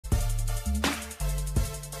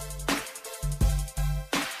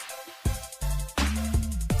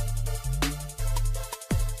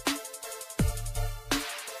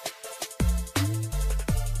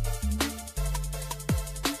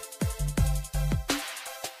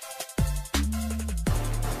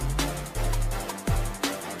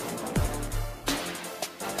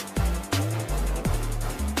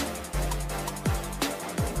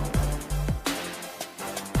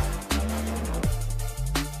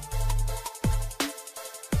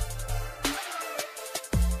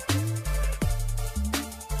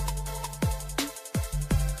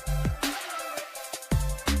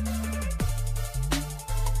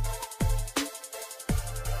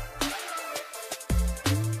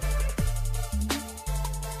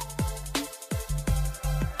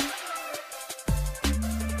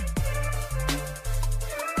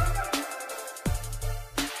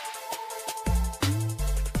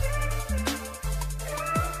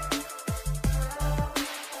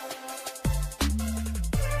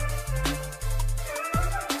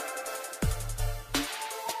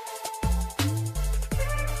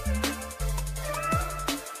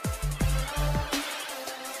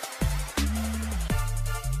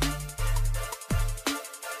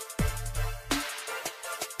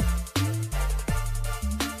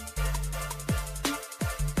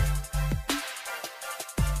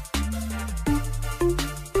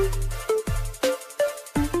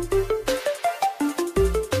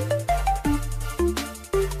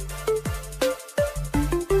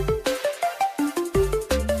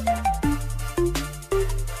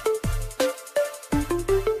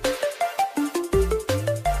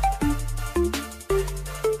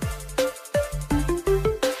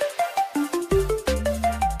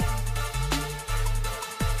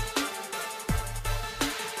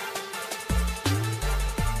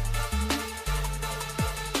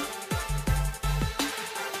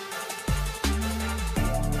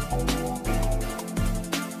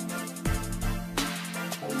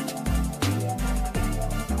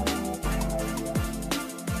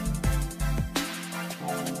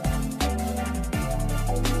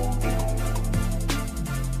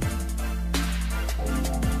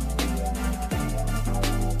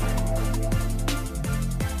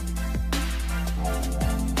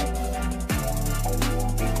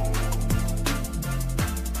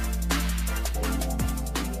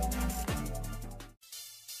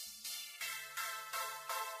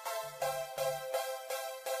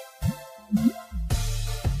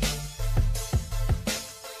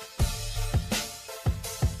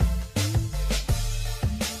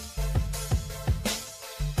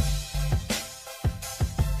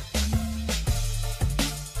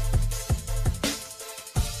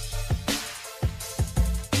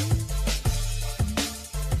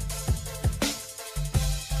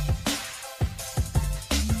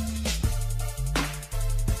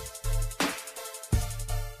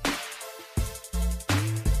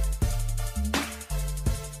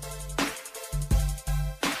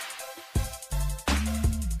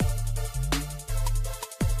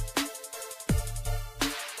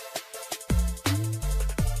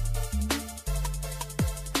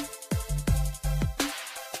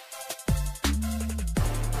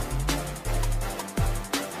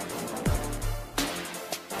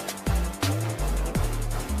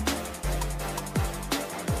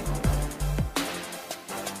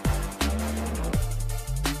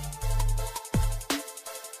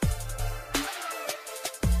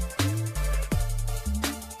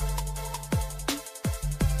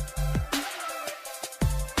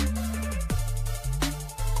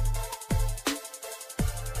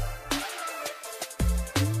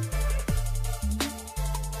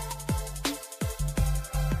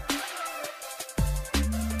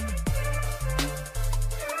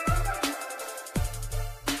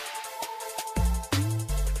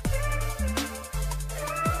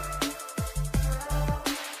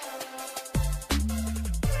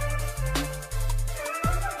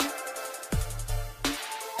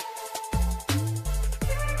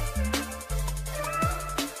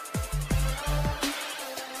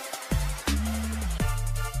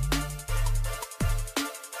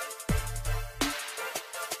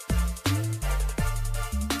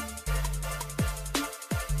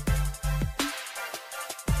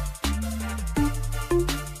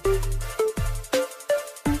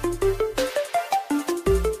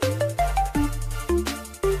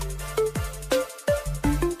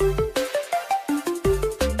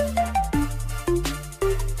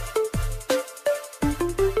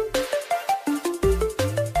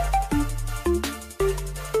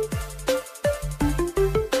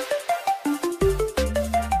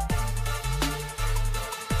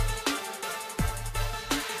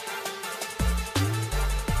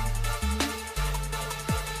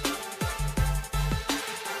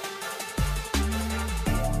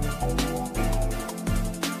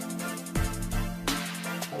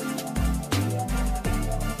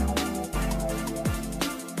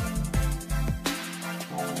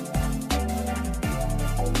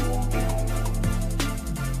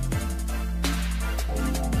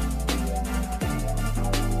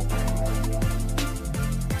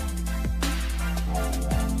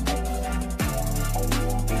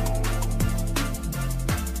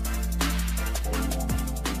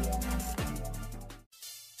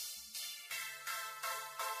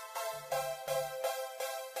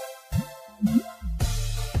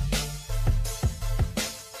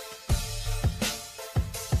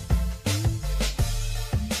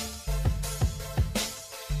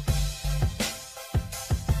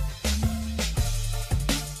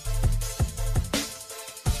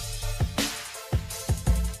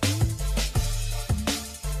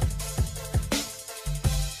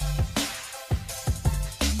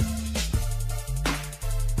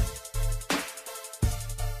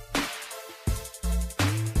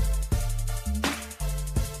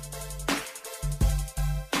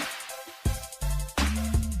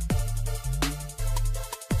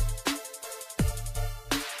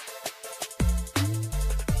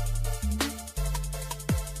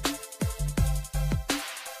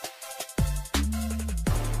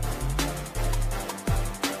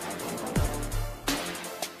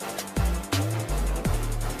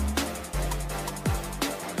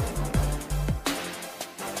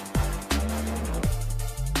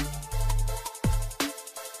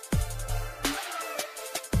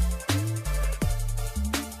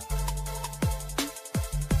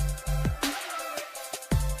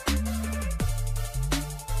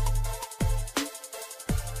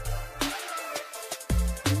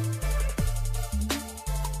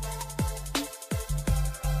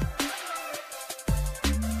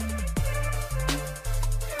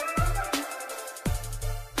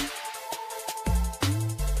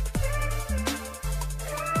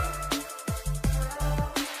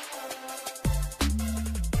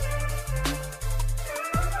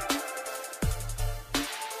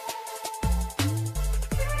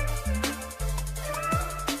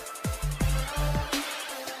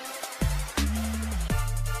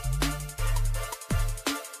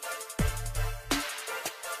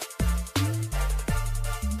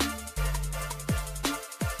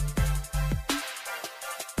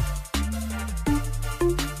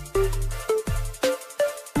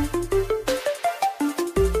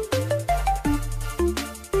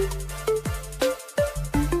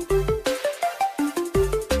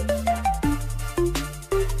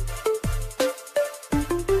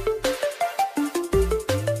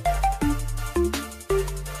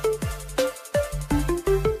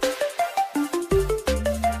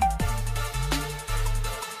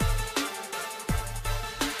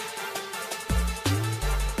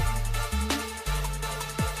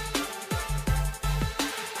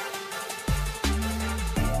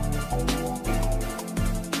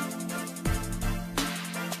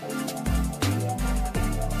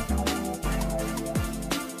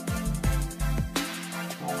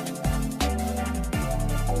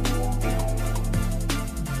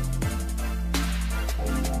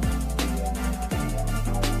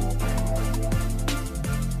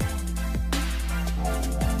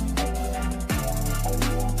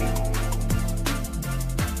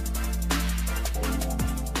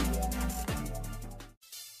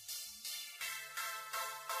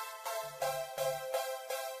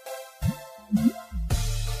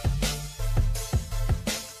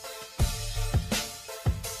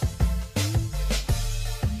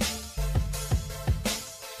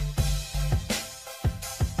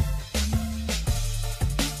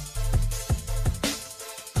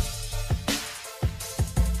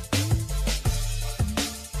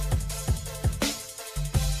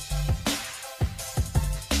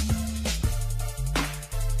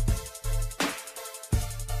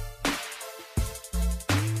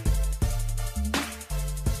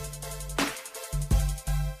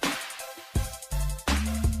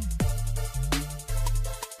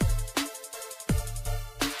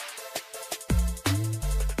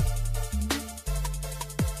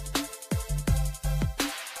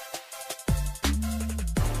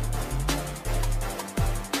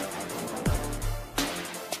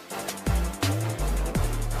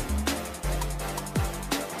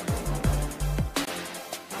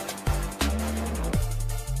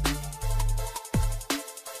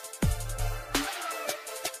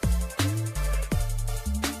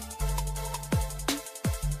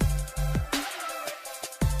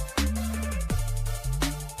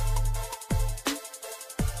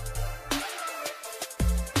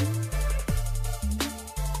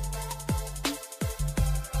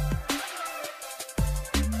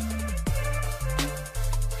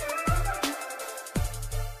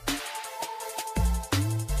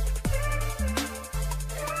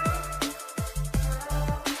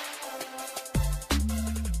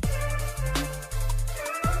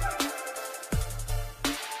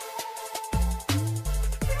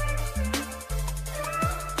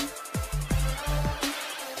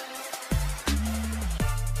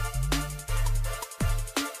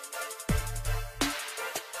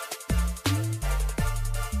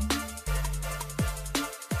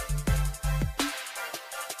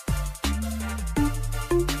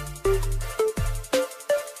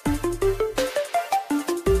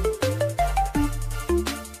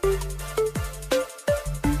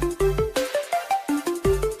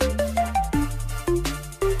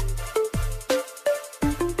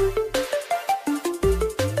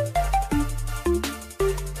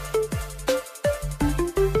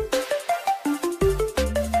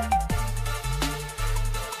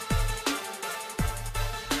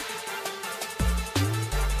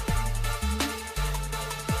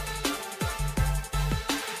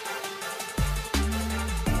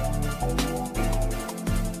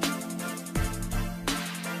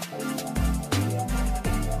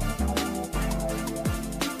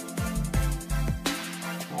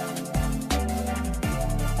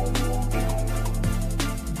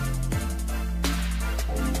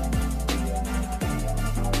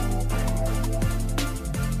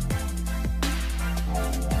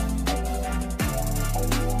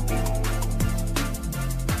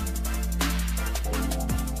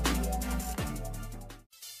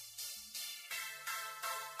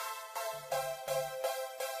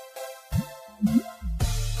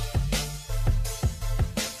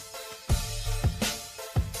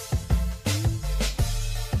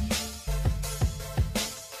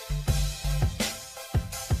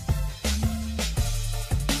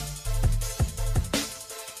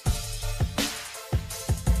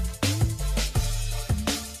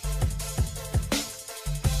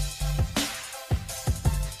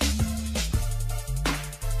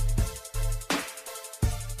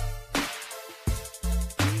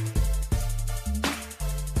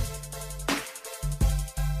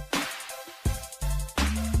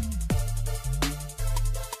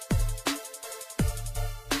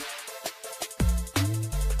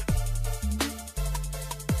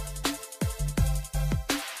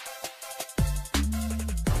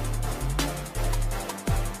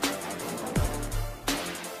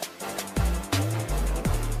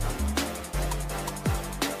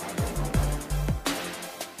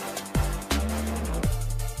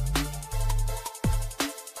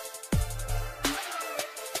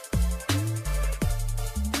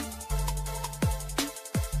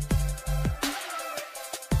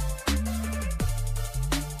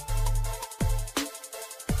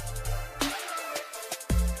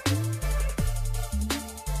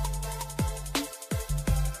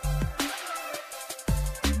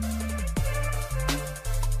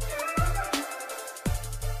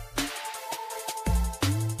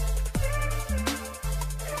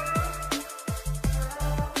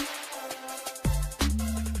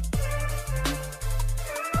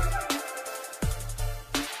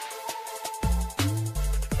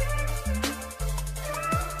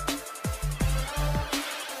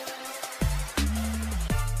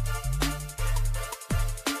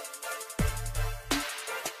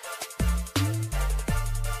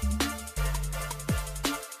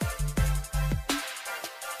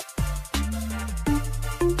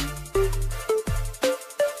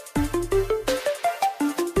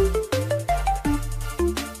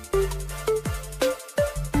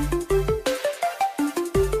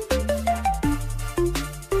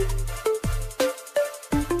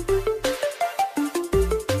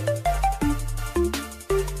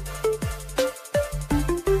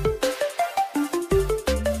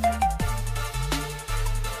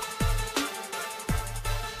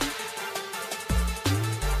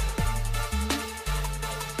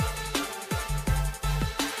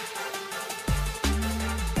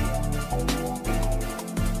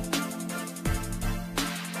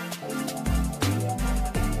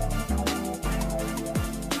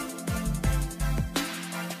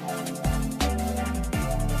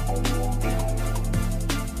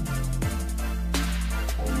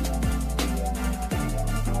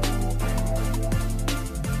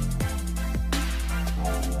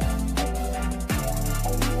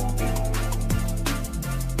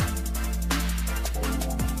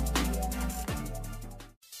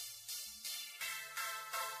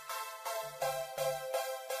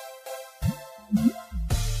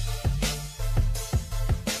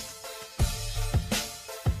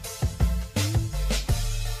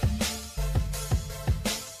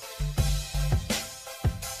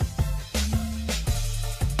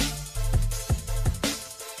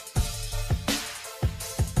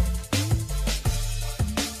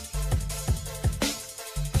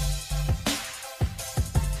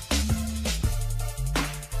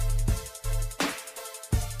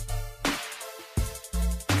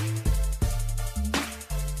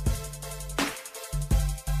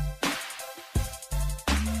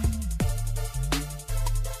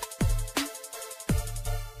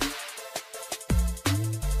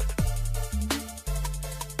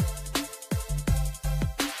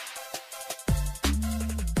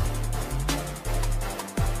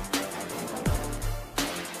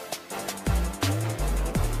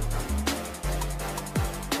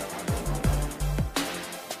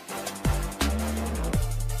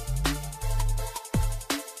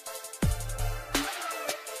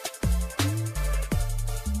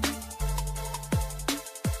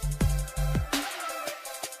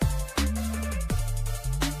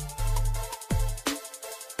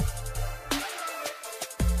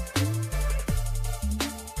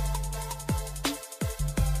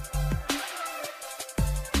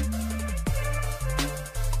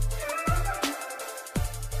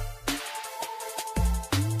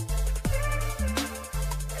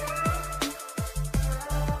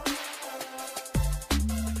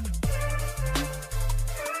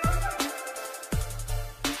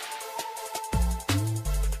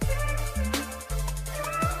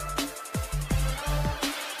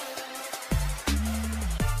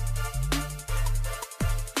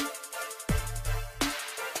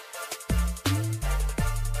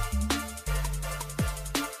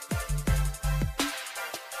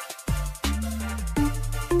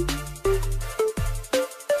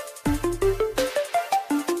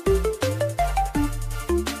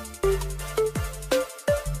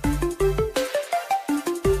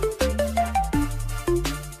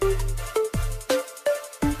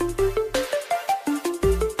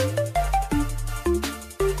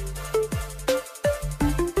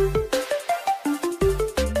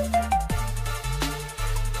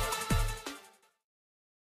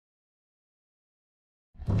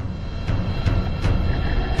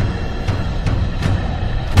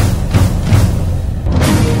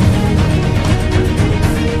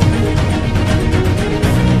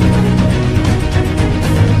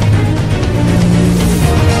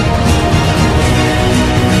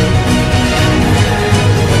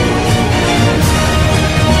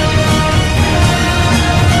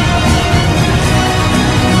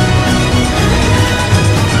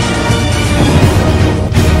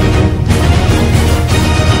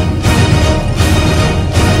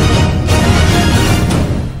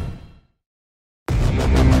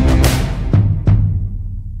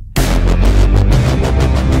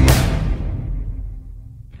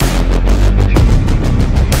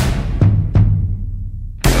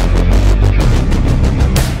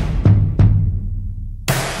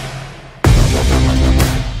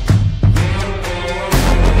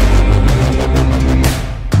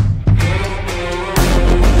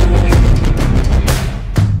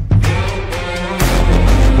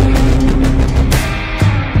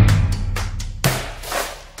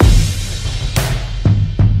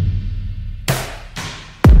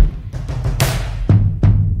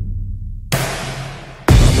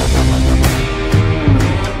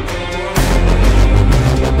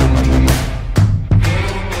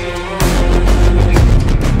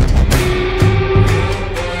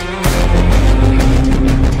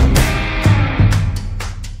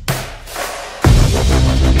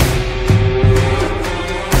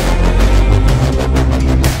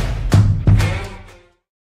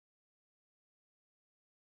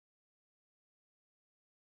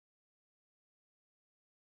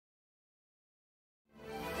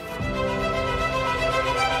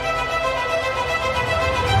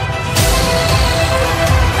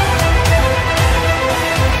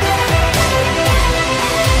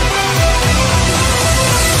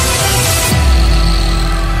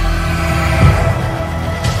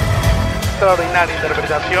extraordinaria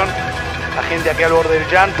interpretación. La gente aquí al borde del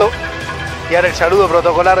llanto. Y ahora el saludo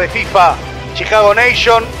protocolar de FIFA, Chicago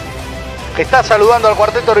Nation, que está saludando al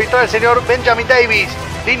cuarteto arbitral, el señor Benjamin Davis.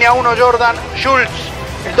 Línea 1, Jordan Schultz.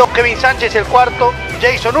 El 2, Kevin Sánchez. El cuarto,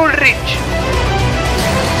 Jason Ulrich.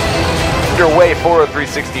 Underway,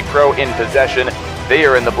 40360 Pro in possession. They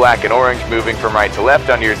are in the black and orange, moving from right to left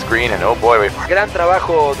on your screen, and oh boy, gran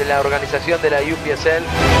trabajo de la organización de la UPSL.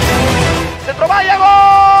 ¡Centro vaya! ¡Gol!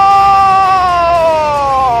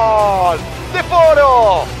 ¡De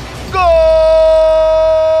Foro! ¡Gol!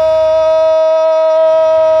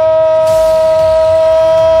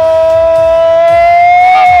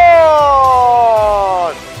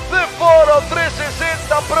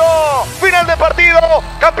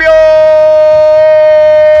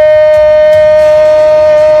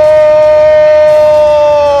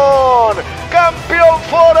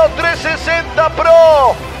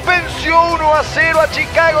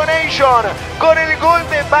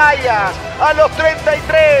 Vallas a los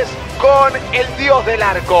 33 con el dios del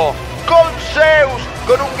arco, con Zeus,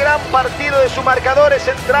 con un gran partido de sus marcadores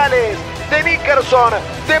centrales, de Nickerson,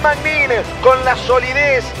 de Magnin, con la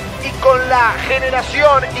solidez y con la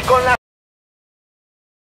generación y con la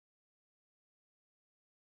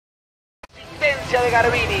asistencia de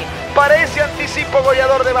Garbini para ese anticipo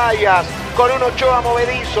goleador de Vallas, con un Ochoa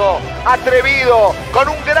movedizo, atrevido, con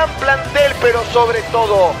un gran plantel, pero sobre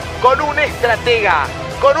todo con un estratega,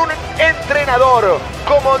 con un entrenador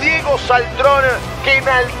como Diego Saltrón, que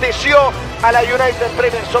enalteció a la United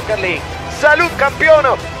Premier Soccer League. Salud campeón,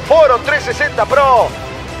 Foro 360 Pro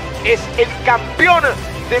es el campeón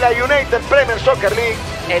de la United Premier Soccer League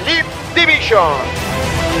Elite Division.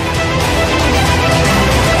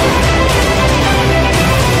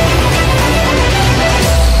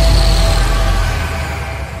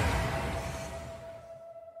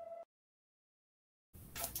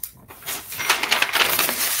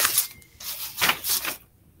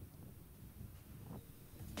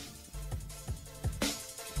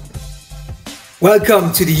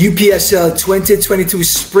 Welcome to the UPSL 2022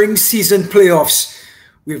 Spring Season Playoffs.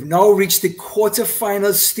 We've now reached the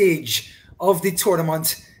quarterfinal stage of the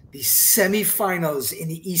tournament, the semi-finals in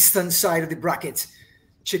the eastern side of the bracket.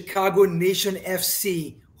 Chicago Nation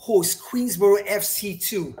FC hosts Queensboro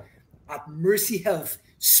FC2 at Mercy Health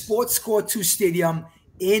Sports Score 2 Stadium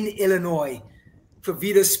in Illinois. For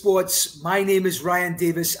Vita Sports, my name is Ryan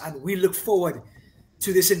Davis, and we look forward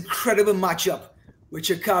to this incredible matchup where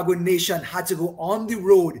Chicago Nation had to go on the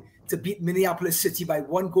road to beat Minneapolis City by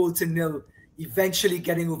 1-0, eventually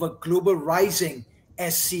getting over Global Rising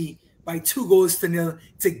SC by 2-0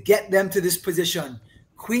 to get them to this position.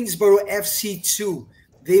 Queensboro FC2,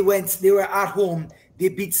 they were at home. They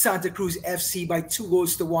beat Santa Cruz FC by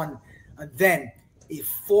 2-1. And then a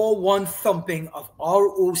 4-1 thumping of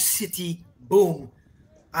RO City Boom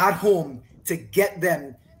at home to get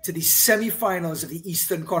them to the semifinals of the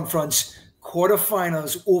Eastern Conference,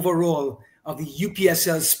 quarterfinals overall of the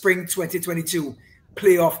UPSL Spring 2022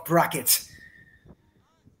 playoff bracket.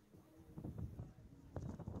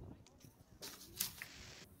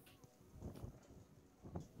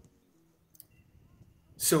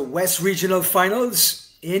 So West Regional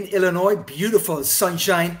Finals in Illinois, beautiful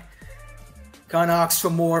sunshine. Can't ask for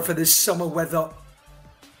more for this summer weather.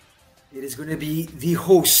 It is going to be the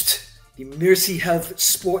host, the Mercy Health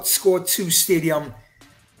Sports Score 2 Stadium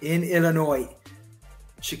in Illinois.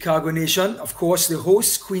 Chicago Nation, of course, the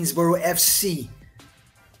host, Queensboro FC,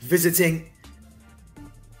 visiting.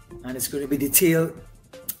 And it's going to be detailed.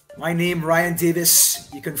 My name, Ryan Davis.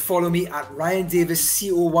 You can follow me at Ryan Davis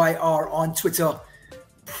COYR on Twitter.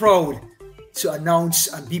 Proud to announce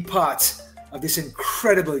and be part of this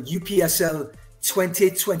incredible UPSL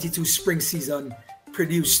 2022 spring season,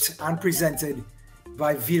 produced and presented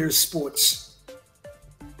by Vita Sports.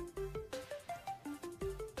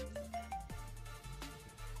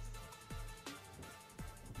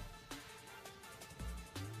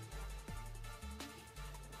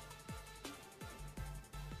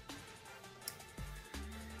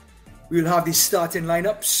 We'll have the starting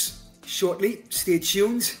lineups shortly. Stay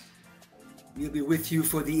tuned. We'll be with you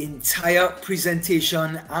for the entire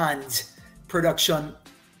presentation and production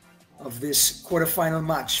of this quarterfinal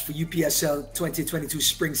match for UPSL 2022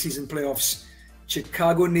 Spring Season Playoffs.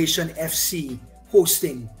 Chicago Nation FC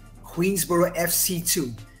hosting Queensboro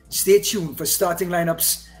FC2. Stay tuned for starting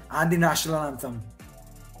lineups and the national anthem.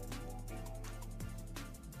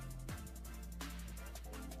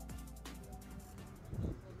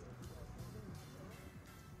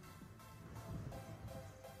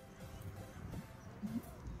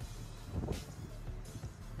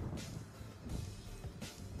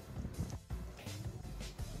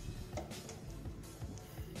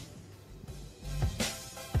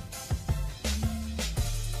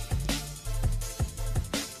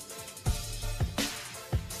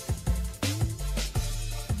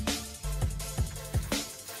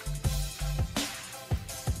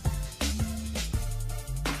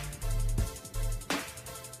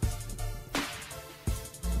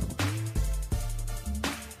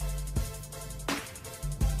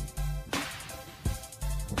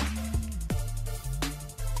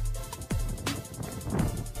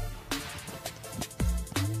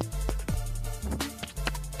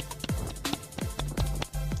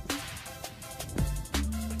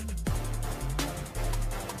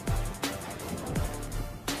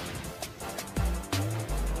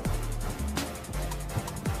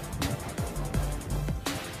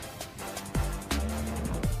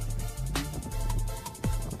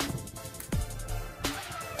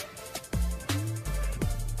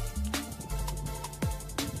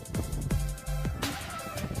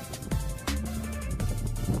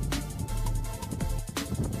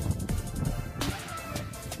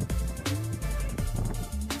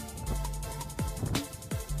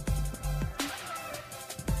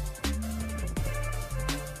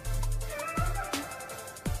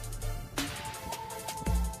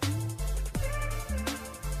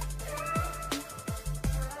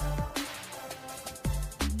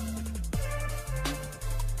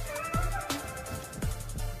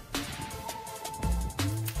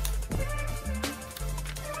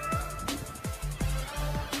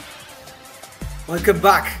 Welcome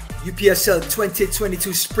back. UPSL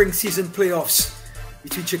 2022 Spring Season Playoffs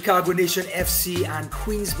between Chicago Nation FC and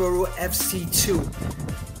Queensboro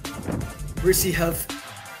FC2. Mercy Health.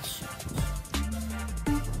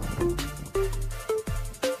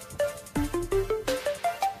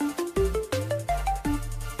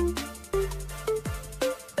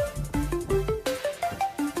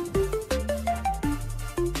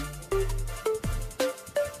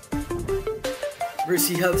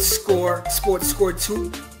 Mercy Health Sports Score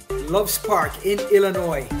 2, Loves Park in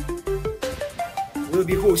Illinois will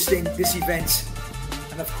be hosting this event.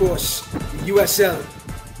 And of course, the USL,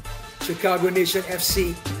 Chicago Nation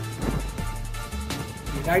FC,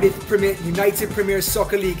 United Premier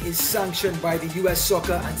Soccer League is sanctioned by the US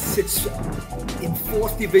Soccer and sits in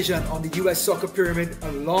 4th division on the US Soccer pyramid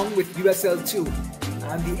along with USL 2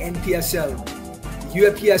 and the NPSL.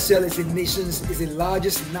 UPSL is the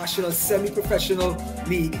largest national semi-professional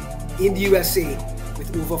league in the USA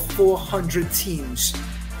with over 400 teams.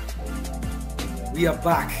 We are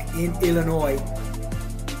back in Illinois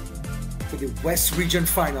for the West Region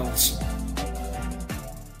Finals.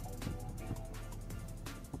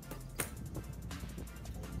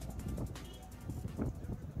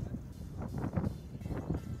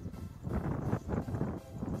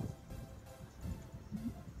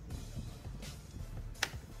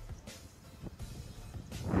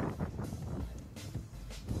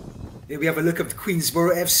 Here we have a look at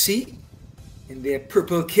Queensboro FC in their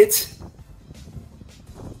purple kit.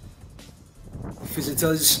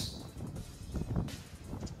 Visitors,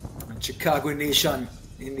 and Chicago Nation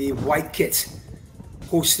in the white kit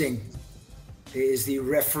hosting. There is the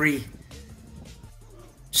referee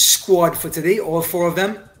squad for today, all 4 of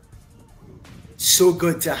them. So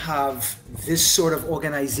good to have this sort of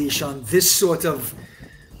organization, this sort of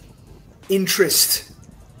interest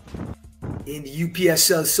in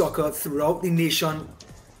UPSL soccer throughout the nation.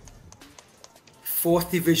 4th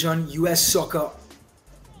division US soccer,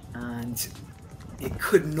 and it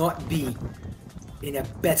could not be in a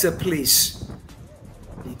better place.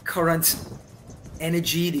 The current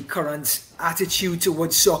energy, the current attitude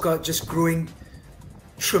towards soccer just growing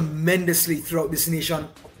tremendously throughout this nation.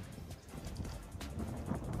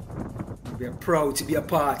 We are proud to be a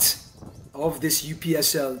part of this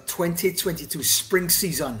UPSL 2022 spring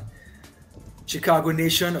season. Chicago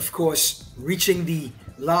Nation, of course, reaching the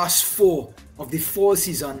last 4 of the fall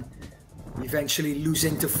season, eventually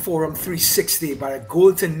losing to Forum 360 by a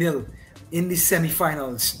 0-0 in the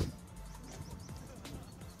semi-finals.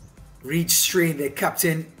 Reed Strain, their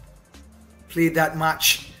captain, played that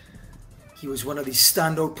match. He was one of the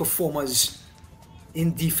standout performers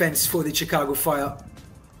in defense for the Chicago Fire.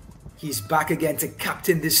 He's back again to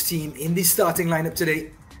captain this team in the starting lineup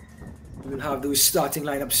today. We'll have those starting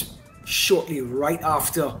lineups shortly, right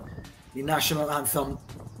after the national anthem.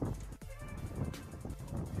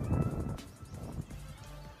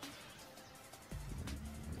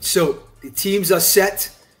 So the teams are set.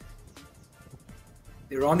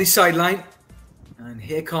 They're on the sideline, and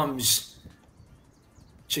here comes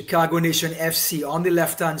Chicago Nation FC on the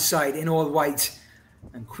left-hand side in all white,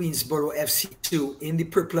 and Queensboro FC2 in the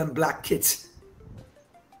purple and black kit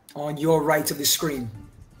on your right of the screen.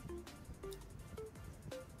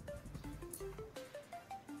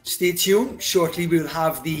 Stay tuned. Shortly we'll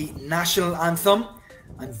have the national anthem,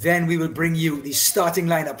 and then we will bring you the starting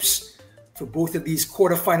lineups for both of these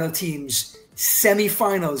quarterfinal teams,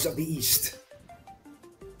 semi-finals of the East.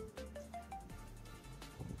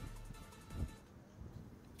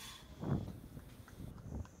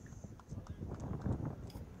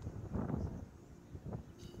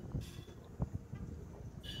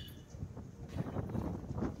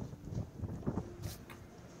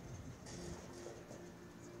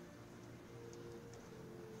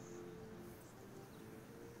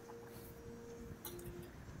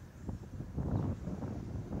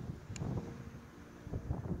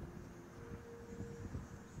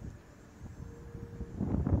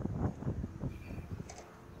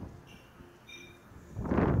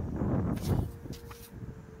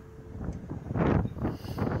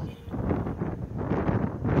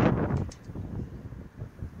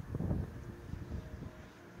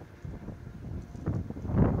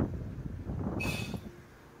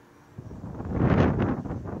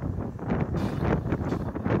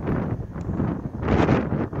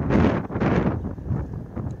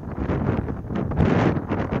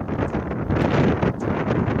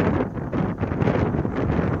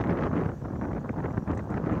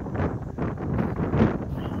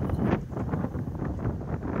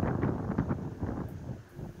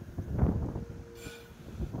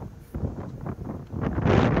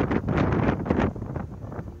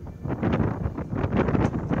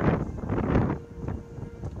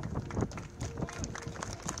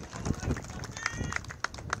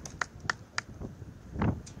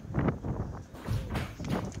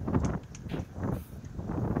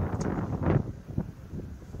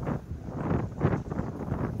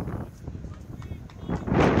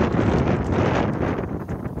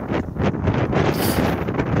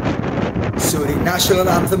 national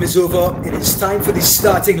anthem is over. It is time for the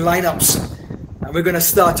starting lineups. And we're going to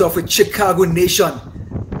start off with Chicago Nation,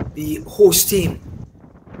 the host team.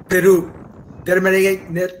 Peru,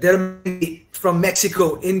 from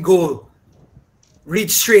Mexico in goal.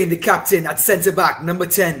 Reed Strain, the captain, at centre back, number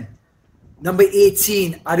 10. Number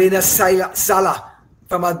 18, Arena Sala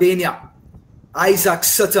from Albania. Isaac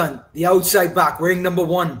Sutton, the outside back, wearing number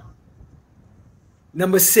 1.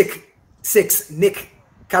 Number 6, Nick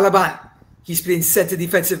Calaban. He's playing centre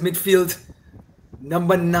defensive midfield.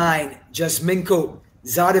 Number 9, Jasminko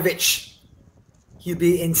Zardevic. He'll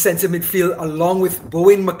be in centre midfield along with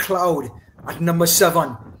Bowen McLeod at number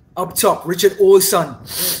 7. Up top, Richard Olson,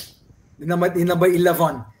 the number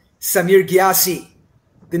 11. Samir Gyasi,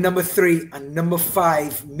 the number 3. And number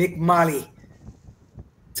 5, Mick Malley,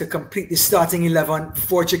 to complete the starting 11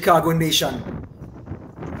 for Chicago Nation.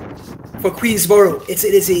 For Queensboro, it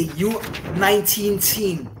is a U19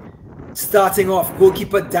 team. Starting off,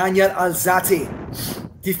 goalkeeper Daniel Alzate,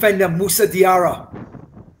 defender Musa Diarra,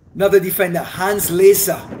 another defender Hans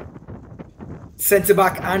Lesa, centre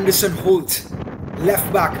back Anderson Holt,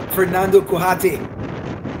 left back Fernando Kohate,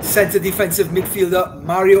 centre defensive midfielder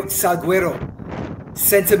Mario Salguero,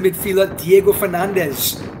 centre midfielder Diego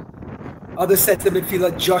Fernandez, other centre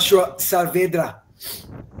midfielder Joshua Saavedra,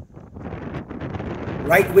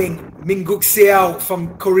 right wing Minguk Seao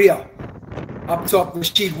from Korea, up top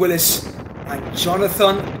Rashid Willis and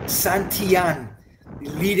Jonathan Santillan, the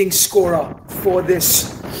leading scorer for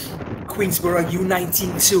this Queensboro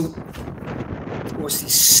U19-2. Was the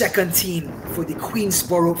second team for the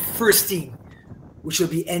Queensboro first team, which will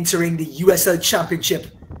be entering the USL Championship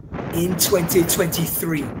in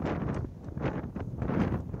 2023.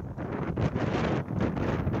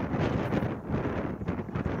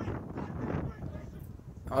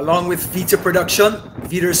 Along with Vita Production,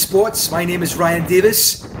 Vita Sports, my name is Ryan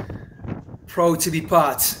Davis. Proud to be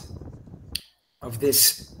part of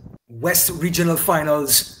this West Regional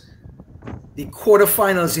Finals, the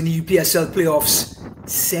quarterfinals in the UPSL playoffs,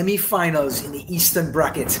 semi-finals in the Eastern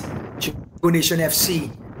bracket. Chicago Nation FC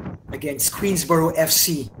against Queensboro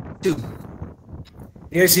FC 2.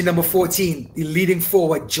 Here's the number 14, the leading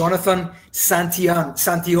forward, Jonathan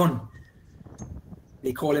Santillan.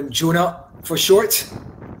 They call him Jonah for short.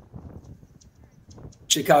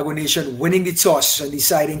 Chicago Nation winning the toss and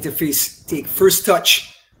deciding to take first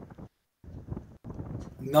touch.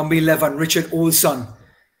 Number 11, Richard Olson.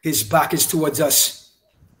 His back is towards us.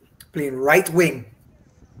 Playing right wing.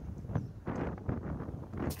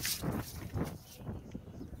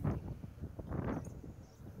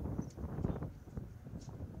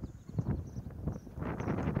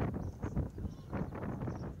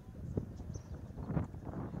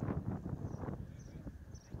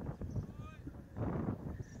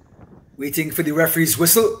 Waiting for the referee's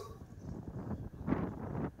whistle.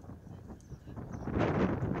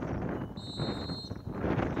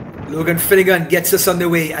 Logan Finnegan gets us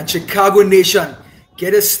underway, and Chicago Nation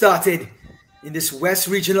get us started in this West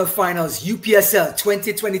Regional Finals UPSL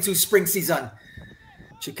 2022 spring season.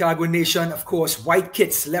 Chicago Nation, of course, white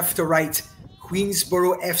kits left to right.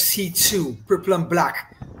 Queensboro FC 2, purple and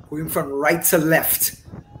black, going from right to left.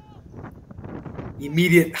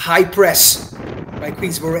 Immediate high press by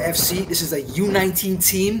Queensboro FC. This is a U19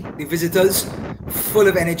 team, the visitors, full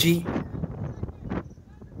of energy.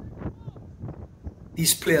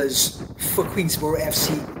 These players for Queensboro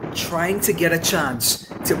FC trying to get a chance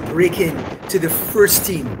to break in to the first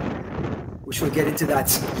team, which will get into that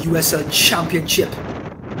USL Championship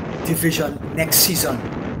division next season.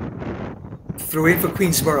 Throw in for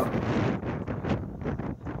Queensboro.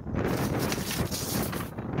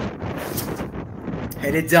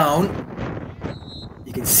 Headed down.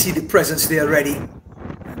 You can see the presence there already.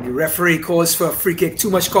 And the referee calls for a free kick. Too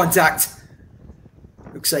much contact.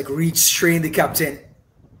 Looks like Reed Strain, the captain.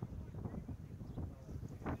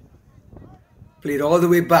 Played all the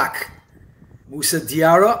way back. Musa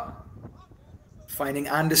Diarra finding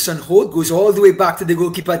Anderson Holt. Goes all the way back to the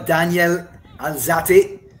goalkeeper Daniel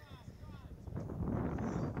Alzate.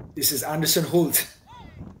 This is Anderson Holt.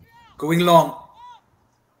 Going long.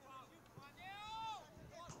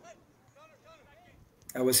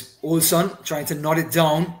 That was Olson trying to knot it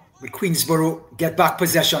down, with Queensboro get back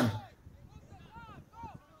possession.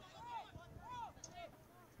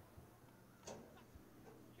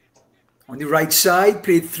 On the right side,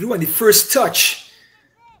 played through, and the first touch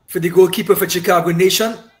for the goalkeeper for Chicago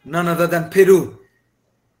Nation, none other than Peru.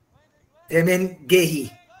 Demen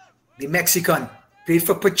Gehi, the Mexican, played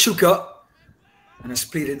for Pachuca and has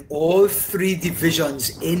played in all 3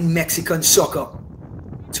 divisions in Mexican soccer.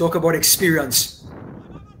 Talk about experience.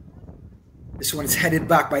 This one is headed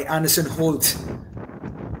back by Anderson Holt.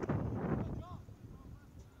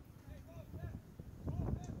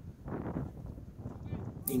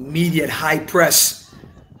 Immediate high press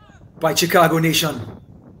by Chicago Nation.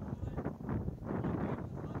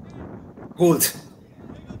 Holt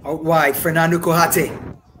out wide. Fernando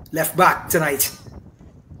Kohate, left back tonight.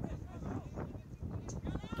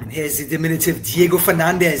 And here's the diminutive Diego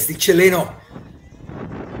Fernandez, the Chileno,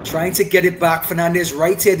 trying to get it back. Fernandez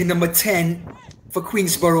right here, the number 10 for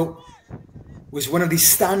Queensboro, was one of the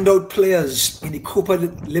standout players in the Copa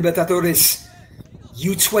Libertadores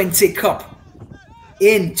U20 Cup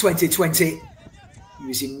in 2020. He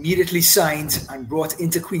was immediately signed and brought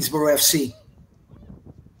into Queensboro FC.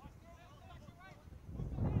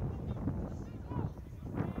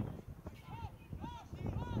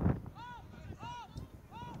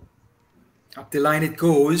 Up the line it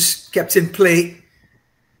goes, kept in play.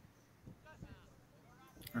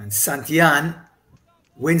 And Santillan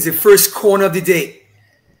wins the first corner of the day.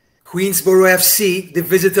 Queensboro FC, the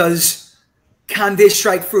visitors, can they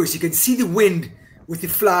strike first? You can see the wind with the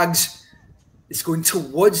flags. It's going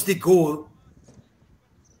towards the goal.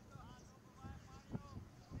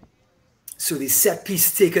 So the set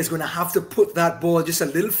piece taker is going to have to put that ball just a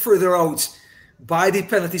little further out by the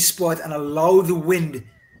penalty spot and allow the wind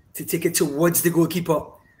to take it towards the goalkeeper.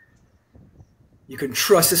 You can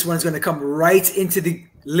trust this one's going to come right into the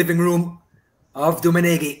living room of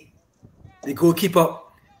Domeneghi, the goalkeeper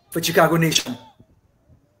for Chicago Nation.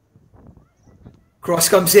 Cross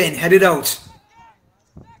comes in, headed out.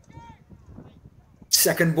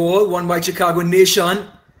 Second ball, won by Chicago Nation.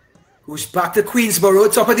 Goes back to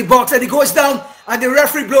Queensboro, top of the box, and it goes down, and the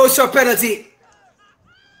referee blows for a penalty.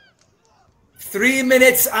 3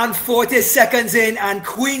 minutes and 40 seconds in, and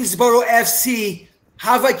Queensboro FC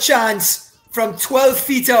have a chance from 12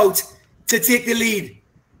 feet out to take the lead.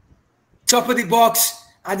 Top of the box,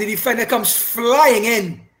 and the defender comes flying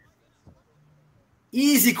in.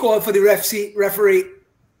 Easy call for the referee.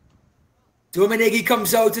 Domeneghi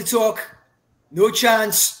comes out to talk. No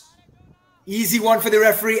chance. Easy one for the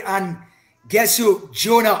referee, and guess who?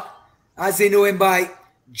 Jonah, as they know him by,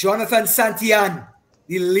 Jonathan Santillan,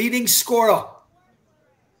 the leading scorer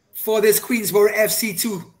for this Queensboro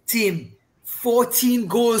FC2 team. 14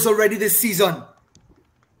 goals already this season.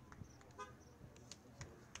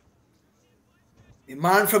 The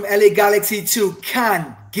man from LA Galaxy 2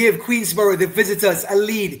 can give Queensboro, the visitors, a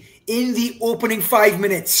lead in the opening 5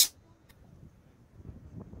 minutes.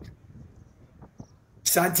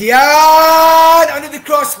 Santillan under the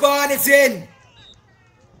crossbar, and it's in.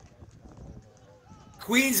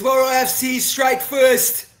 Queensboro FC strike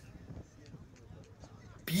first.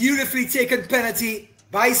 Beautifully taken penalty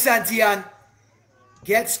by Santillan.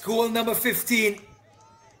 Gets goal number 15.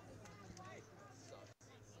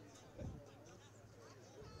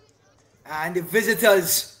 And the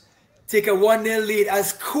visitors take a 1-0 lead.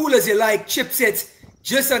 As cool as you like, chips it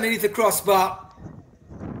just underneath the crossbar.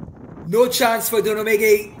 No chance for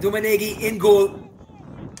Domeneghi in goal.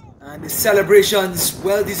 And the celebrations,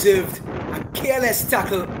 well deserved. A careless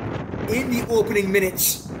tackle in the opening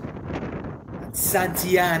minutes. And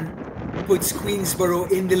Santillan puts Queensboro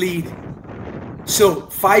in the lead. So,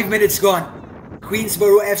 5 minutes gone.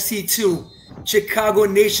 Queensboro FC 2, Chicago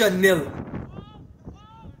Nation 0.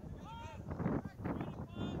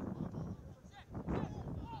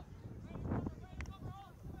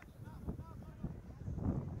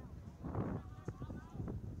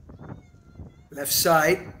 Left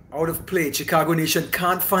side, out of play. Chicago Nation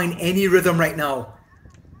can't find any rhythm right now.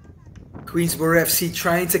 Queensboro FC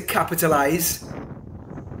trying to capitalize.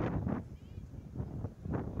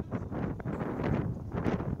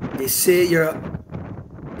 They say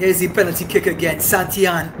here's the penalty kick again.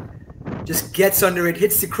 Santillan just gets under it,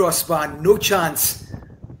 hits the crossbar. No chance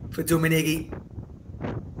for Domeneghi.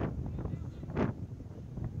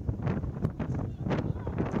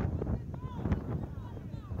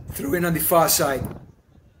 Through in on the far side.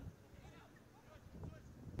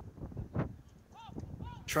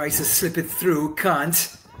 Tries to slip it through,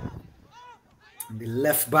 can't. And the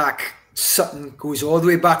left back, Sutton, goes all the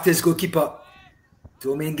way back to his goalkeeper,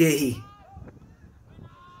 Domeneghi.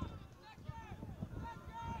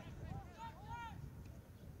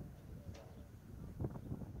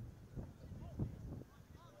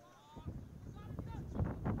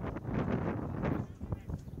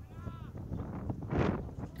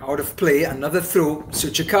 Out of play, another throw.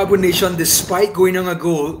 So Chicago Nation, despite going on a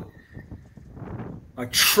goal, are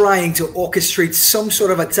trying to orchestrate some sort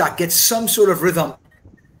of attack, get some sort of rhythm.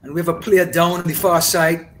 And we have a player down on the far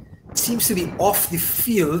side. Seems to be off the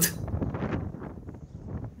field.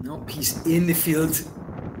 No, he's in the field.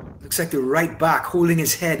 Looks like the right back holding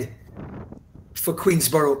his head for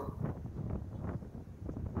Queensboro.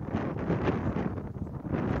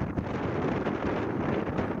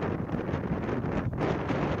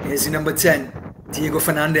 Here's the number 10, Diego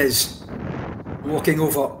Fernandez, walking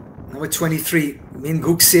over. Number 23, Min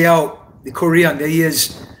Guk Seao, the Korean. There he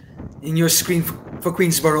is in your screen for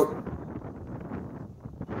Queensboro.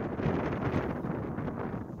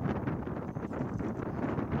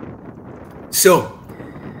 So,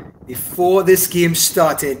 before this game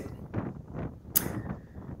started,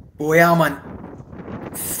 Boyaman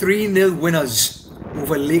 3-0 winners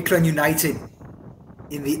over Lakeland United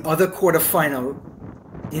in the other quarterfinal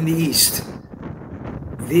in the East.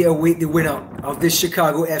 They await the winner of this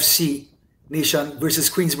Chicago FC Nation versus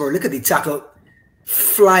Queensboro. Look at the tackle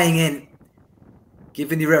flying in,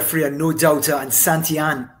 giving the referee a no-doubter, and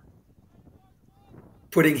Santian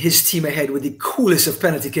putting his team ahead with the coolest of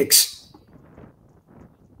penalty kicks.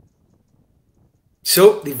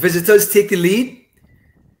 So the visitors take the lead.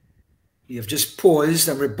 We have just paused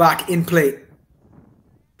and we're back in play.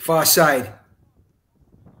 Far side.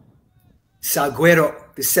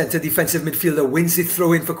 Salguero, the center defensive midfielder, wins the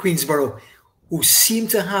throw-in for Queensboro, who seem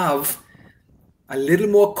to have a little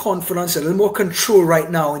more confidence, a little more control right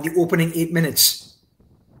now in the opening 8 minutes.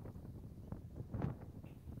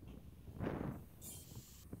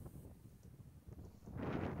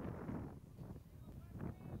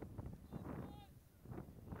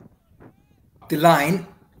 The line,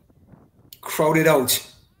 crowded out.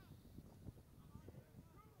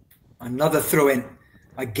 Another throw-in.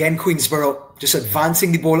 Again, Queensboro just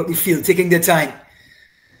advancing the ball up the field, taking their time.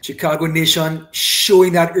 Chicago Nation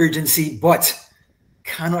showing that urgency, but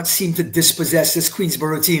cannot seem to dispossess this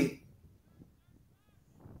Queensboro team.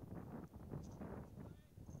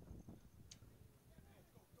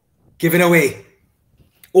 Given away.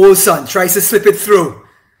 Olson tries to slip it through.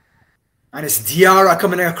 And it's Diarra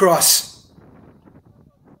coming across.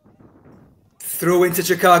 Throw into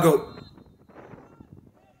Chicago.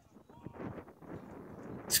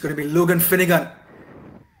 It's going to be Logan Finnegan.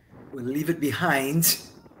 We'll leave it behind.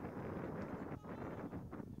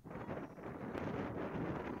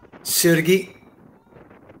 Sergi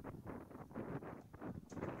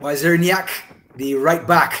Wazerniak, the right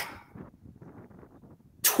back.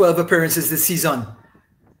 12 appearances this season.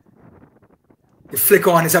 The flick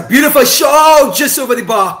on is a beautiful shot. Oh, just over the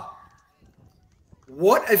bar.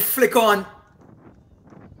 What a flick on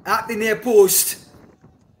at the near post.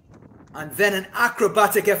 And then an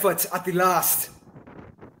acrobatic effort at the last.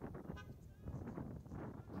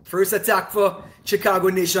 First attack for Chicago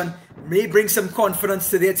Nation may bring some confidence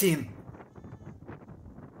to their team.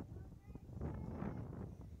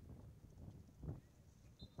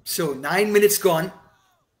 So 9 minutes gone.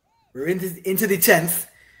 We're into the 10th.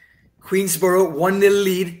 Queensboro 1-0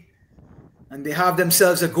 lead. And they have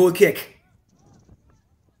themselves a goal kick.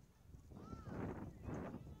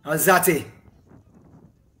 Alzate.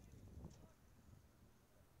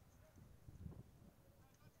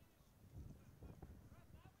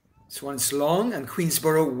 This one's long, and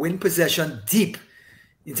Queensboro win possession deep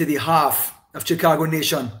into the half of Chicago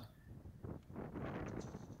Nation.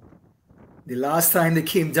 The last time they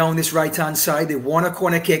came down this right-hand side, they won a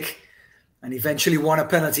corner kick and eventually won a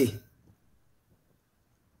penalty.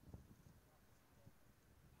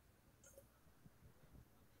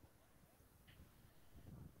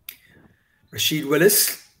 Rashid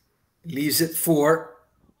Willis leaves it for.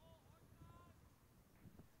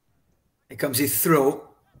 Here comes the throw.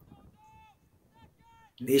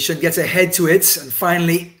 Nation gets ahead to it and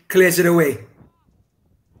finally clears it away.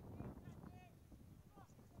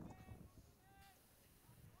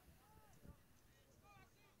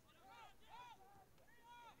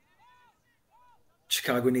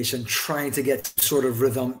 Chicago Nation trying to get some sort of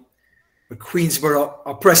rhythm. But Queensboro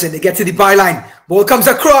are pressing. They get to the byline. Ball comes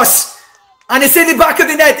across. And it's in the back of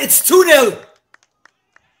the net. It's 2-0.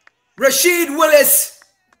 Rashid Willis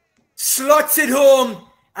slots it home.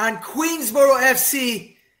 And Queensboro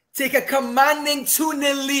FC take a commanding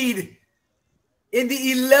 2-0 lead in the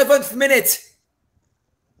 11th minute.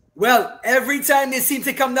 Well, every time they seem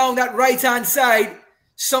to come down that right-hand side,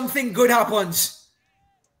 something good happens.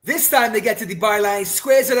 This time they get to the byline,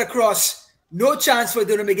 squares it across. No chance for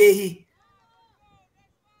Dunham McGahey.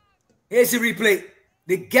 Here's the replay.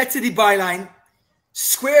 They get to the byline,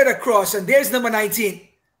 square it across, and there's number 19.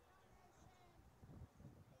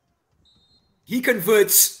 He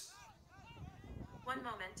converts. 1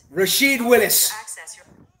 moment. Rashid Willis.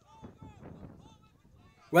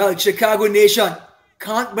 Well, Chicago Nation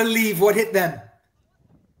can't believe what hit them.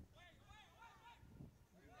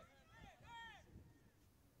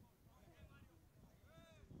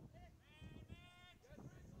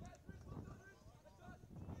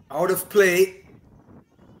 Out of play.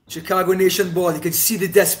 Chicago Nation ball. You can see the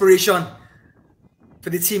desperation for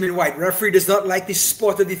the team in white. Referee does not like the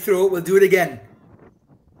spot of the throw. We'll do it again.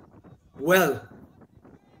 Well,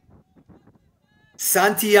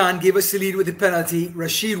 Santillan gave us the lead with the penalty.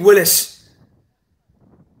 Rashid Willis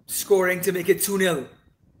scoring to make it 2-0.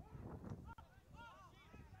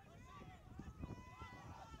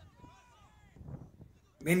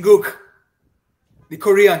 Minguk, the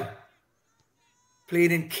Korean,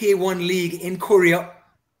 played in K1 League in Korea.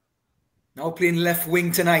 Now playing left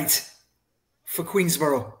wing tonight for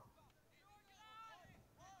Queensboro.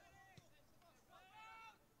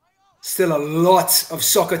 Still a lot of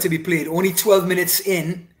soccer to be played. Only 12 minutes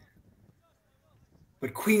in.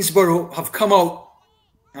 But Queensboro have come out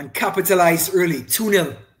and capitalized early.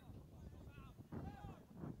 2-0.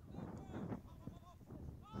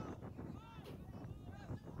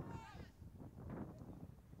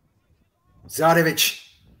 Zarevich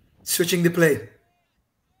switching the play.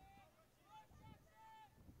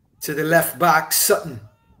 To the left back, Sutton.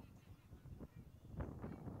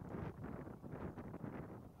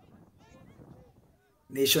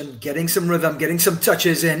 Nation getting some rhythm, getting some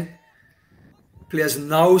touches in. Players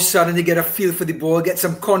now starting to get a feel for the ball, get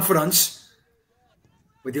some confidence.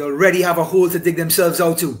 But they already have a hole to dig themselves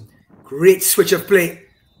out to. Great switch of play.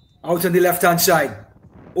 Out on the left-hand side.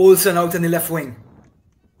 Olsen out on the left wing.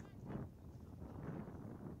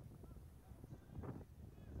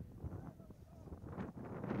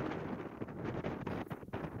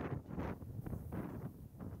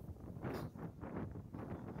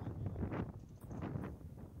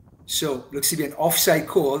 So, looks to be an offside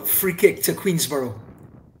call. Free kick to Queensboro.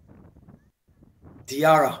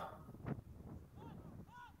 Diarra.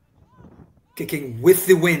 Kicking with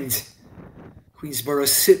the wind. Queensboro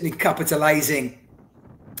certainly capitalizing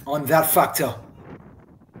on that factor.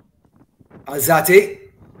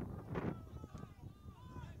 Alzate.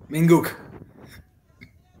 Minguk.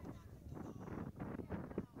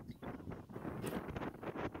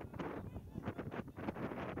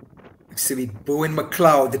 Looks to be Bowen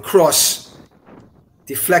McLeod, the cross.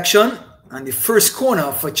 Deflection. And the first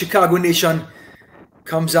corner for Chicago Nation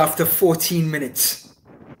comes after 14 minutes.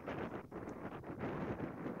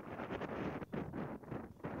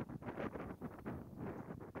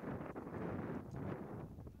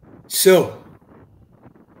 So,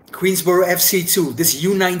 Queensboro FC 2, this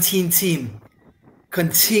U19 team,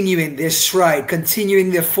 continuing their stride,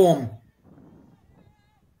 continuing their form.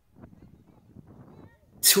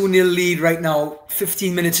 2-0 lead right now,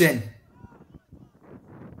 15 minutes in.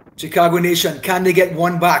 Chicago Nation, can they get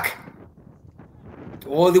one back?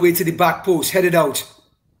 All the way to the back post, headed out.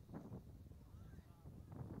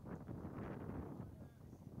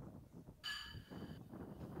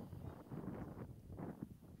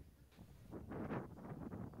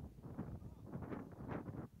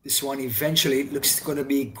 This one eventually looks going to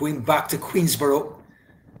be going back to Queensboro.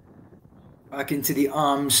 Back into the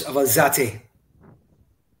arms of Alzate.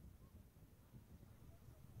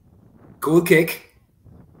 Goal kick.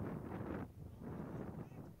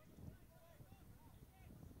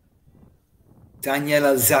 Daniel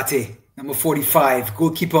Alzate, number 45,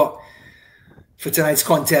 goalkeeper for tonight's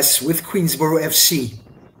contest with Queensboro FC.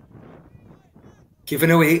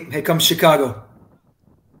 Given away, here comes Chicago.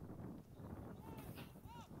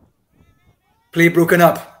 Play broken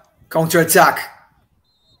up. Counter attack.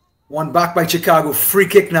 One back by Chicago. Free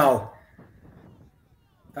kick now.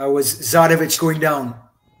 That was Zarevich going down.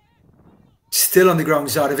 Still on the ground,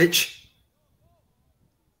 Zarevich.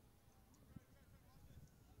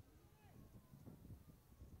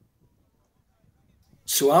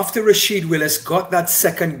 So after Rashid Willis got that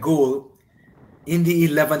second goal in the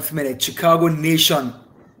 11th minute, Chicago Nation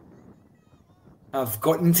have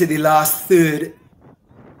gotten to the last third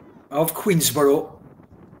of Queensboro,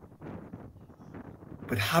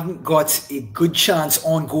 but haven't got a good chance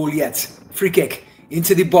on goal yet. Free kick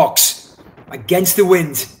into the box against the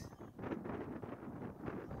wind.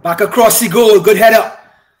 Back across the goal, good header.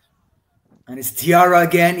 And it's Diarra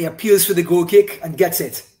again. He appeals for the goal kick and gets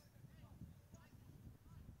it.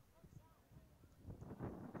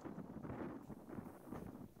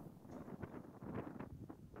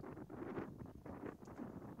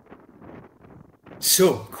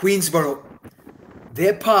 So, Queensboro,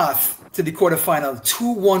 their path to the quarterfinal,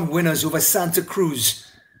 2-1 winners over Santa Cruz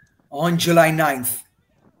on July 9th.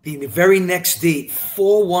 Being the very next day,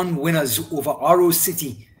 4-1 winners over ROC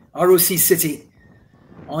City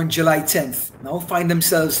on July 10th. Now find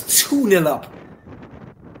themselves 2-0 up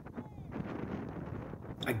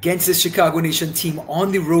against the Chicago Nation team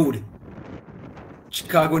on the road.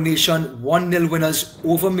 Chicago Nation 1-0 winners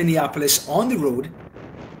over Minneapolis on the road.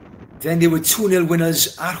 Then they were 2-0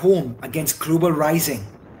 winners at home against Global Rising.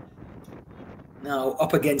 Now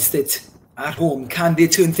up against it at home. Can they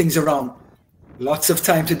turn things around? Lots of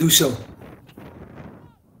time to do so.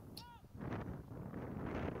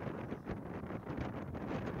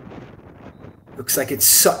 Looks like it's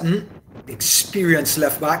Sutton, the experienced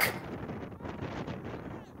left back.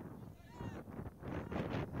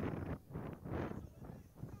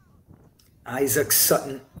 Isaac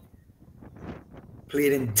Sutton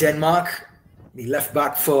played in Denmark, the left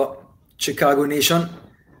back for Chicago Nation.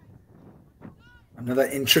 Another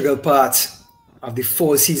integral part of the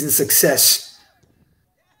fall season success.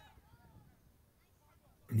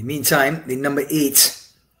 In the meantime, the number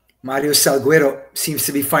 8, Mario Salguero, seems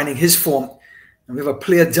to be finding his form. And we have a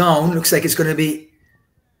player down. Looks like it's going to be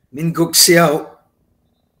Min Guk Seao.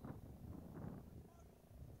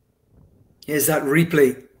 Here's that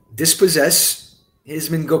replay. Dispossess. Here's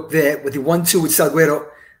Min Guk there with the 1-2 with Salguero.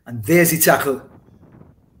 And there's the tackle.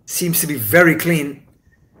 Seems to be very clean.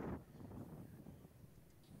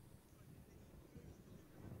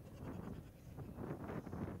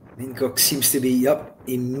 Min Guk seems to be up.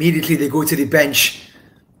 Immediately they go to the bench.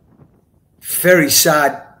 Very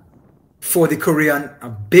sad for the Korean. A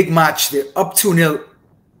big match. They're up 2-0.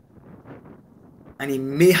 And he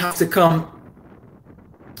may have to come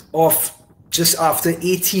off just after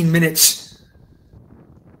 18 minutes.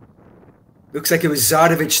 Looks like it was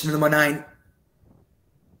Zardovic, number 9.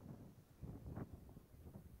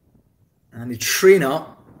 And the trainer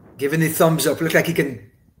giving the thumbs up. Look like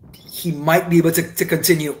he might be able to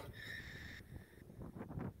continue.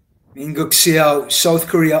 Min Guk Seao, South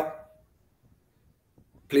Korea.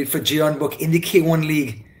 Played for Jeonbuk in the K1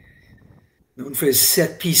 League. Known for his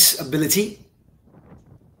set-piece ability.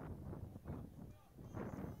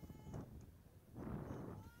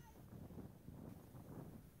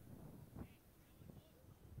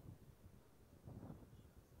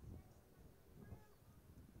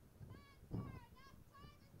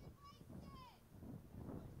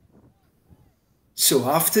 So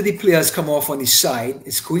after the players come off on the side,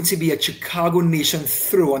 it's going to be a Chicago Nation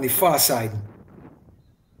throw on the far side.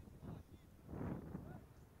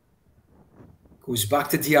 Goes back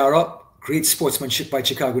to Diarra. Great sportsmanship by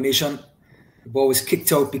Chicago Nation. The ball was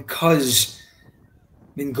kicked out because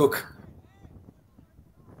Min Guk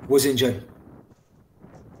was injured.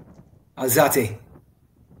 Alzate.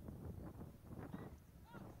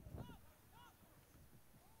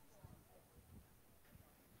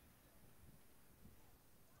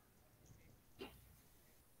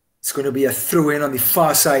 It's going to be a throw-in on the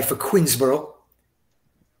far side for Queensboro.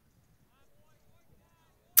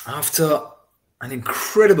 After an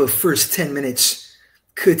incredible first 10 minutes,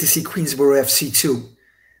 courtesy Queensboro FC2,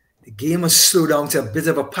 the game has slowed down to a bit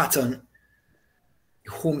of a pattern.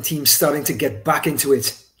 The home team starting to get back into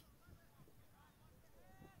it.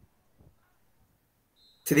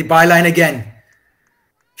 To the byline again.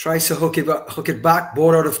 Tries to hook it back,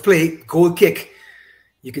 ball out of play, goal kick.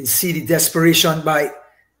 You can see the desperation by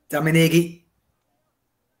Daminegi.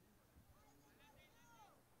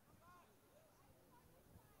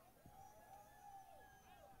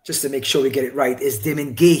 Just to make sure we get it right, is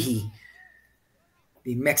Demengehi,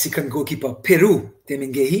 the Mexican goalkeeper. Peru,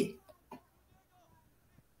 Demengehi.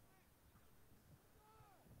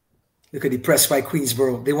 Look at the press by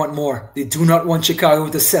Queensboro. They want more. They do not want Chicago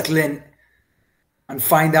to settle in and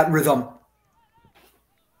find that rhythm.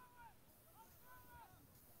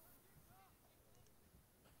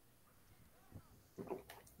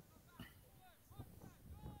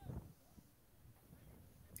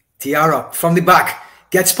 Diarra from the back.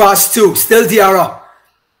 Gets past 2. Still Diarra.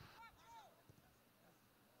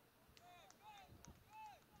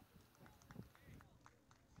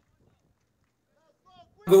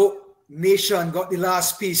 Nation got the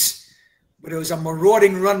last piece. But it was a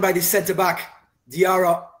marauding run by the centre-back.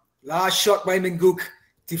 Diarra. Last shot by Min Guk.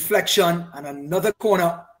 Deflection. And another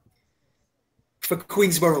corner for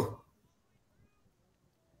Queensboro.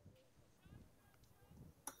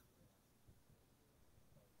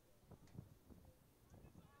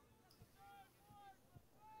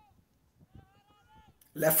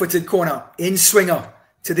 Left-footed corner, in swinger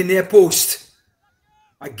to the near post.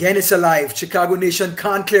 Again, it's alive. Chicago Nation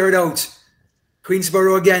can't clear it out.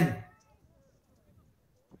 Queensboro again.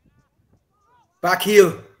 Back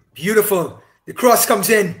heel, beautiful. The cross comes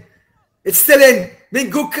in. It's still in. Min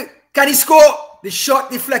Guk, can he score? The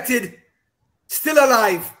shot deflected. Still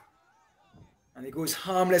alive. And it goes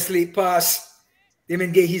harmlessly past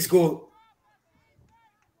Demengehi's goal.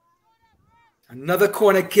 Another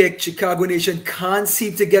corner kick. Chicago Nation can't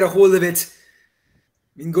seem to get a hold of it.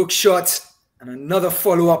 Min Guk shot and another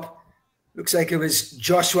follow-up Looks like it was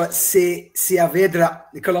Joshua Saavedra,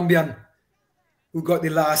 the Colombian, who got the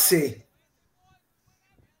last say.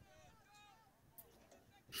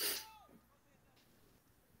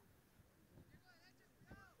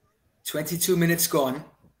 "22 minutes gone.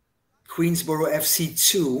 Queensboro FC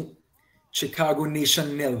 2, Chicago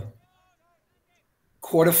Nation 0.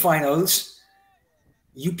 Quarterfinals,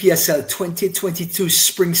 UPSL 2022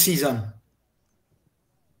 spring season."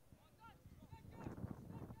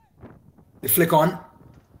 The flick on.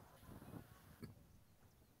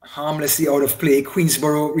 Harmlessly out of play.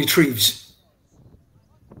 Queensboro retrieves.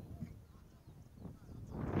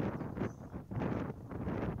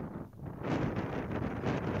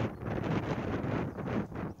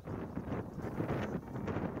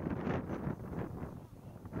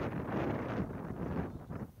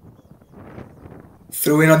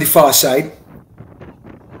 Throw in on the far side.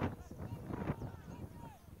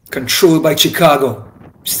 Controlled by Chicago.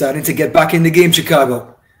 Starting to get back in the game,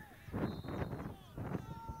 Chicago.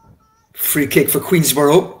 Free kick for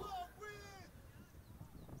Queensboro.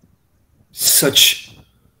 Such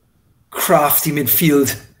crafty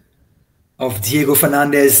midfield of Diego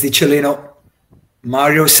Fernandez, the Chileno,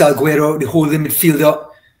 Mario Salguero, the holding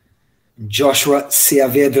midfielder, Joshua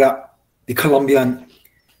Saavedra, the Colombian.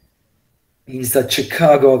 Means that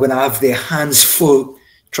Chicago are going to have their hands full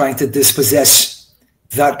trying to dispossess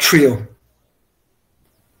that trio.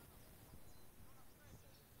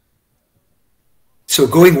 So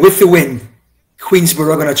going with the win,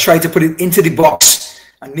 Queensboro are going to try to put it into the box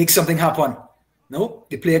and make something happen. No,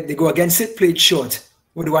 they go against it, play it short.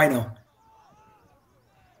 What do I know?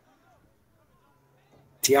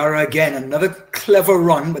 Tiara again, another clever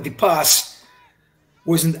run, but the pass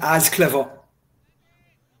wasn't as clever.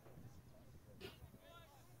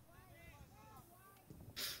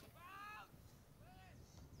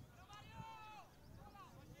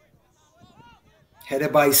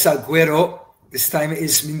 Headed by Salguero. This time it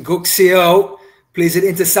is Minguk Seo. Plays it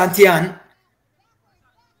into Santian.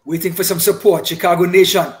 Waiting for some support. Chicago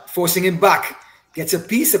Nation forcing him back. Gets a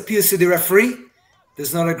piece, appeals to the referee.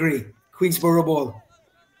 Does not agree. Queensboro ball.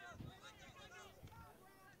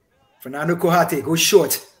 Fernando Kohate goes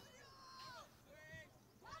short.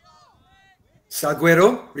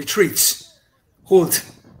 Salguero retreats. Hold.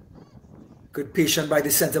 Good patience by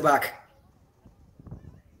the centre back.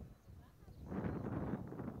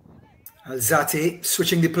 Alzate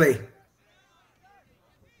switching the play.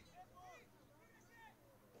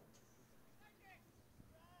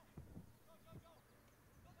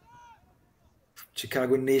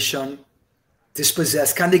 Chicago Nation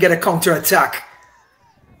dispossessed. Can they get a counter attack?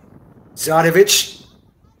 Zardevic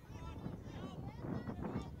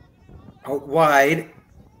out wide.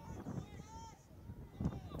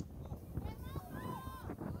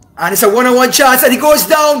 And it's a one-on-one chance and he goes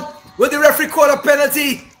down. Will the referee call a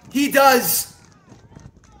penalty? He does.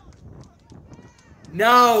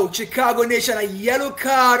 Now, Chicago Nation, a yellow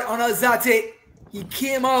card on Alzate. He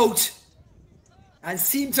came out and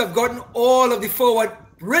seemed to have gotten all of the forward.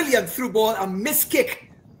 Brilliant through ball, a missed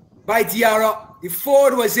kick by Diarra. The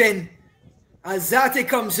forward was in. Alzate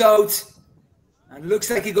comes out and looks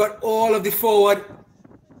like he got all of the forward,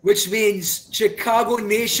 which means Chicago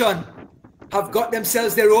Nation have got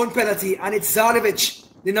themselves their own penalty, and it's Zardevic,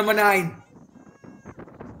 the number 9.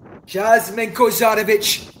 Jasmenko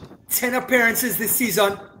Zardevic, 10 appearances this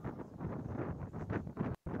season.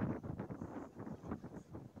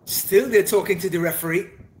 Still they're talking to the referee.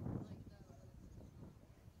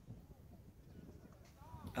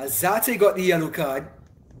 Alzate got the yellow card.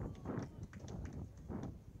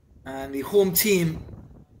 And the home team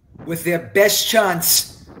with their best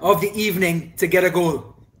chance of the evening to get a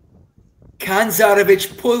goal. Can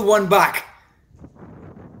Zardevic pull one back?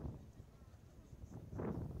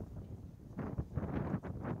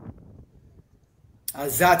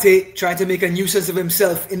 Alzate trying to make a nuisance of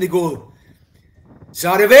himself in the goal.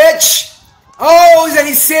 Zardevic! Oh, and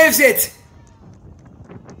he saves it!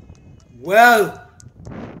 Well,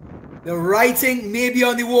 the writing may be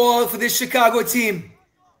on the wall for this Chicago team.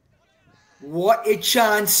 What a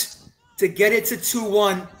chance to get it to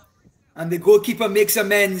 2-1. And the goalkeeper makes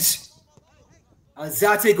amends.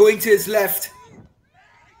 Alzate going to his left.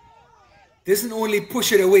 Doesn't only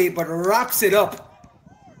push it away, but wraps it up.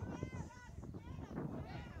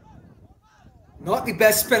 Not the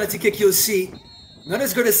best penalty kick you'll see. Not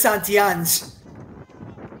as good as Santian's.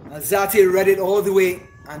 Alzate read it all the way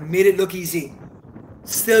and made it look easy.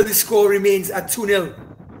 Still the score remains at 2-0.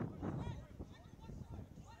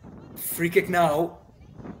 Free kick now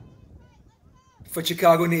for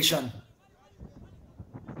Chicago Nation.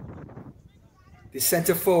 The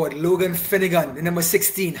center forward, Logan Finnegan, the number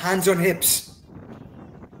 16, hands on hips.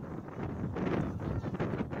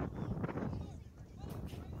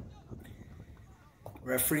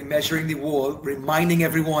 Referee measuring the wall, reminding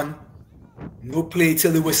everyone, no play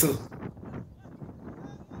till the whistle.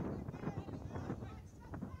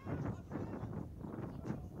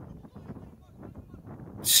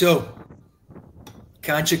 So,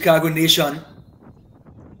 can Chicago Nation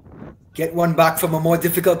get one back from a more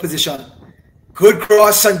difficult position? Good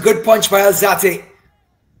cross and good punch by Alzate.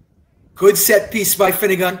 Good set piece by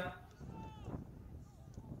Finnegan.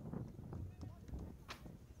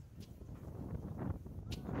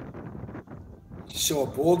 So,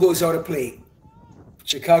 ball goes out of play.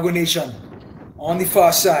 Chicago Nation on the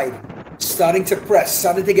far side, starting to press,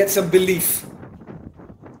 starting to get some belief.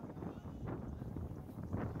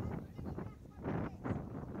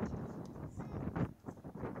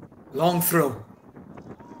 Long throw.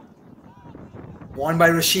 Won by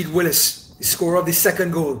Rashid Willis, the scorer of the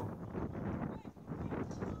second goal.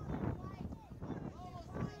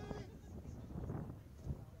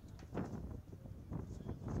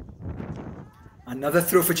 Another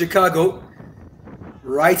throw for Chicago.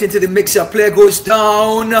 Right into the mix-up. Player goes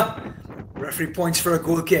down. Referee points for a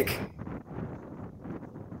goal kick.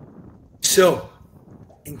 So,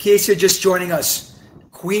 in case you're just joining us,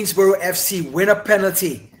 Queensboro FC win a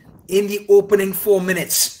penalty in the opening 4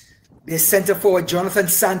 minutes. Their centre forward, Jonathan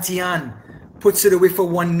Santillan, puts it away for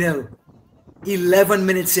 1-0. 11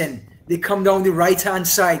 minutes in, they come down the right-hand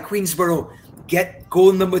side. Queensboro get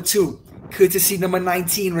goal number 2, courtesy number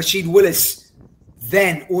 19, Rashid Willis.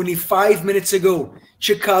 Then, only 5 minutes ago,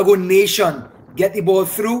 Chicago Nation get the ball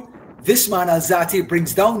through. This man, Alzate,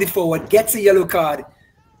 brings down the forward, gets a yellow card,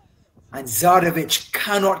 and Zardovic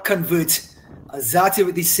cannot convert. Alzate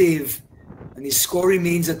with the save, and the score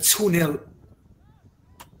remains at 2-0.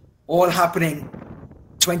 All happening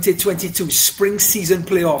 2022 spring season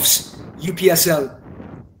playoffs, UPSL.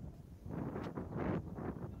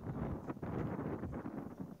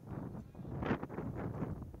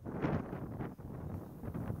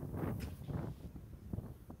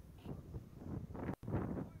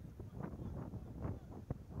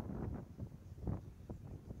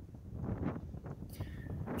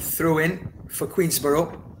 Throw in for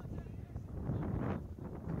Queensboro.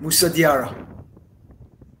 Musa Diarra.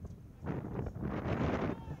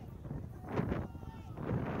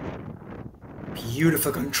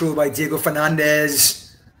 Beautiful control by Diego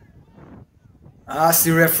Fernandez. Ask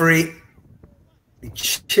the referee. The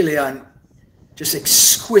Chilean, just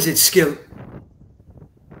exquisite skill.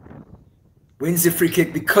 Wins the free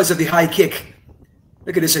kick because of the high kick.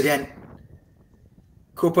 Look at this again.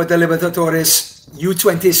 Copa de Libertadores,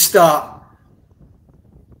 U20 star.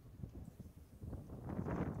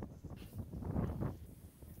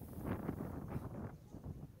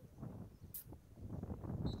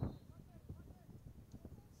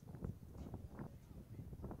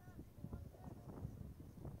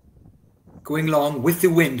 Going long with the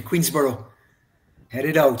wind, Queensboro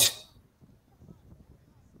headed out.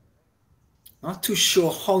 Not too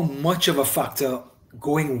sure how much of a factor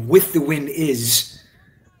going with the wind is,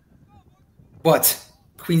 but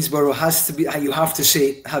Queensboro has to be, you have to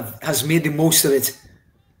say, has made the most of it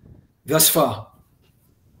thus far.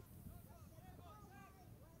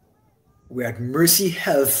 We're at Mercy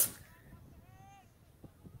Health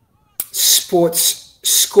Sports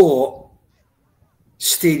Score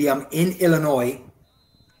Stadium in Illinois.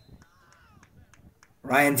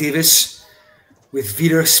 Ryan Davis with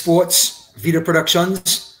Vida Sports, Vida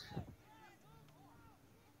Productions.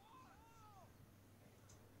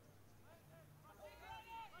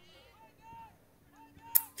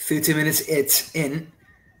 "30 minutes in,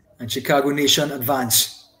 and Chicago Nation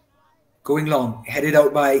advance. Going long, headed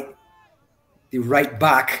out by the right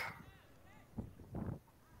back.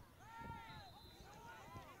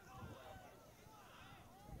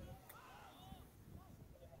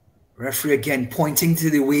 Referee again pointing to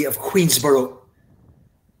the way of Queensboro.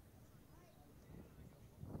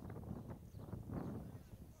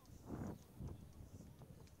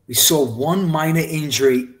 We saw one minor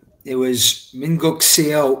injury. It was Minguk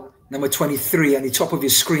Seo, number 23, on the top of your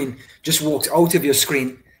screen. Just walked out of your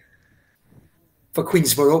screen for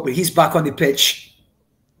Queensboro, but he's back on the pitch.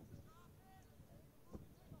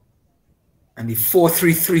 And the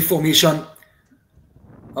 4-3-3 formation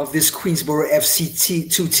of this Queensboro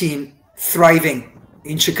FC2 team thriving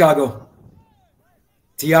in Chicago.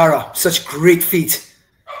 Diarra, such great feet,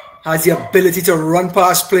 has the ability to run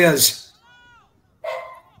past players.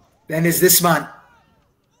 Then is this man,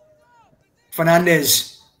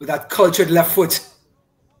 Fernandez, with that cultured left foot.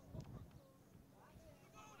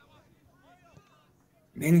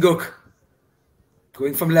 Minguk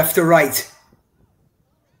going from left to right.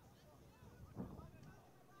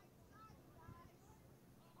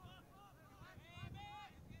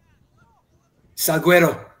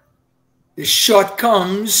 Salguero. The shot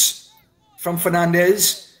comes from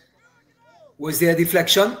Fernandez. Was there a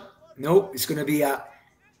deflection? No, it's going to be a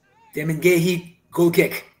Demengehi goal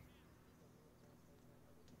kick.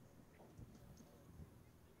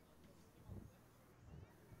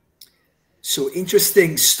 So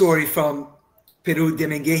interesting story from Peru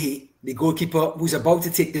Demengehi, the goalkeeper who's about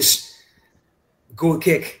to take this goal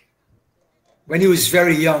kick. When he was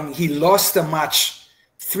very young, he lost a match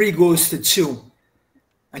 3-2.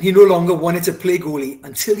 And he no longer wanted to play goalie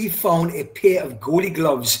until he found a pair of goalie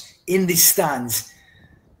gloves in the stands.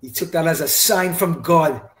 He took that as a sign from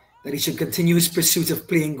God that he should continue his pursuit of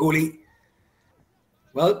playing goalie.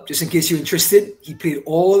 Well, just in case you're interested, he played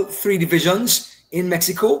all 3 divisions in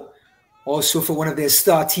Mexico, also for one of their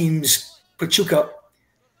star teams, Pachuca.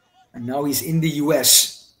 And now he's in the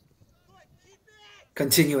US,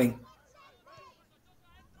 continuing.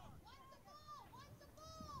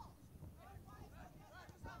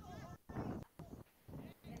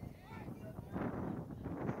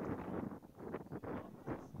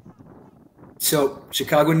 So,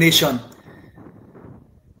 Chicago Nation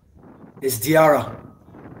is Diarra.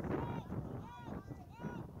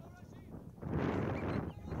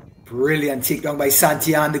 Brilliant takedown by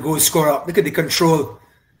Santillan, the goal scorer. Look at the control.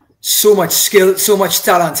 So much skill, so much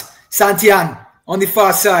talent. Santillan on the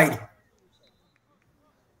far side.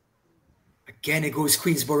 Again, it goes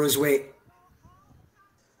Queensboro's way.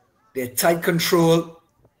 Their tight control,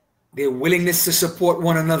 their willingness to support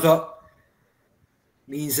one another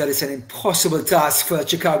means that it's an impossible task for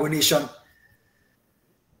Chicago Nation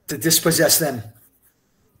to dispossess them.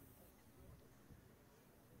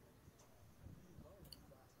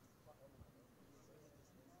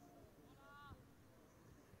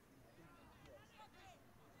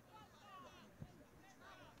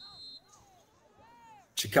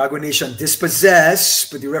 Chicago Nation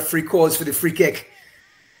dispossessed, but the referee calls for the free kick.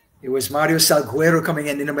 It was Mario Salguero coming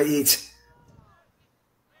in, the number 8.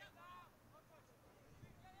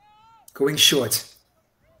 Going short.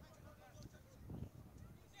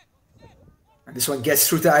 And this one gets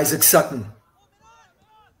through to Isaac Sutton.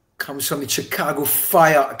 Comes from the Chicago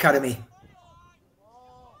Fire Academy.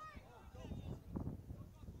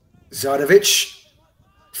 Zardovic.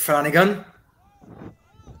 Flanagan.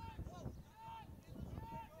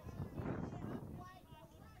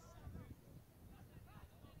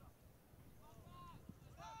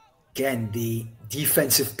 Again, the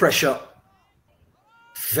defensive pressure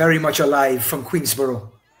very much alive from Queensboro.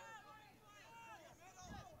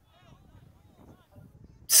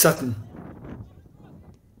 Sutton.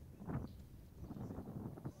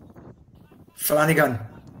 Flanagan.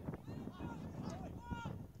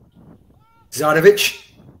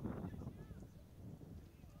 Zardovic.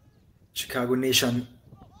 Chicago Nation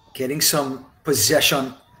getting some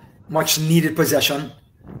possession, much needed possession.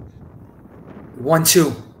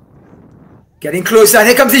 1-2. Getting closer, and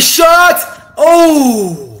here comes the shot!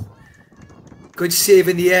 Oh! Good save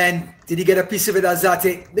in the end. Did he get a piece of it,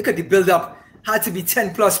 Alzate? Look at the build-up. Had to be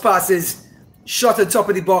 10 plus passes. Shot on top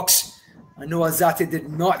of the box. I know Alzate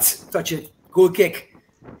did not touch it. Goal kick.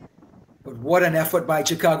 But what an effort by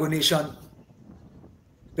Chicago Nation.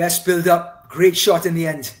 Best build-up. Great shot in the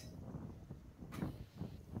end.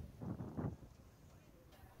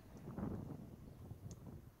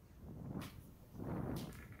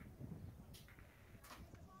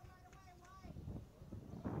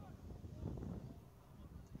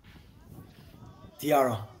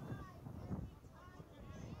 Diarra.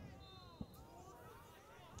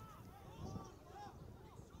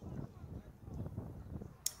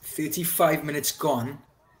 "35 minutes gone.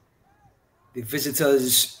 The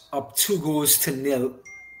visitors up 2-0.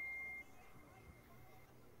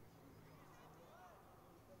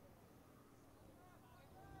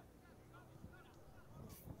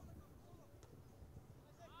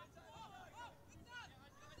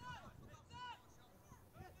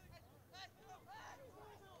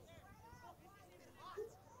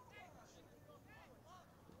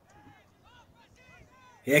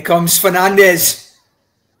 Here comes Fernandez.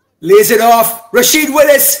 Lays it off. Rashid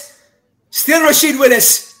Willis. Still Rashid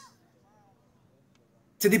Willis.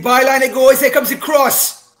 To the byline it goes. Here comes the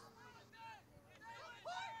cross.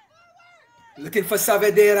 Looking for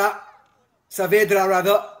Saavedra. Saavedra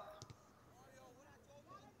rather.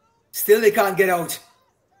 Still they can't get out.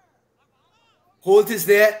 Holt is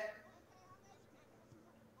there.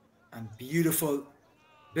 And beautiful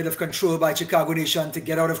bit of control by Chicago Nation to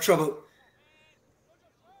get out of trouble.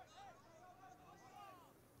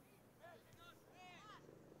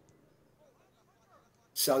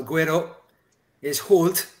 Salguero is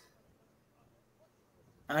Holt.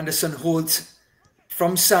 Anderson Holt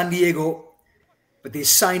from San Diego, but they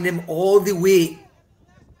signed him all the way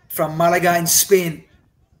from Malaga in Spain.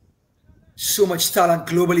 So much talent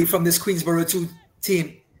globally from this Queensboro 2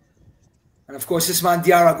 team. And of course, this man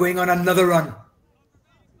Diarra going on another run.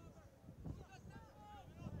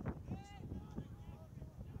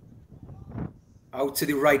 Out to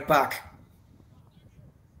the right back.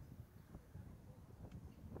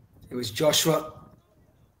 It was Joshua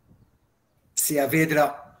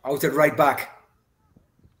Saavedra out at right back.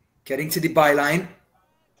 Getting to the byline.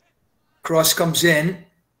 Cross comes in.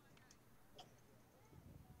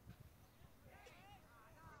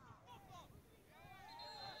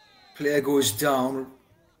 Player goes down.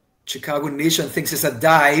 Chicago Nation thinks it's a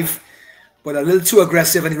dive, but a little too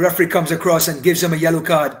aggressive, and the referee comes across and gives him a yellow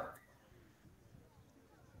card.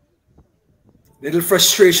 Little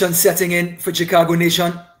frustration setting in for Chicago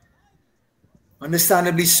Nation.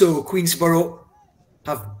 Understandably so. Queensboro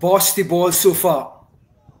have bossed the ball so far.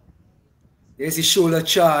 There's the shoulder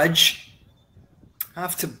charge. I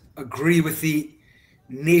have to agree with the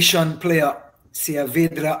Nation player.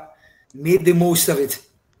 Saavedra made the most of it.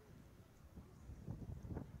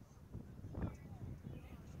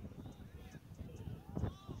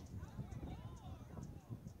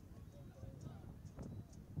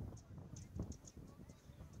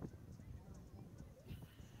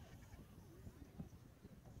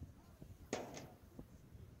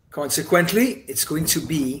 Consequently, it's going to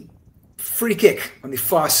be free kick on the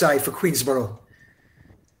far side for Queensboro.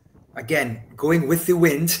 Again, going with the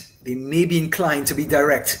wind, they may be inclined to be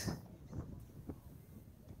direct.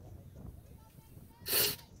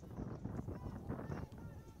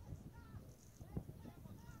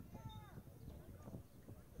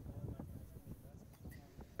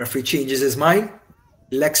 Referee changes his mind,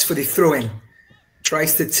 elects for the throw-in.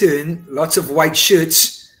 Tries to turn, lots of white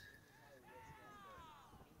shirts.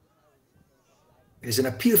 There's an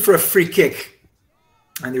appeal for a free kick,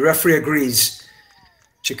 and the referee agrees.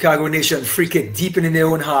 Chicago Nation free kick deep in their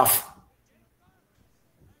own half.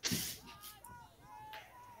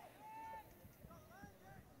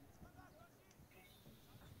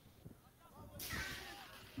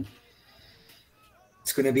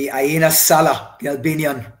 It's going to be Aina Salah, the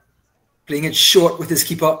Albanian, playing it short with his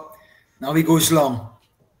keeper. Now he goes long.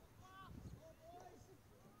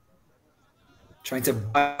 Trying to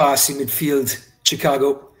bypass in midfield,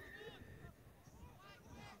 Chicago.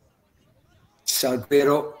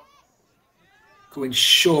 Salguero going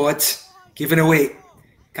short, giving away.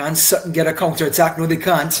 Can Sutton get a counter attack? No, they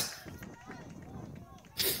can't.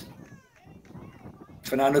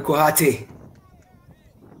 Fernando Kohate.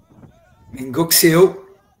 Minguxio.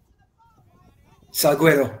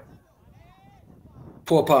 Salguero.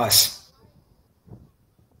 Poor pass.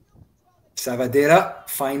 Saavedra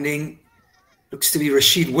finding, looks to be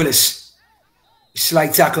Rashid Willis.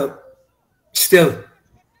 Slight tackle. Still.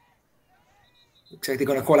 Looks like they're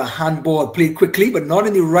going to call a handball, played quickly, but not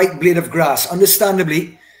in the right blade of grass.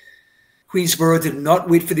 Understandably, Queensboro did not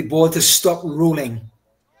wait for the ball to stop rolling.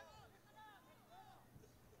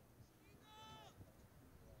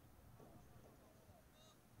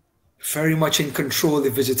 Very much in control, the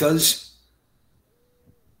visitors.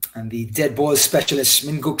 And the dead ball specialist,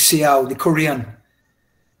 Minguk Seao, the Korean,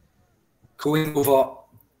 going over.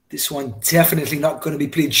 This one definitely not going to be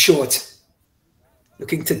played short.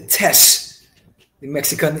 Looking to test the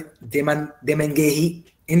Mexican Demengehi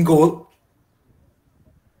in goal.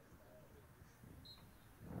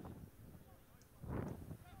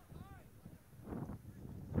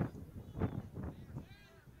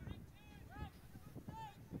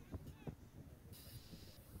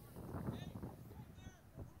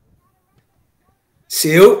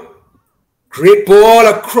 Seao, great ball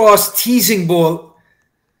across, teasing ball.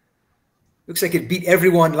 Looks like it beat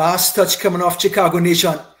everyone. Last touch coming off Chicago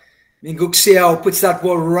Nation. Minguk Seao puts that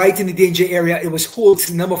ball right in the danger area. It was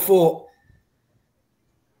Holt's number 4.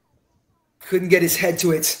 Couldn't get his head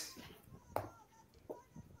to it.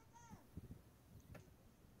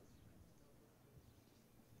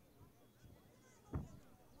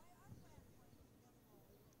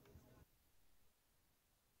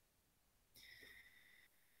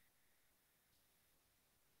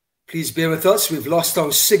 Please bear with us. We've lost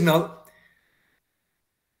our signal.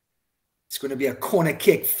 It's going to be a corner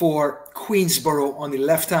kick for Queensboro on the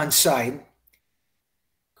left-hand side.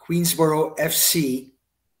 Queensboro FC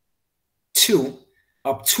 2,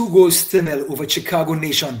 up 2-0 over Chicago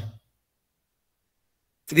Nation.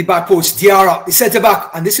 To the back post, Diarra, the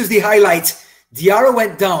centre-back, and this is the highlight. Diarra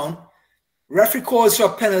went down. Referee calls for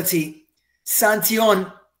a penalty. Santion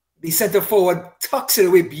the center forward tucks it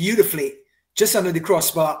away beautifully, just under the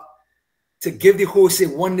crossbar, to give the hosts a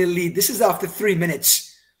 1-0 lead. This is after 3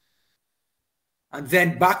 minutes. And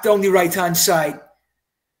then back down the right-hand side.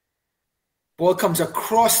 Ball comes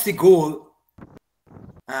across the goal.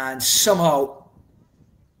 And somehow,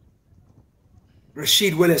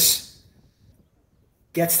 Rashid Willis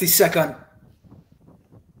gets the second.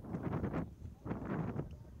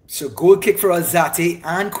 So goal kick for Alzate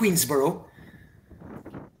and Queensboro.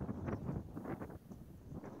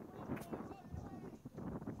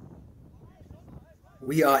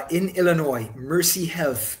 We are in Illinois, Mercy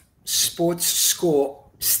Health Sports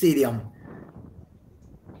Score Stadium.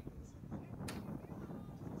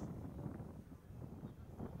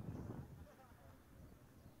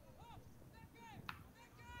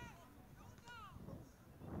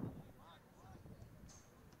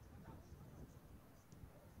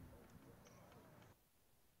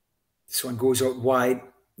 This one goes out wide.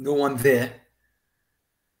 No one there.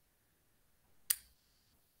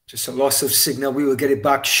 Just a loss of signal. We will get it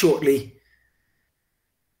back shortly.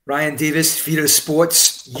 Ryan Davis, Feeder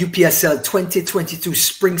Sports, UPSL 2022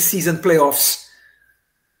 Spring Season Playoffs.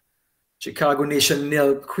 Chicago Nation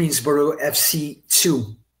 0, Queensboro FC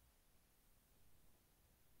 2.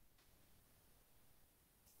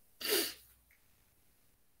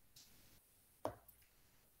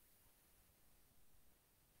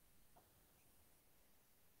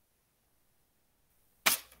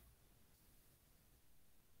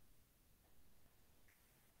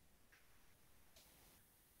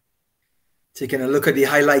 Taking a look at the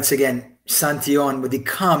highlights again. Santion with the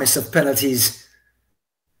calmest of penalties.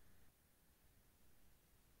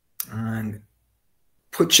 And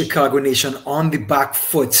put Chicago Nation on the back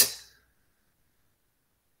foot.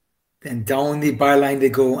 Then down the byline they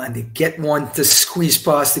go, and they get one to squeeze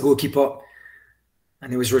past the goalkeeper.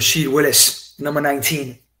 And it was Rashid Willis, number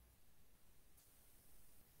 19.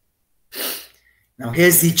 Now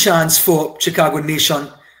here's the chance for Chicago Nation.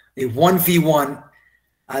 A 1v1.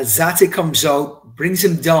 Alzate comes out, brings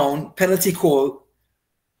him down, penalty call.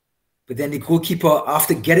 But then the goalkeeper,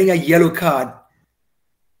 after getting a yellow card,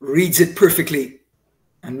 reads it perfectly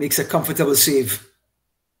and makes a comfortable save.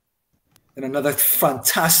 And another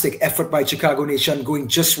fantastic effort by Chicago Nation, going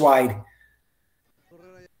just wide.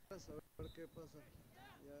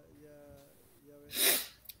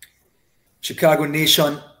 Chicago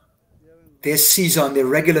Nation, their season, their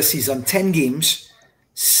regular season, 10 games,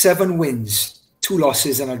 7 wins, 2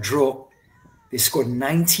 losses and a draw. They scored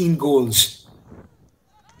 19 goals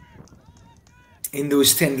in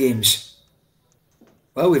those 10 games.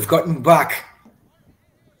 Well, we've gotten back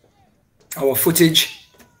our footage.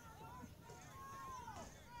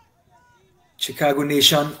 Chicago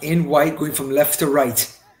Nation in white, going from left to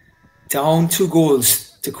right. Down 2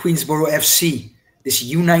 goals to Queensboro FC. This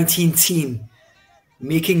U19 team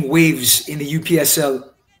making waves in the UPSL.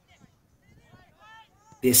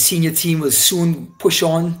 Their senior team will soon push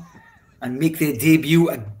on and make their debut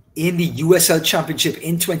in the USL Championship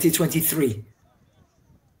in 2023.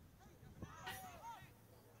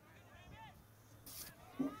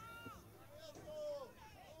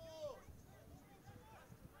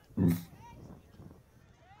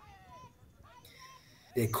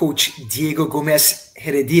 Their coach, Diego Gomez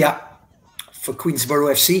Heredia, for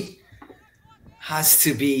Queensboro FC, has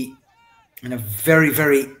to be in a very,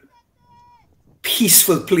 very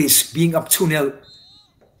peaceful place, being up 2-0.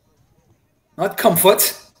 Not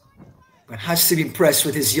comfort, but has to be impressed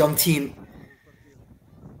with his young team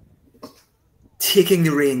taking the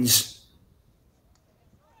reins.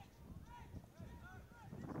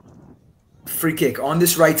 Free kick on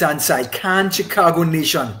this right-hand side. Can Chicago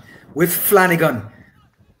Nation, with Flanagan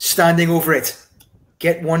standing over it,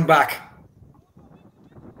 get one back?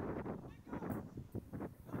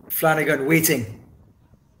 Flanagan waiting.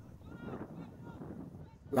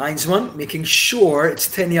 Linesman making sure it's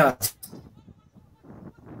 10 yards.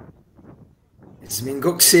 It's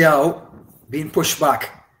Minguk Seao being pushed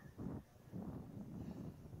back.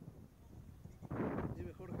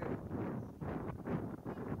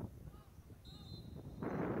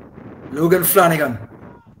 Logan Flanagan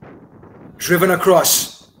driven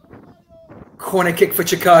across. Corner kick for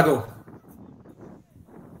Chicago.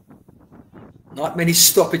 Not many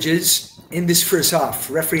stoppages in this first half.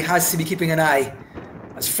 Referee has to be keeping an eye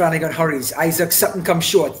as Flanagan hurries. Isaac Sutton comes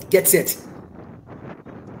short, gets it.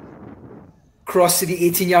 Cross to the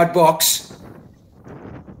 18-yard box.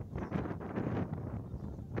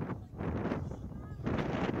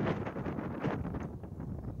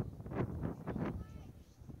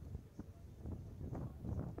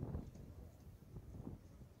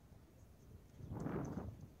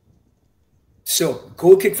 So,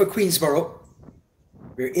 goal kick for Queensboro.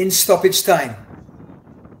 We're in stoppage time.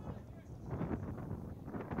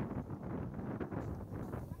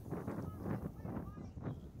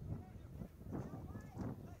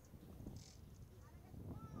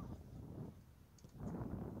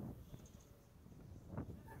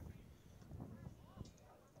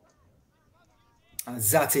 And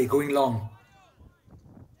Zate going long.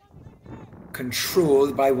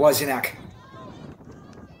 Controlled by Wozniak.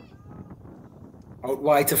 Out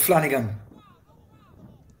wide to Flanagan.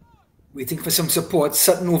 Waiting for some support.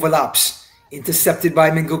 Sutton overlaps. Intercepted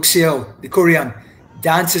by Minguk Seo, the Korean.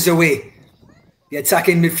 Dances away. The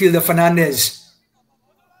attacking midfielder Fernandez.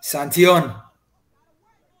 Santion.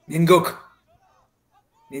 Minguk.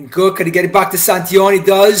 Minguk, can he get it back to Santion? He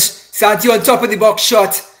does. Santion top of the box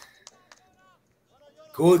shot.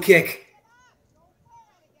 Goal kick.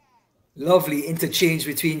 Lovely interchange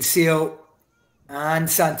between Seo and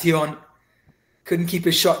Santion. Couldn't keep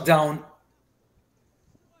his shot down.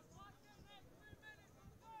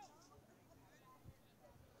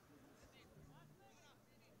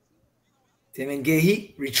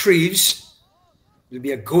 Temengehi retrieves. Will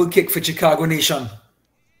be a goal kick for Chicago Nation.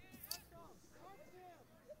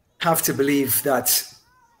 Have to believe that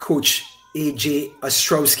Coach AJ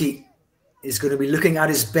Ostrowski is going to be looking at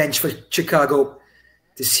his bench for Chicago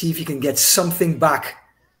to see if he can get something back,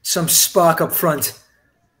 some spark up front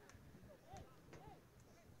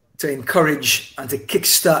to encourage and to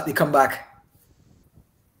kickstart the comeback.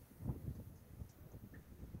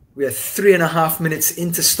 We are 3.5 minutes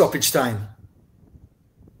into stoppage time.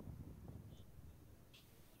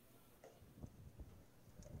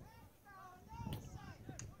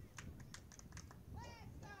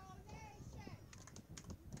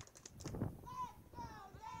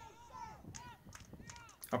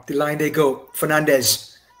 Up the line they go.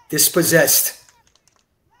 Fernandez, dispossessed.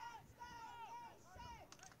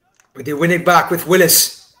 But they win it back with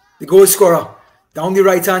Willis, the goal scorer. Down the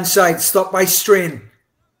right-hand side, stopped by Strain.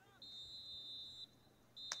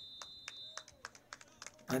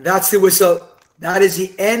 And that's the whistle. That is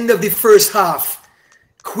the end of the first half.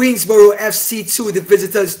 Queensboro FC 2, the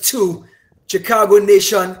visitors 2. Chicago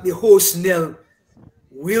Nation, the host 0.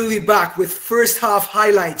 We'll be back with first half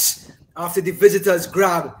highlights after the visitors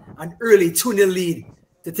grab an early 2-0 lead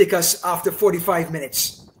to take us after 45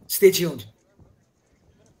 minutes. Stay tuned.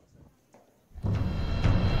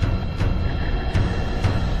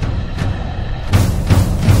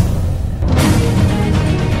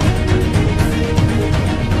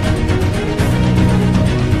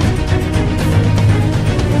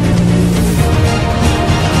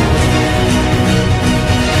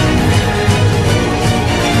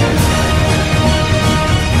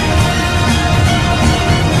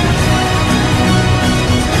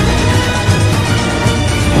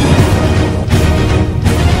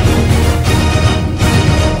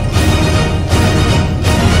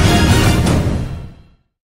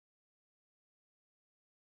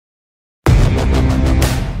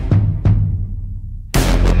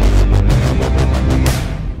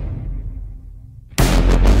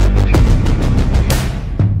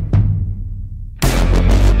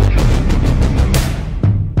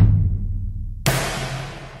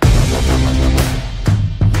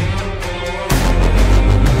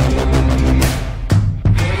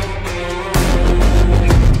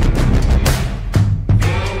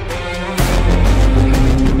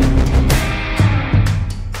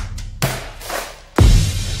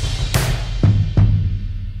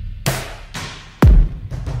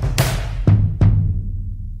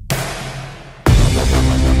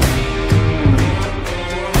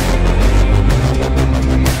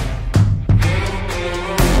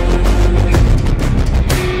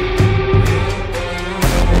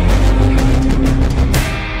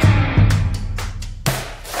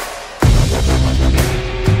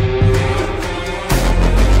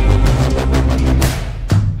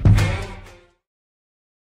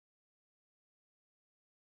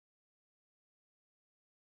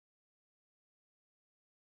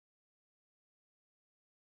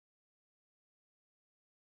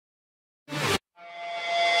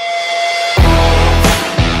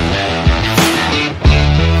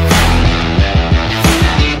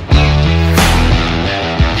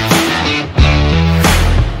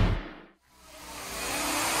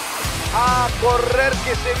 correr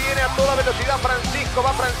que se viene a toda velocidad Francisco,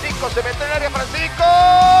 va Francisco, se mete en el área Francisco.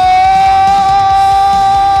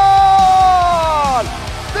 ¡Gol!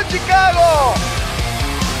 De Chicago.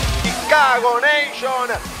 Chicago Nation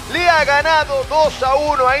le ha ganado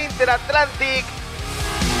 2-1 a Interatlantic.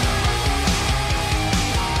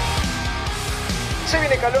 Se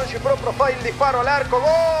viene Calonchi Pro Profile, disparo al arco,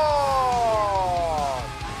 ¡gol!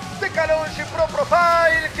 Kalonji Pro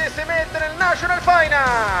Profile que se mete en el National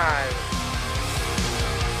Final.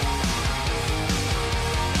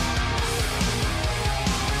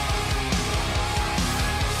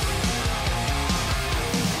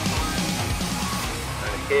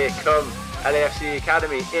 Here come LAFC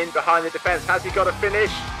Academy in behind the defence. Has he got a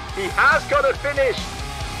finish? He has got a finish.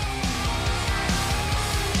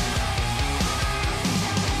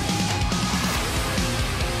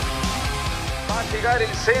 Va a llegar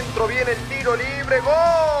el centro, viene el tiro libre,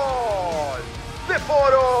 gol de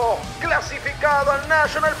Foro, clasificado al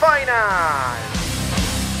National Final.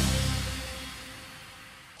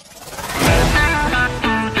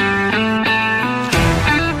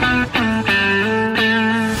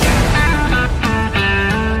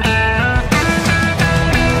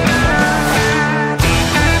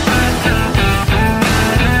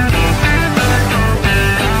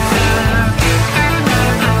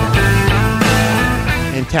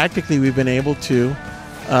 Tactically, we've been able to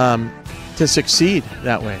succeed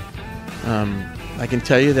that way. I can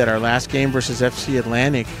tell you that our last game versus FC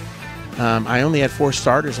Atlantic, I only had 4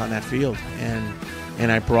 starters on that field,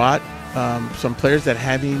 and I brought some players that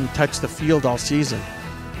hadn't even touched the field all season.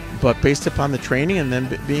 But based upon the training and then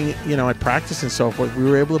being, at practice and so forth, we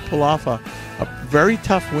were able to pull off a very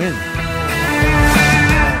tough win.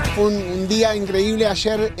 Fue un día increíble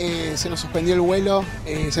ayer, se nos suspendió el vuelo,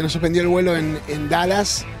 en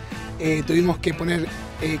Dallas. Tuvimos que poner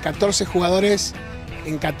 14 jugadores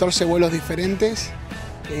en 14 vuelos diferentes.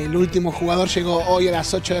 El último jugador llegó hoy a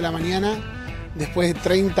las 8 de la mañana, después de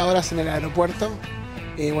 30 horas en el aeropuerto.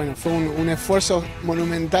 Bueno, fue un esfuerzo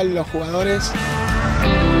monumental de los jugadores.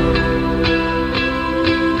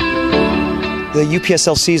 The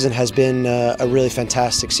UPSL season has been a really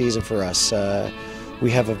fantastic season for us. We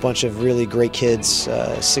have a bunch of really great kids,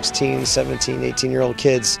 16, 17, 18-year-old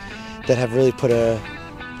kids that have really put a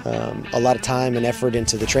lot of time and effort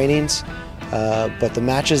into the trainings. But the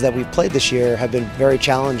matches that we've played this year have been very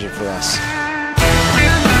challenging for us.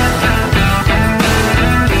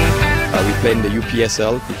 We played in the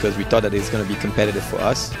UPSL because we thought that it's going to be competitive for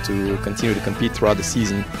us to continue to compete throughout the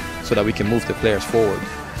season so that we can move the players forward.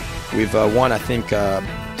 We've won, I think,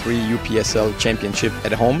 3 UPSL championship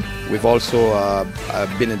at home. We've also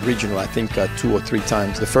been in regional, I think, 2 or 3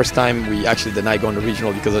 times. The first time we actually denied going to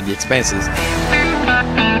regional because of the expenses.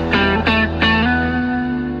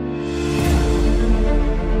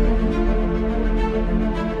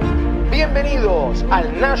 Bienvenidos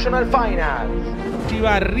al National Final.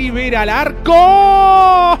 Chiva Rivera al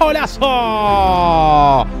arco.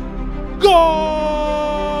 ¡Golazo! ¡Gol!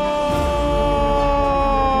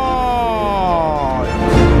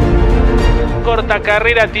 Corta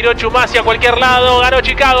carrera, tiró Chumasi a cualquier lado, ganó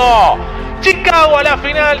Chicago. Chicago a la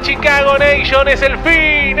final, Chicago Nation es el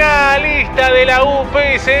finalista de la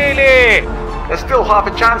UPSL. There's still half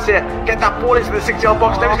a chance here. Get that ball into the 6-yard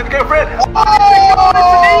box. Now he's going to go for it. Oh! It's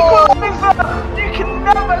an equaliser! You can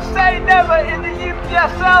never say never in the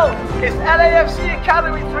UPSL. It's LAFC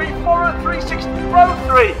Academy 3, Foro 360 Pro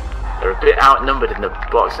 3. They're a bit outnumbered in the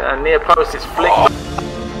box, and near post is flicked.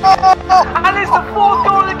 And it's the 4th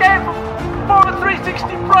goal of the game for Foro 360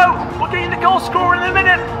 Pro. We'll get you the goal scorer in a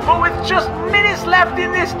minute, but with just minutes left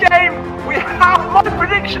in this game, we have my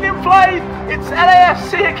prediction in play. It's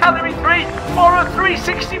LAFC Academy 3, Foro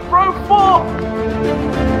 360 Pro 4.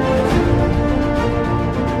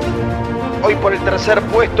 Hoy por el tercer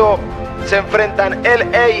puesto se enfrentan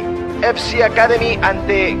LAFC Academy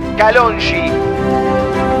ante Kalonji.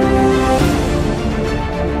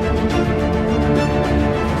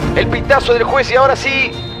 El pitazo del juez y ahora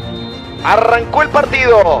sí, arrancó el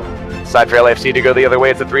partido. Side for LAFC to go the other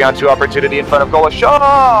way. It's a 3-on-2 opportunity in front of goal. A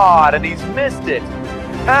shot, and he's missed it.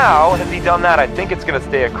 How has he done that? I think it's going to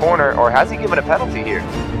stay a corner, or has he given a penalty here?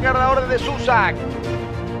 La orden de Susak.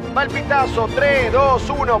 Va el pitazo, 3, 2,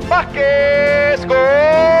 1, Vázquez, gol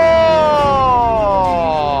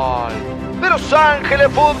de Los Ángeles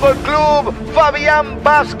Fútbol Club, Fabián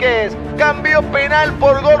Vázquez, cambió penal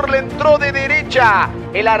por gol, le entró de derecha,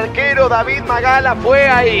 el arquero David Magala fue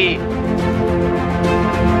ahí.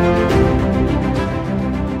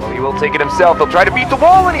 Well, he will take it himself, he'll try to beat the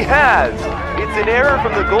wall, and he has! It's an error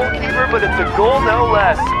from the goalkeeper, but it's a goal no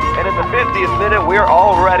less. And in the 50th minute, we're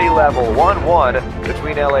already level, 1-1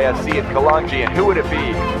 between LAFC and Kalonji. And who would it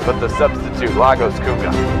be but the substitute, Lagos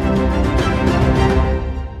Kuka?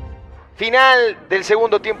 Final del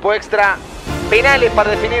segundo tiempo extra. Penales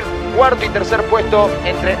para definir cuarto y tercer puesto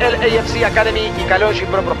entre LAFC Academy y Kalonji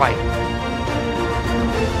Pro Profile.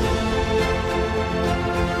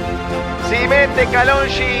 Si mete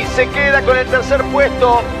Kalonji, se queda con el tercer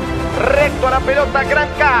puesto. Recto a la pelota, gran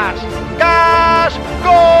Cash. ¡Cash!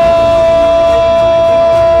 ¡Gol!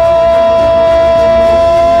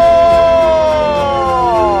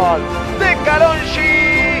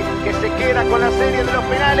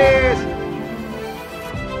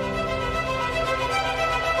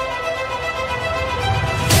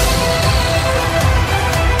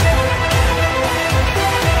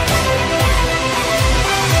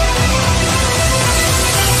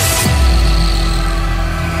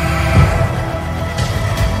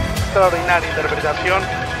 extraordinaria interpretación.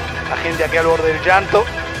 La gente aquí al borde del llanto.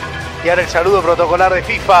 Y ahora el saludo protocolar de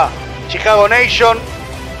FIFA. Chicago Nation,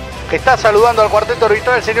 que está saludando al cuarteto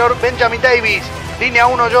arbitral el señor Benjamin Davis. Línea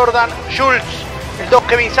 1 Jordan Schultz. El 2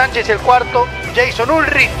 Kevin Sánchez. El cuarto Jason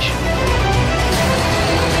Ulrich.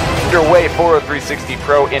 Underway for a 360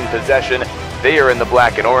 Pro in possession. They are in the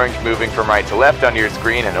black and orange, moving from right to left on your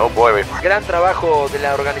screen, and oh boy, we've... Gran trabajo de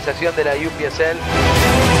la organización de la UPSL.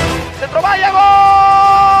 ¡Centro vaya! ¡Gol!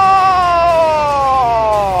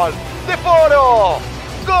 ¡De Foro!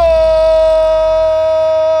 ¡Gol!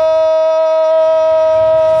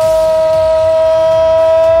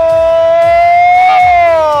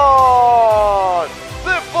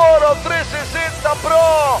 ¡De Foro 360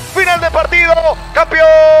 Pro! ¡Final de partido!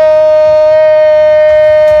 ¡Campeón!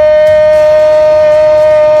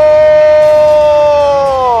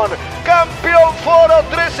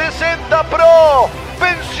 Pro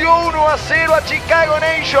venció 1-0 a Chicago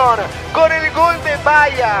Nation con el gol de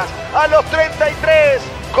Bayas a los 33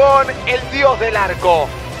 con el dios del arco,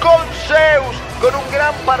 con Zeus, con un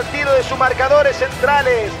gran partido de sus marcadores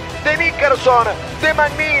centrales, de Nickerson, de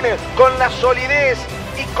Magnin, con la solidez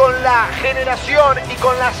y con la generación y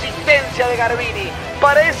con la asistencia de Garbini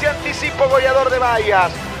para ese anticipo goleador de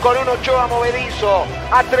Bayas, con un Ochoa movedizo,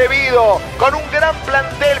 atrevido, con un gran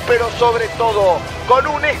plantel, pero sobre todo con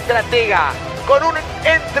un estratega, con un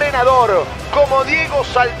entrenador como Diego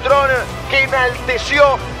Saltrón, que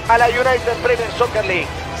enalteció a la United Premier Soccer League.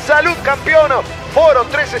 Salud campeón, Foro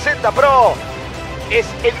 360 Pro es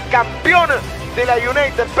el campeón de la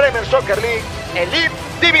United Premier Soccer League Elite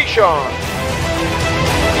Division.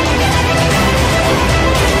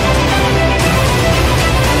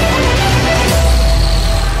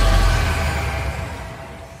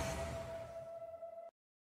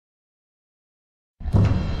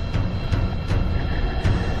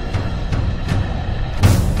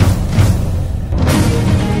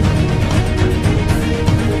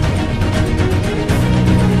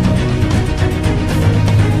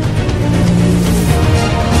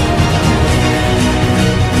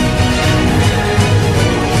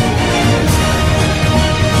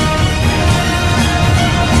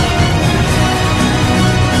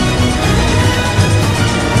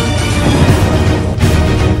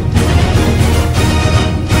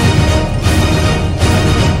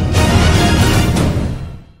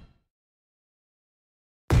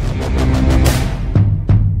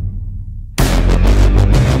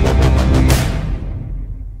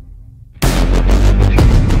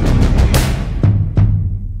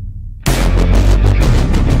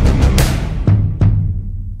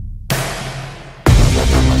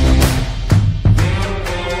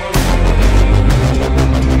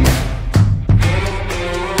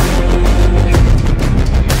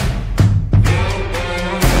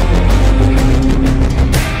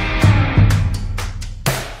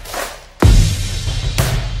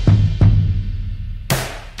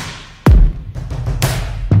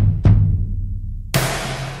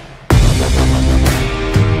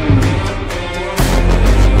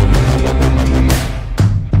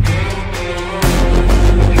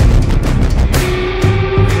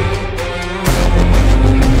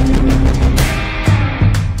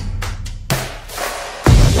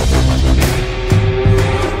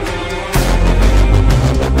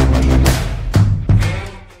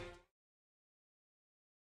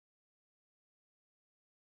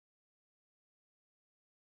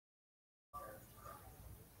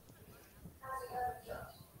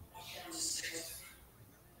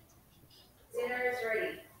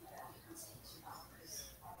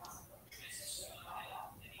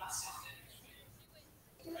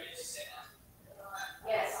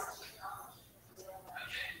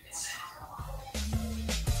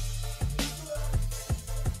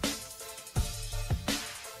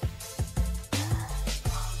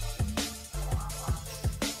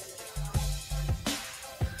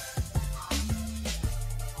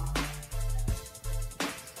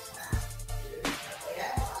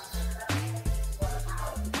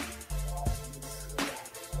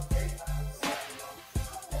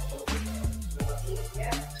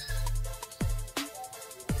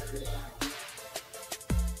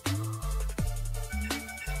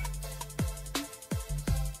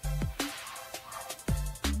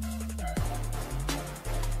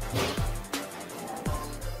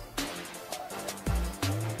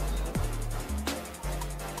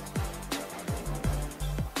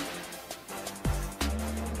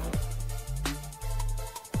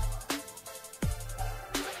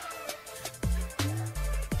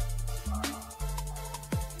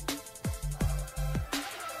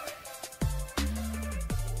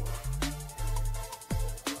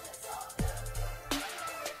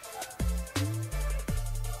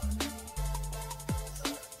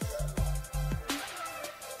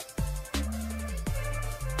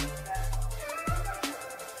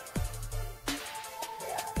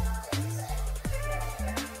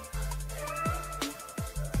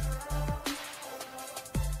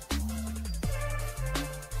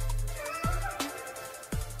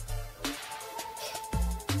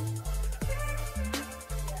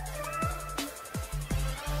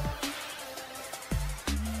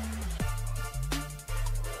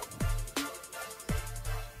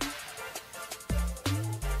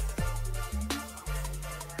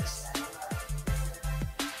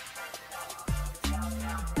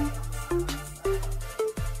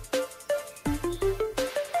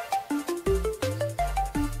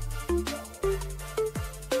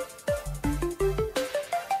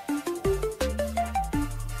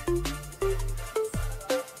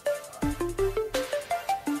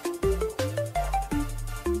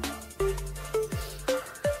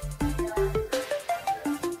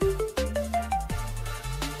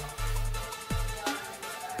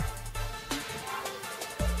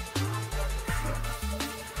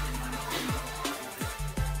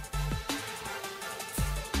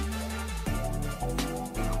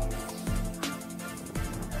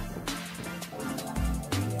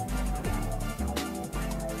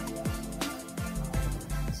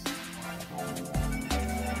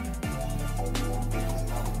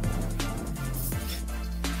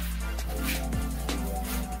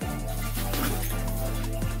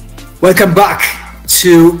 Welcome back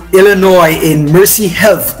to Illinois in Mercy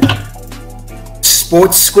Health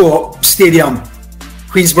Sports Score Stadium.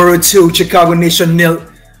 Queensboro 2, Chicago Nation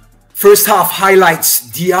 0. First half highlights.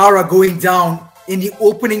 Diarra going down in the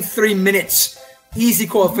opening 3 minutes. Easy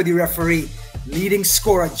call for the referee. Leading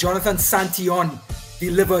scorer Jonathan Santillon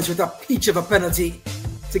delivers with a peach of a penalty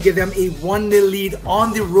to give them a 1-0 lead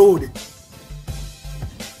on the road.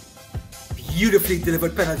 Beautifully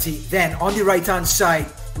delivered penalty. Then on the right hand side,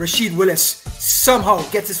 Rashid Willis somehow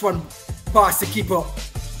gets this one past the keeper.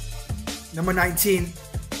 Number 19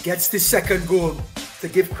 gets the second goal to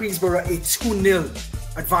give Queensboro a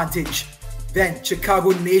 2-0 advantage. Then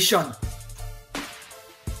Chicago Nation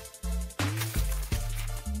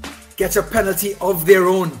gets a penalty of their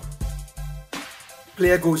own.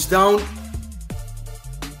 Player goes down.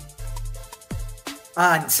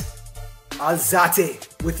 And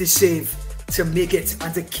Alzate with the save to make it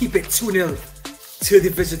and to keep it 2-0 to the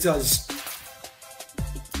visitors.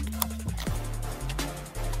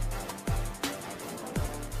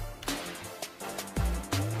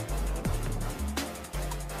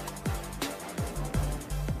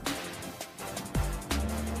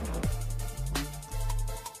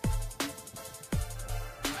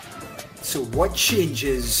 So what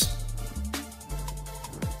changes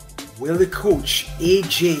will the coach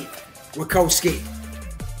AJ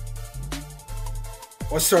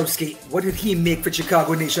Ostrowski, what did he make for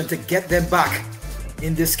Chicago Nation to get them back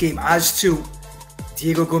in this game? As to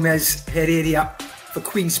Diego Gomez Heredia for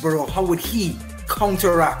Queensboro, how would he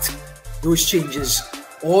counteract those changes?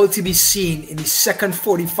 All to be seen in the second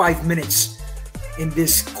 45 minutes in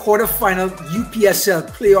this quarterfinal UPSL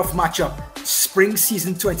playoff matchup, spring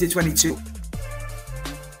season 2022.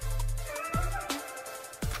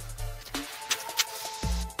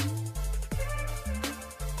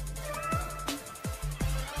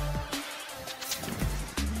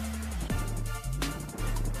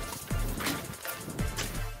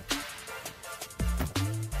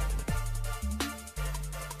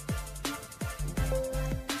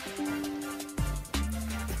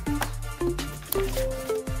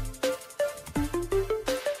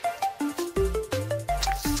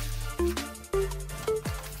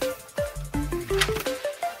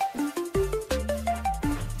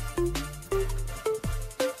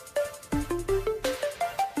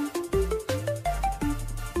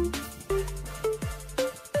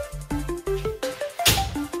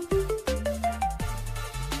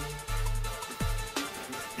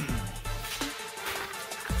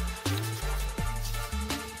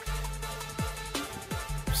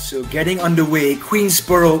 So getting underway,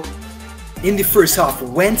 Queensboro in the first half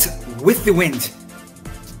went with the wind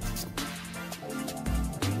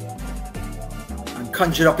and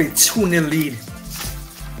conjured up a 2-0 lead.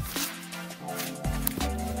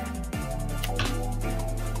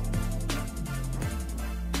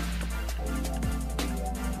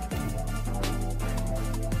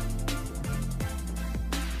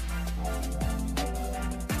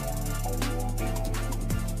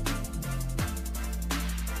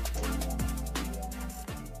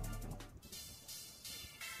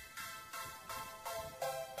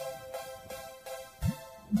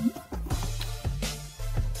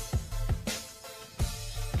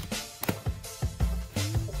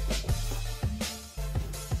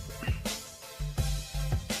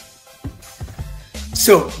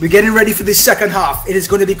 So we're getting ready for the second half. It is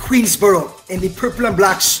going to be Queensboro in the purple and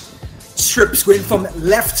black strips going from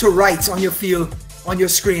left to right on your field, on your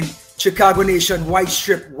screen. Chicago Nation, white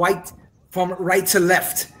strip, white from right to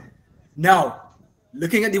left. Now,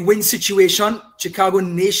 looking at the wind situation, Chicago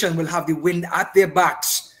Nation will have the wind at their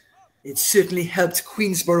backs. It certainly helped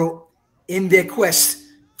Queensboro in their quest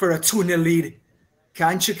for a 2-0 lead.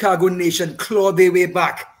 Can Chicago Nation claw their way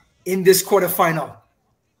back in this quarterfinal?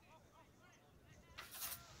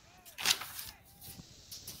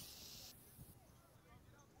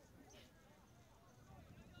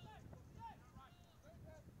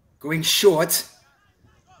 Going short.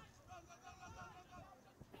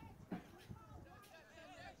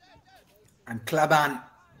 And Klaban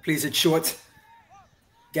plays it short.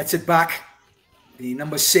 Gets it back. The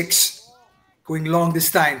number 6 going long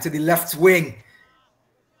this time to the left wing.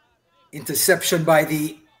 Interception by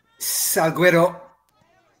the Salguero.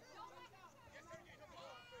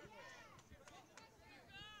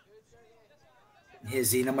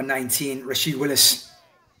 Here's the number 19, Rashid Willis.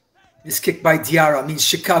 This kick by Diarra means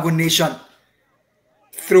Chicago Nation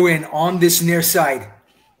throw in on this near side.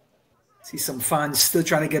 See some fans still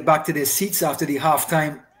trying to get back to their seats after the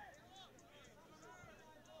halftime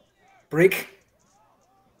break.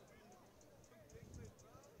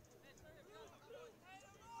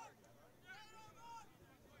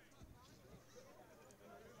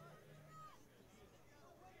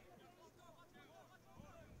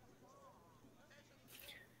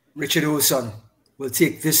 Richard Olson will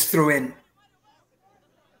take this throw in.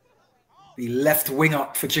 The left winger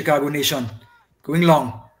for Chicago Nation. Going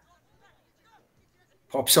long.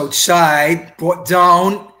 Pops outside. Brought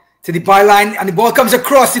down to the byline. And the ball comes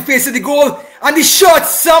across the face of the goal. And the shot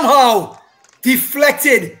somehow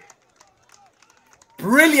deflected.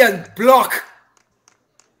 Brilliant block.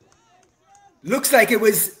 Looks like it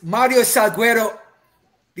was Mario Salguero,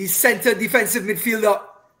 the center defensive midfielder,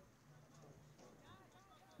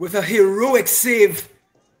 with a heroic save.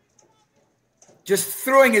 Just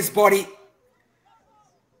throwing his body.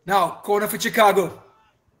 Now, corner for Chicago.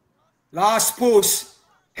 Last post,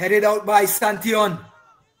 headed out by Santion.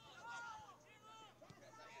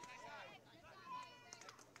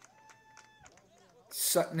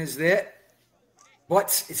 Sutton is there.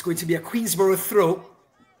 But it's going to be a Queensboro throw.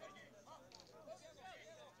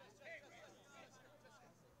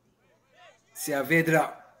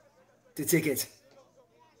 Saavedra to take it.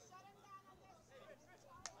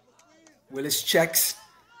 Willis checks.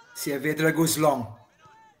 Saavedra goes long.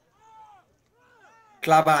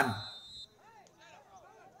 Klaban.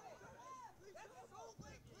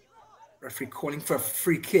 Referee calling for a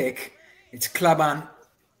free kick. It's Klaban.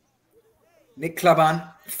 Nick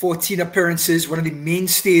Klaban, 14 appearances, one of the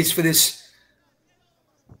mainstays for this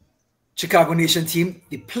Chicago Nation team.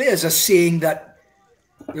 The players are saying that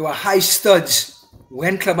they were high studs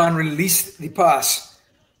when Klaban released the pass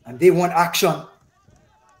and they want action.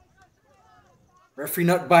 Referee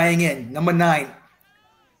not buying in. Number 9,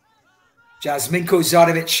 Jasminko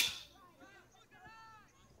Zadovic.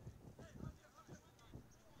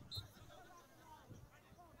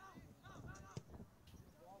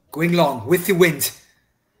 Going long with the wind.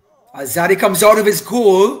 Azadi comes out of his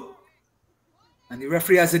goal. And the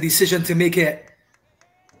referee has a decision to make here.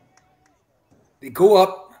 They go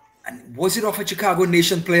up. And was it off a Chicago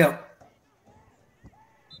Nation player?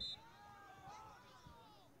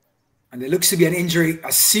 And there looks to be an injury,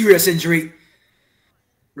 a serious injury.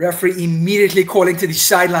 Referee immediately calling to the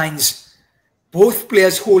sidelines. Both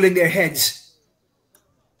players holding their heads.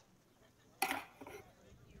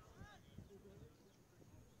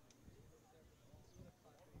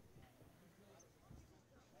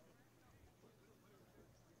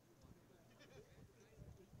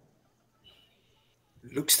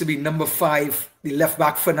 Looks to be number 5, the left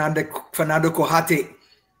back Fernando Kohate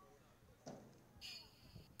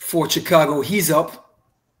for Chicago. He's up.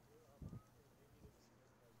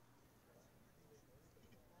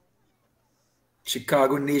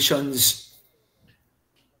 Chicago Nation's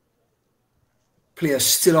player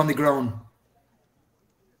still on the ground.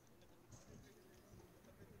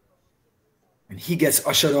 And he gets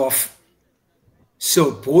ushered off.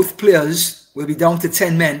 So both players will be down to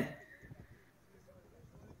 10 men.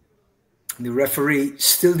 And the referee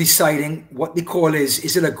still deciding what the call is.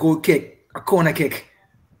 Is it a goal kick, a corner kick?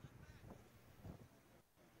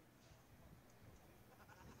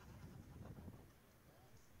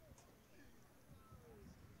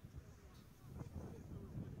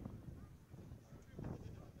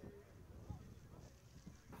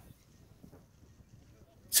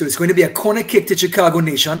 So it's going to be a corner kick to Chicago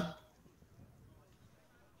Nation.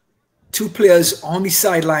 2 players on the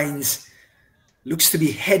sidelines. Looks to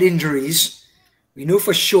be head injuries. We know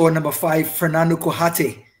for sure number 5, Fernando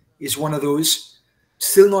Kohate, is one of those.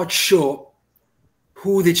 Still not sure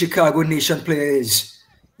who the Chicago Nation player is.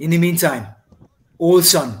 In the meantime,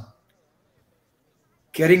 Olson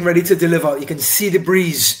getting ready to deliver. You can see the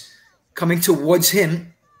breeze coming towards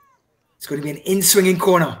him. It's going to be an in-swinging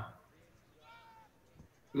corner.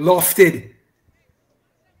 Lofted.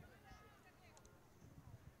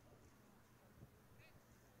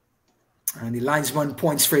 And the linesman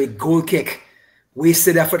points for a goal kick.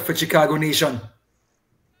 Wasted effort for Chicago Nation.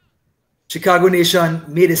 Chicago Nation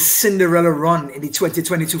made a Cinderella run in the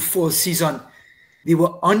 2022 fall season. They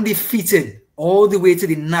were undefeated all the way to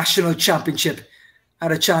the national championship.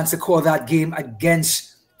 Had a chance to call that game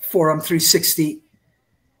against Forum 360.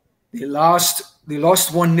 They lost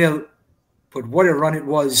 1-0. But what a run it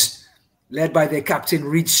was, led by their captain,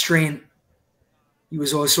 Reed Strain. He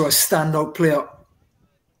was also a standout player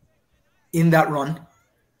in that run.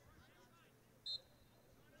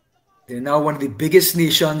 They're now one of the biggest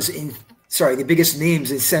nations the biggest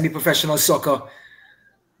names in semi-professional soccer,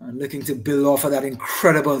 and looking to build off of that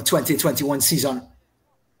incredible 2021 season.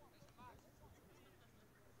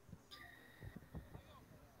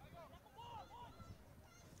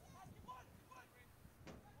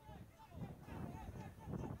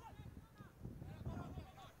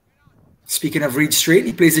 Speaking of Reed Strain,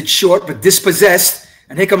 he plays it short but dispossessed.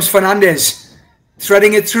 And here comes Fernandez,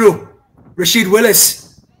 threading it through. Rashid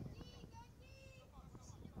Willis.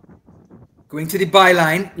 Going to the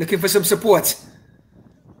byline, looking for some support.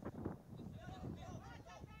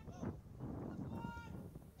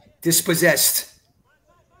 Dispossessed.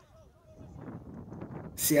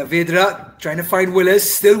 Saavedra trying to find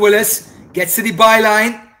Willis. Still Willis. Gets to the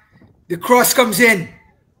byline. The cross comes in.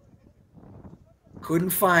 Couldn't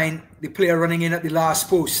find the player running in at the last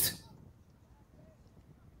post.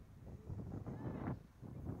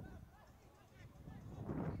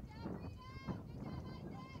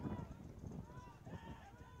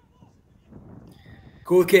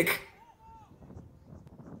 Goal kick.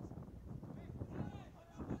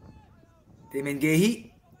 Damien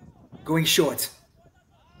Gehi going short.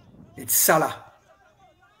 It's Salah.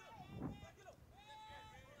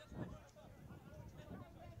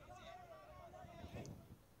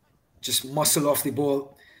 Just muscle off the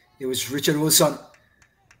ball. It was Richard Wilson.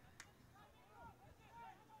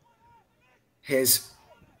 Here's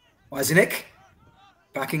Wazinik.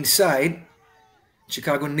 Backing side.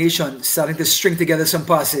 Chicago Nation starting to string together some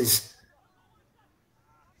passes.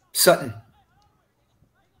 Sutton.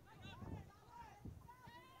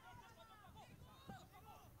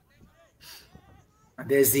 And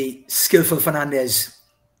there's the skillful Fernandez.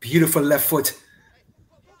 Beautiful left foot.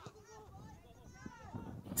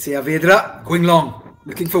 Saavedra going long.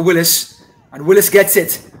 Looking for Willis. And Willis gets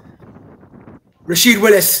it. Rashid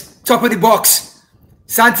Willis. Top of the box.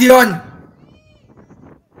 Santillon.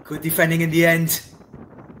 Good defending in the end.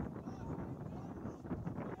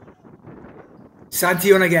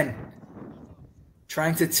 Santillon again.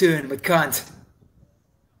 Trying to turn but can't.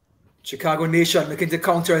 Chicago Nation looking to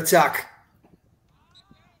counter attack.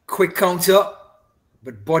 Quick counter,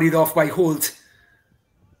 but bodied off by Holt.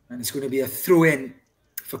 And it's going to be a throw in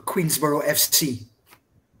for Queensboro FC.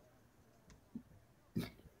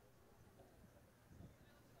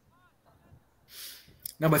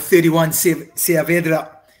 Number 31,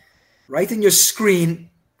 Saavedra. Right in your screen,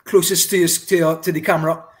 closest to the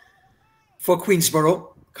camera for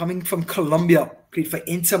Queensboro. Coming from Colombia. Played for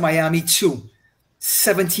Inter Miami 2.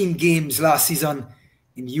 17 games last season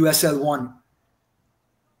in USL 1.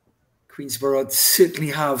 Queensboro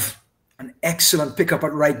certainly have an excellent pickup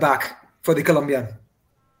at right back for the Colombian.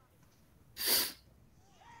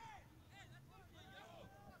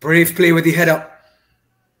 Brave play with the header.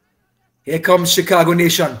 Here comes Chicago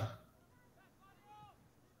Nation.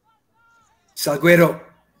 Salguero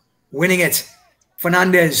winning it.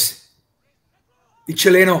 Fernandez, the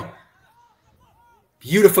Chileno.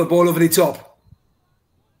 Beautiful ball over the top.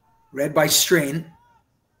 Read by Strain.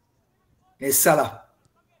 Here's Salah.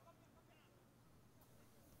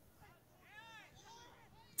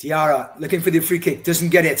 Tiara looking for the free kick. Doesn't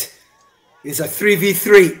get it. It's a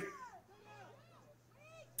 3v3.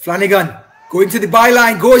 Flanagan going to the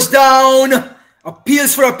byline. Goes down.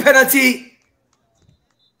 Appeals for a penalty.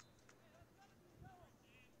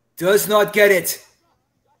 Does not get it.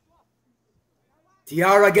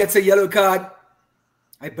 Tiara gets a yellow card.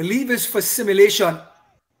 I believe it's for simulation.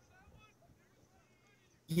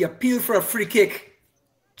 He appealed for a free kick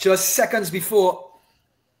just seconds before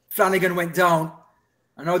Flanagan went down.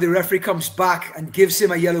 And now the referee comes back and gives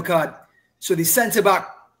him a yellow card. So the centre-back,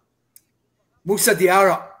 Moussa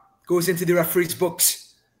Diarra, goes into the referee's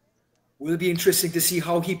books. Will be interesting to see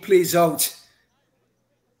how he plays out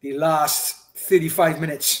the last 35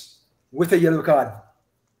 minutes with a yellow card.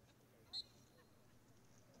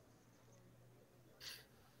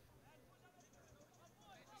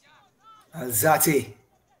 Alzate.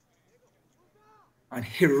 An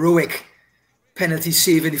heroic penalty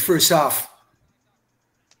save in the first half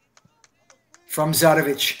from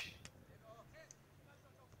Zarovic.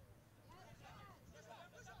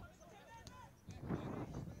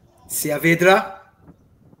 Saavedra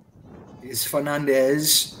is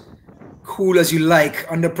Fernandez. Cool as you like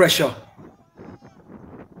under pressure.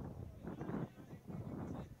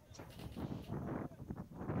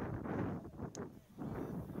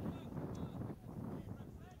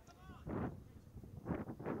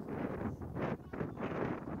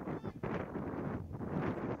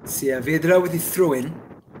 Saavedra with the throw-in.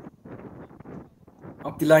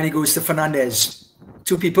 Up the line he goes to Fernandez.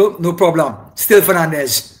 Two people, no problem. Still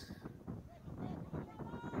Fernandez.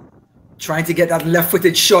 Trying to get that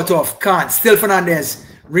left-footed shot off. Can't. Still Fernandez.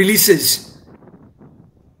 Releases.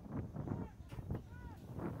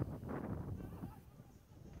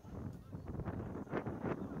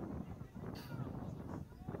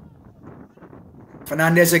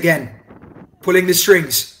 Fernandez again. Pulling the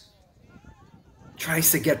strings.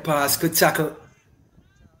 Tries to get past. Good tackle.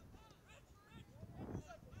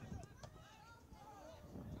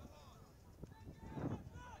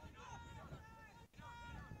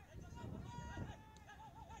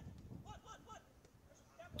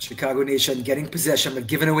 Chicago Nation getting possession but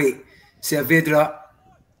giving away. Saavedra.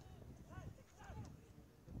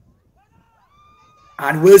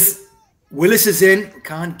 And Willis is in.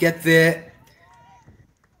 Can't get there.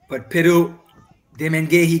 But Peru,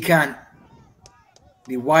 he can.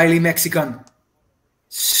 The wily Mexican.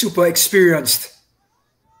 Super experienced.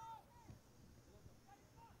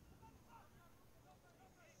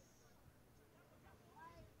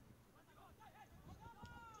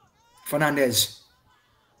 Fernandez.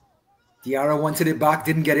 Diarra wanted it back,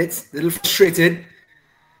 didn't get it. A little frustrated.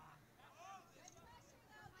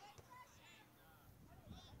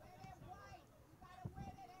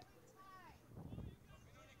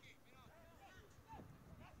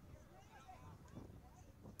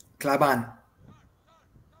 Claban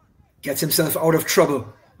gets himself out of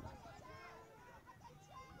trouble.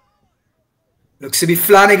 Looks to be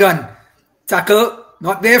Flanagan. Tackle.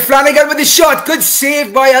 Not there. Flanagan with the shot. Good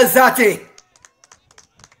save by Alzate.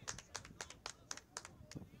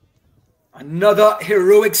 Another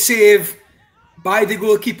heroic save by the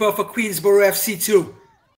goalkeeper for Queensboro FC2.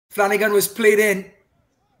 Flanagan was played in.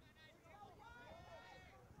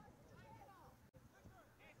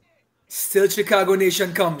 Still Chicago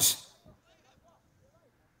Nation comes.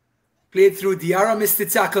 Played through. Diarra missed the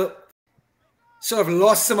tackle. Sort of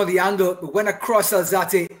lost some of the angle, but went across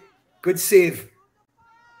Alzate. Good save.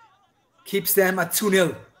 Keeps them at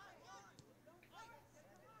 2-0.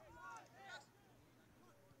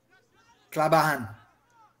 Clabahan.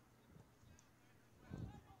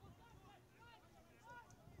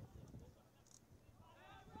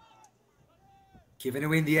 Giving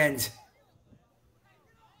away in the end.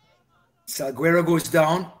 Salguero goes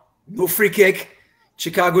down. No free kick.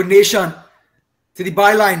 Chicago Nation to the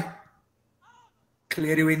byline.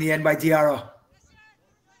 Cleared away in the end by Diarra.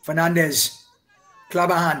 Fernandez.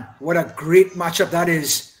 Clabahan. What a great matchup that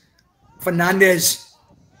is. Fernandez.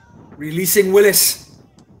 Releasing Willis.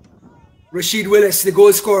 Rashid Willis, the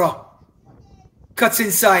goal scorer. Cuts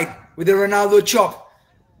inside with the Ronaldo chop.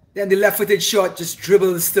 Then the left-footed shot just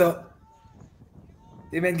dribbles to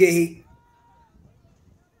Demengehi.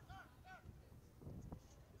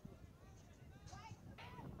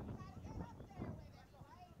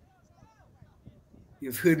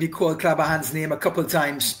 You've heard me call Clabahan's name a couple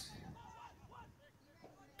times.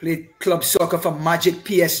 Played club soccer for Magic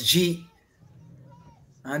PSG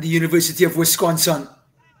and the University of Wisconsin.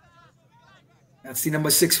 That's the number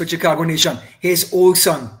 6 for Chicago Nation. His old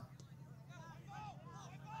son.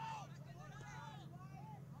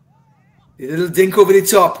 The little dink over the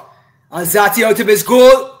top. Alzate out of his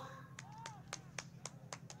goal.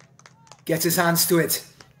 Gets his hands to it.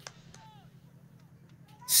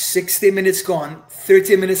 60 minutes gone.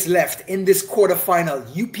 30 minutes left in this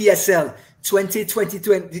quarterfinal. UPSL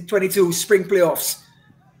 2020-2022 spring playoffs.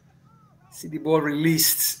 See the ball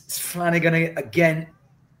released. It's Flanagan again.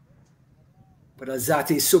 But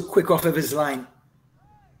Alzate is so quick off of his line.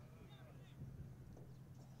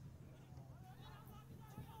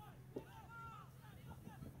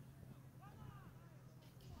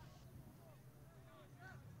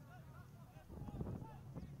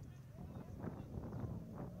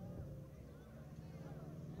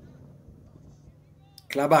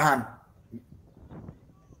 Clabahan.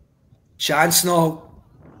 Chance now.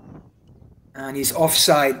 And he's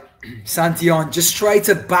offside. Santillon just tried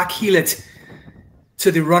to backheel it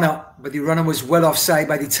to the runner, but the runner was well offside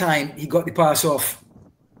by the time he got the pass off.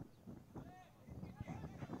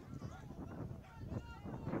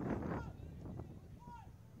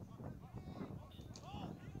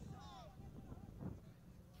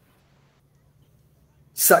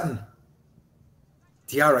 Sutton.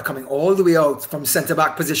 Diarra coming all the way out from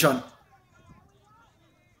centre-back position.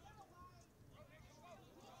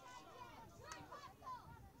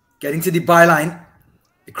 Getting to the byline.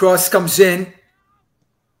 The cross comes in.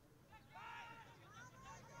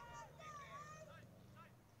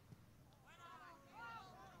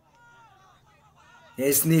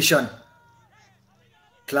 Here's Nation.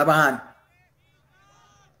 Clabahan.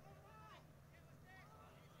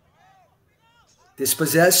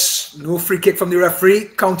 Dispossess. No free kick from the referee.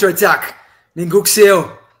 Counter-attack.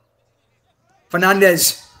 Ningukseo.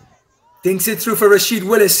 Fernandez. Dinks it through for Rashid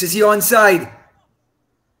Willis. Is he onside?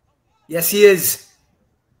 Yes, he is.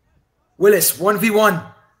 Willis,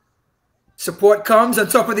 1v1. Support comes on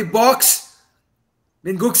top of the box.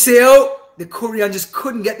 Ningukseo. The Korean just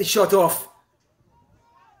couldn't get the shot off.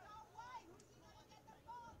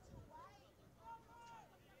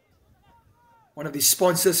 One of the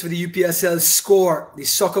sponsors for the UPSL Score, the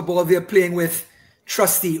soccer ball they're playing with.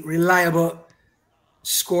 Trusty, reliable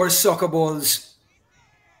Score soccer balls.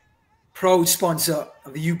 Proud sponsor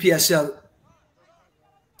of the UPSL.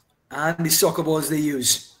 and the soccer balls they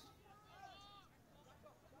use.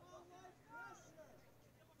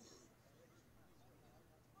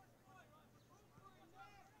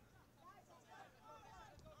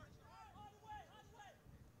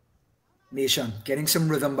 Nation getting some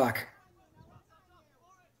rhythm back.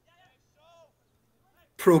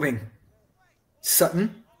 Probing.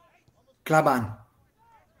 Sutton. Claban.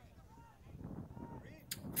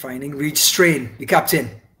 Finding Reed Strain, the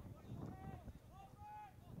captain.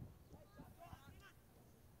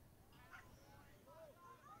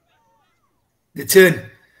 The turn.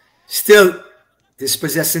 Still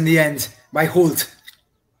dispossessed in the end by Holt.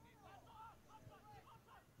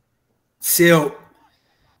 Seo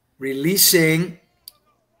releasing.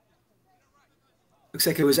 Looks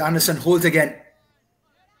like it was Anderson Holt again.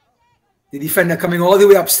 The defender coming all the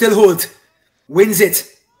way up. Still Holt. Wins it.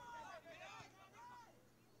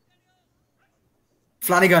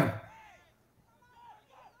 Flanagan.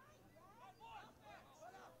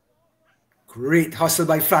 Great hustle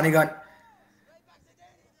by Flanagan.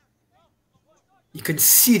 You can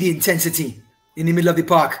see the intensity in the middle of the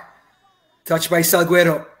park. Touched by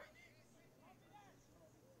Salguero.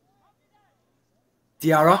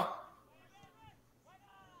 Diarra.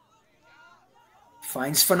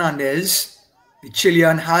 Finds Fernandez. The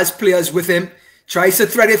Chilean has players with him. Tries to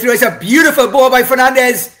thread it through. It's a beautiful ball by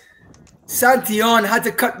Fernandez. Santillan had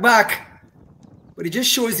to cut back. But it just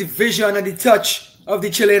shows the vision and the touch of the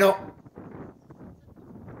Chileno.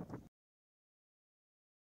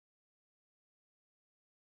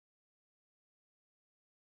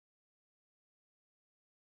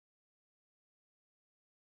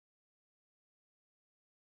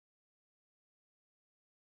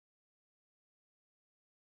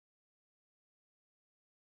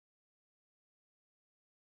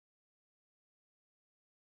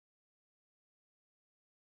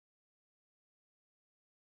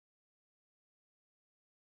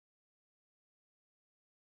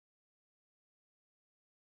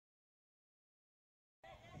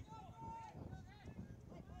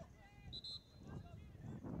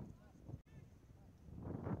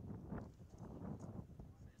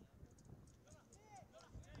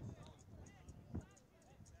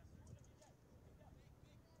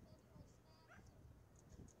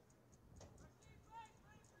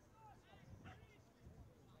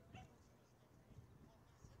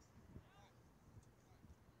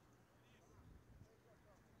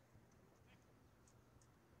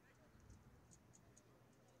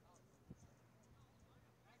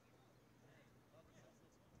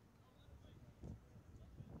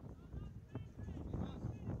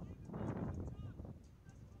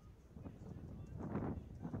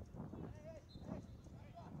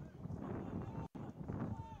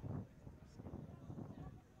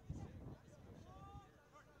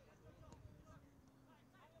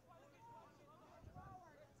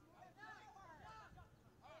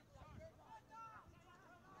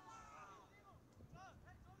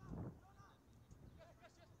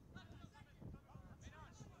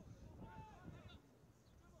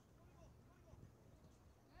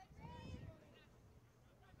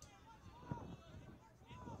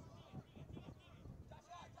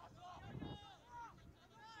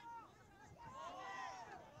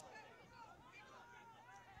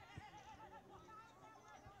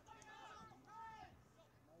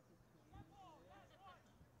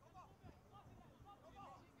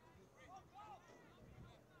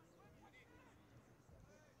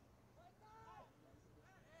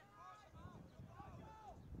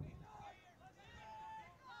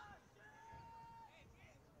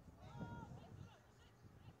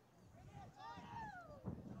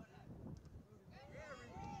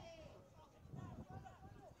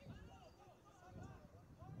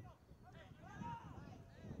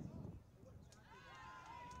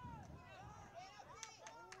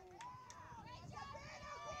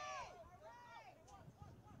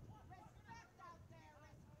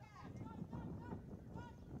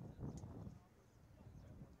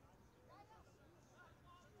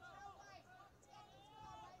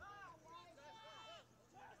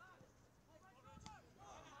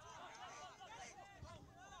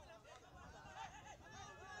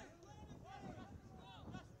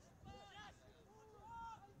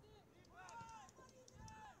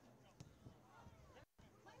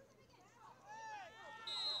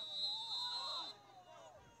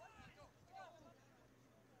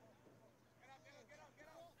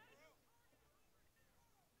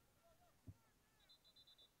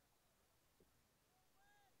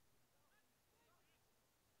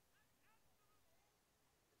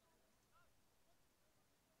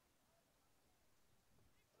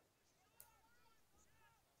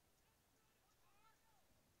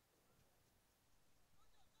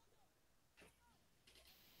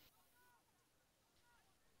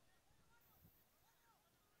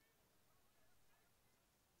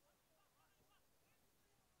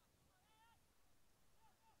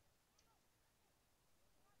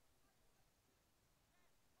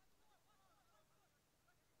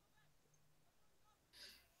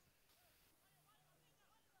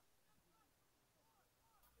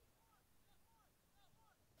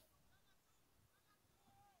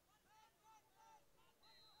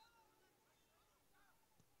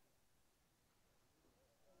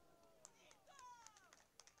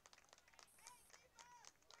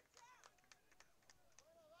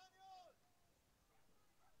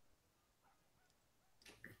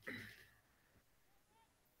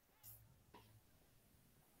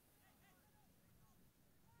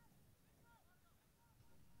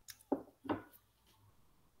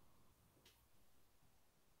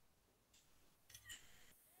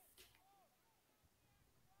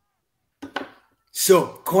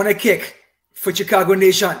 So, corner kick for Chicago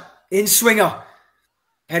Nation. In swinger.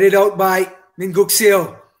 Headed out by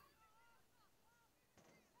Minguxio.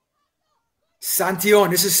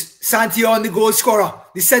 Santion. This is Santion, the goal scorer.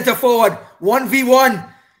 The center forward. 1v1.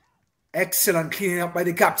 Excellent cleaning up by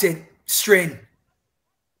the captain. Strain.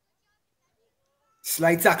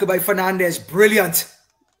 Slight tackle by Fernandez. Brilliant.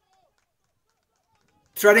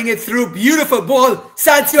 Threading it through. Beautiful ball.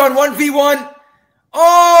 Santion 1v1.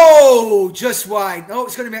 Oh, just wide. No,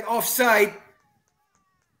 it's going to be an offside.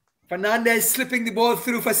 Fernandez slipping the ball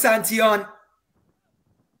through for Santion.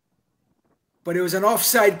 But it was an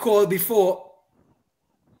offside call before.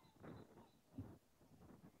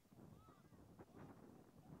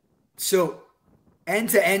 So,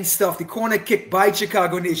 end-to-end stuff. The corner kick by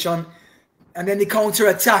Chicago Nation. And then the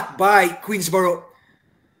counter-attack by Queensboro.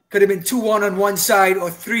 Could have been 2-1 on one side or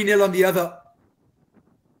 3-0 on the other.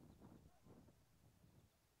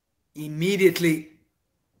 Immediately,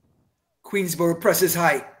 Queensboro presses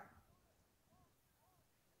high.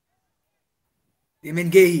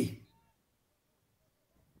 Demengehi.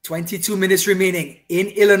 22 minutes remaining in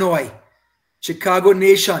Illinois. Chicago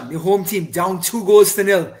Nation, the home team, down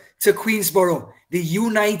 2-0 to Queensboro, the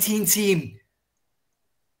U19 team.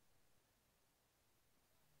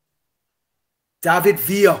 David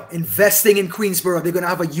Villa investing in Queensboro. They're going to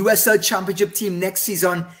have a USL Championship team next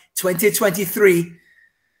season, 2023.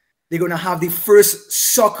 They're going to have the first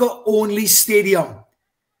soccer-only stadium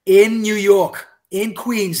in New York, in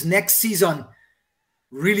Queens, next season.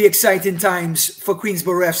 Really exciting times for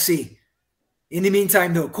Queensboro FC. In the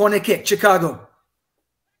meantime, though, corner kick, Chicago.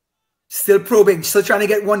 Still probing, still trying to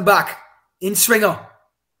get one back. In swinger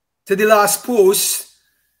to the last post.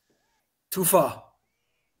 Too far.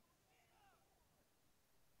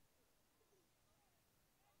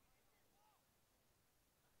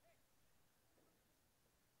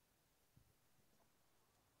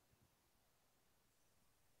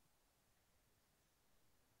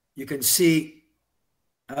 You can see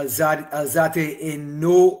Alzate in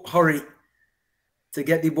no hurry to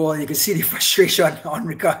get the ball. You can see the frustration on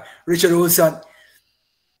Richard Olson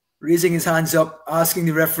raising his hands up, asking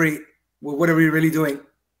the referee, well, what are we really doing?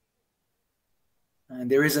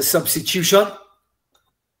 And there is a substitution.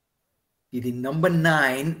 The number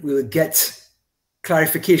 9 will get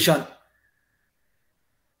clarification.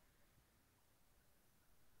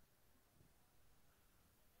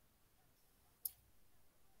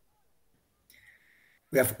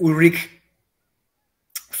 We have Ulrich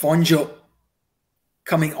Fonjo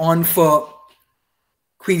coming on for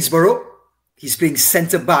Queensboro. He's playing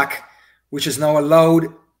centre back, which has now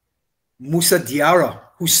allowed Musa Diarra,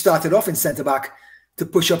 who started off in centre back, to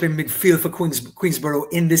push up in midfield for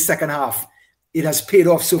Queensboro in this second half. It has paid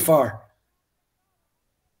off so far.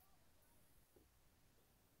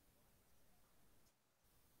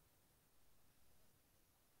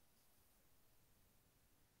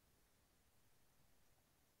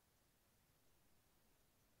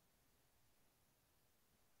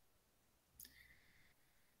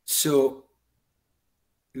 So,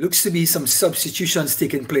 looks to be some substitutions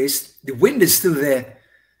taking place. The wind is still there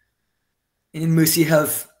in Mercy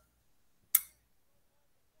Health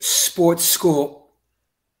Sports Score.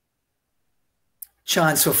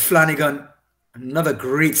 Chance for Flanagan. Another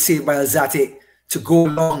great save by Alzate to go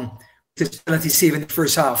long with his penalty save in the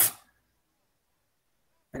first half.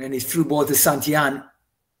 And then he threw ball to Santian.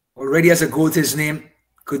 Already has a goal to his name.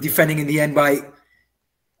 Good defending in the end by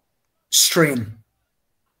Strain.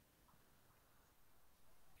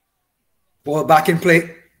 Ball back in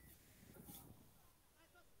play.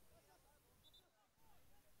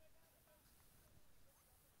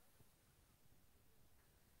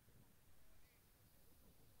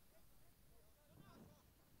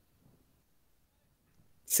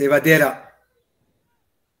 Cevadera.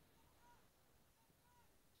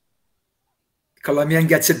 Colombian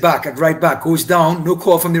gets it back at right back. Goes down. No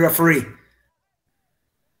call from the referee.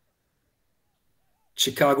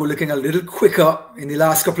 Chicago looking a little quicker in the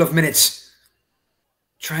last couple of minutes.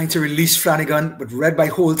 Trying to release Flanagan, but read by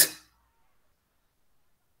Holt.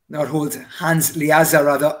 Not Holt, Hans Liaza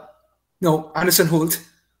rather. No, Anderson Holt.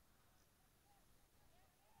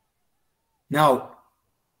 Now,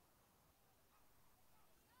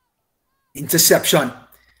 interception.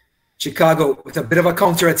 Chicago with a bit of a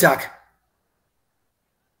counter-attack.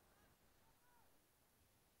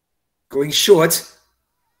 Going short.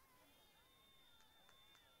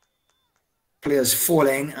 Players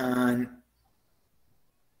falling and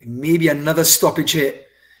maybe another stoppage here.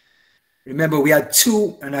 Remember, we had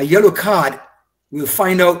 2 and a yellow card. We'll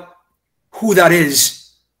find out who that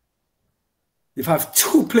is. We have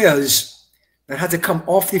 2 players that had to come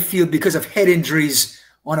off the field because of head injuries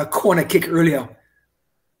on a corner kick earlier. You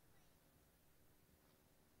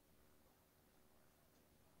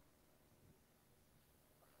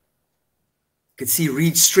could see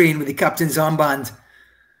Reed Strain with the captain's armband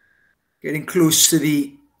getting close to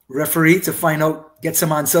the referee to find out, get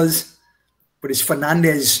some answers. But it's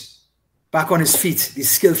Fernandez back on his feet, the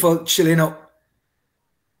skillful Chileno.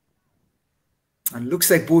 And looks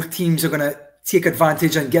like both teams are going to take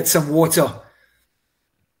advantage and get some water,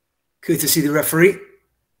 courtesy the referee.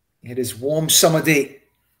 It is warm summer day.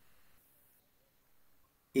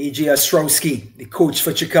 A.J. Ostrowski, the coach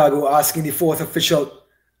for Chicago, asking the fourth official.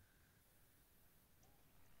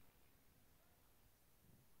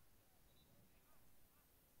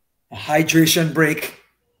 A hydration break.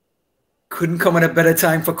 Couldn't come at a better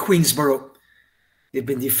time for Queensboro. They've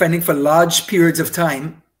been defending for large periods of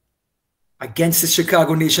time against the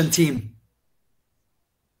Chicago Nation team.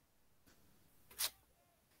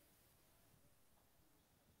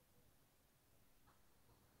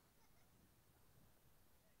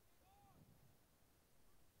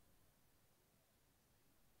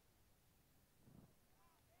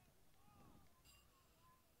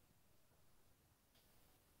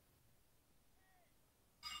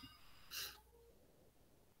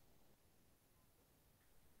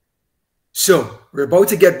 So, we're about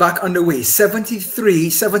to get back underway.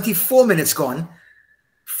 74 minutes gone.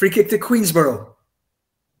 Free kick to Queensboro.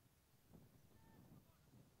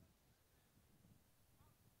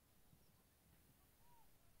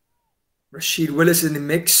 Rashid Willis in the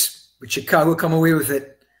mix, but Chicago come away with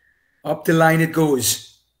it. Up the line it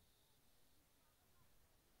goes.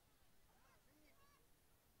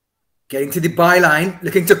 Getting to the byline,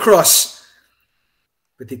 looking to cross.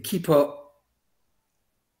 But the keeper,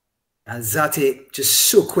 Alzate, just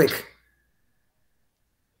so quick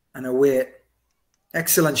and away.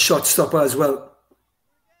 Excellent shot stopper as well.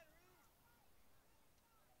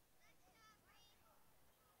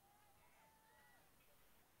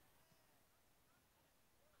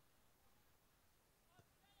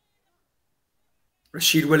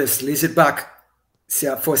 Rashid Willis lays it back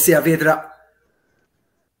for Saavedra.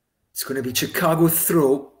 It's going to be Chicago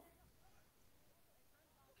throw.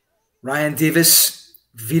 Ryan Davis,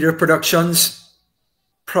 Vida Productions,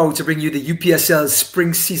 proud to bring you the UPSL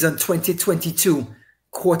Spring Season 2022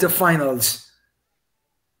 quarterfinals.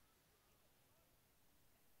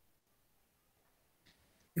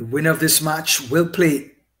 The winner of this match will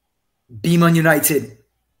play Beeman United,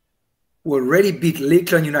 who already beat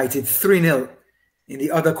Lakeland United 3-0 in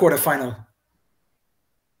the other quarterfinal.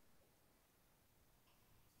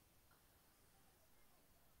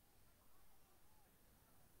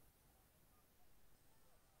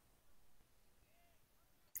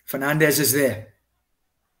 Fernandez is there.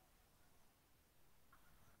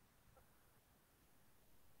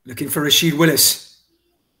 Looking for Rashid Willis.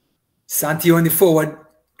 Santio in the forward,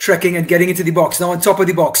 trekking and getting into the box. Now on top of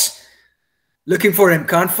the box. Looking for him,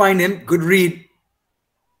 can't find him. Good read.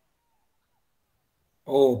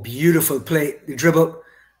 Oh, beautiful play. The dribble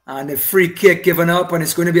and the free kick given up, and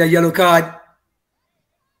it's going to be a yellow card.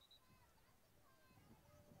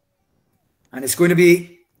 And it's going to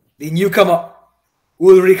be the newcomer,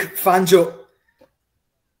 Ulrich Fanjo,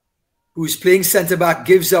 who's playing centre-back,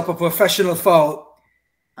 gives up a professional foul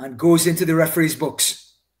and goes into the referee's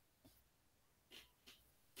books.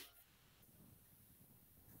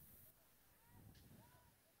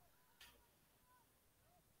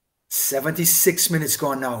 "76 minutes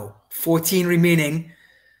gone now. 14 remaining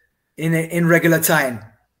in regular time.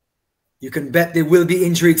 You can bet there will be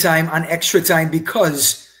injury time and extra time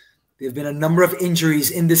because there have been a number of injuries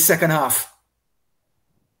in this second half.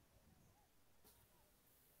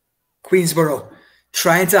 Queensboro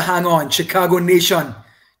trying to hang on. Chicago Nation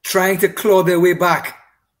trying to claw their way back.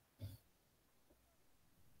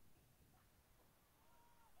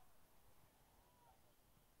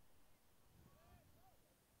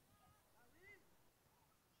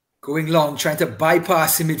 Going long, trying to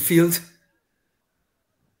bypass the midfield.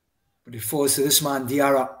 But it falls to this man,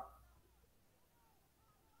 Diarra.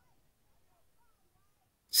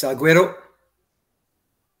 Salguero.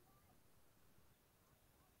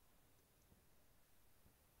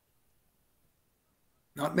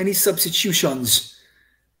 Not many substitutions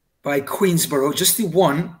by Queensboro, just the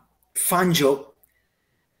one, Fanjo.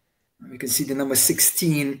 We can see the number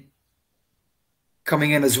 16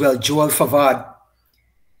 coming in as well, Joel Favad.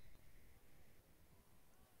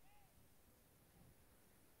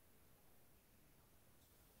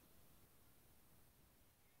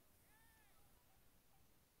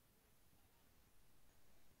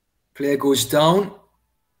 Player goes down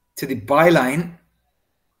to the byline.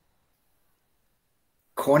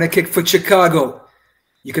 Corner kick for Chicago.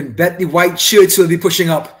 You can bet the white shirts will be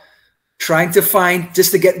pushing up, trying to find,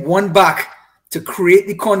 just to get one back to create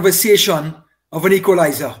the conversation of an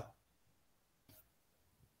equalizer.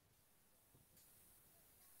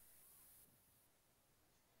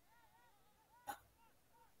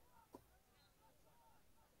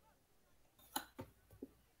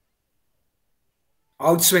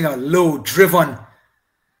 Outswinger, low, driven.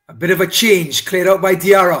 A bit of a change, cleared out by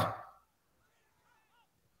Diarra.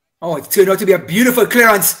 Oh, it turned out to be a beautiful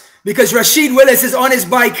clearance because Rashid Willis is on his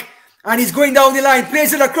bike and he's going down the line,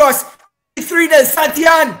 plays it across. 3-0,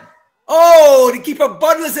 Santillan. Oh, the keeper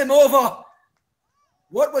bundles him over.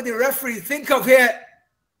 What would the referee think of here?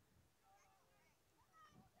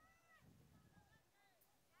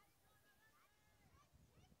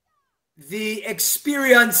 The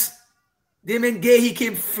experience, Damon Gahey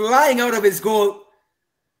came flying out of his goal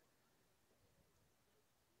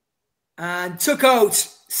and took out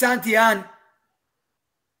Santillan,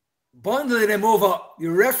 bundled him over. The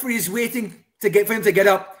referee is waiting for him to get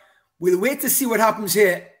up. We'll wait to see what happens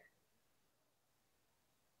here.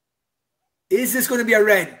 Is this going to be a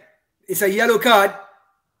red? It's a yellow card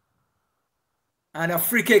and a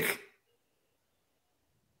free kick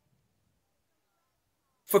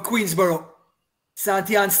for Queensboro.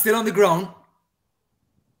 Santillan still on the ground.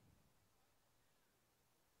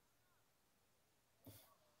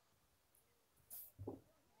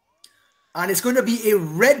 And it's going to be a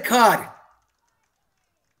red card.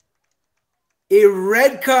 A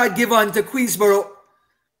red card given to Queensboro.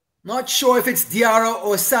 Not sure if it's Diarra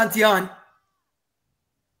or Santillan.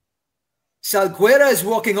 Salguera is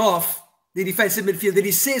walking off the defensive midfield. Did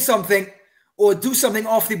he say something or do something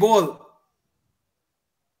off the ball?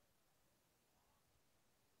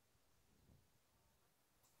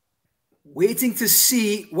 Waiting to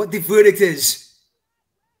see what the verdict is.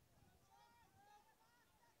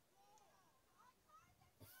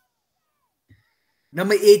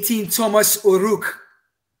 Number 18, Thomas O'Rourke,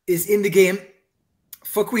 is in the game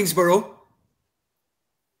for Queensboro.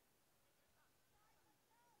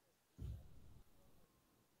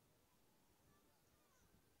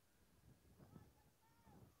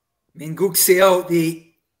 Minguk Seo, the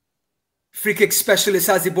free kick specialist,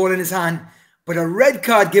 has the ball in his hand, but a red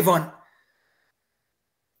card given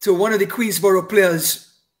to one of the Queensboro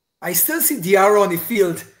players. I still see Diarra on the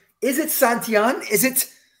field. Is it Santillan?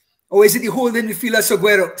 Or is it the holding midfielder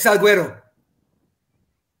Salguero?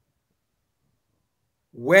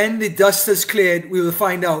 When the dust is cleared, we will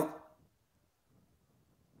find out.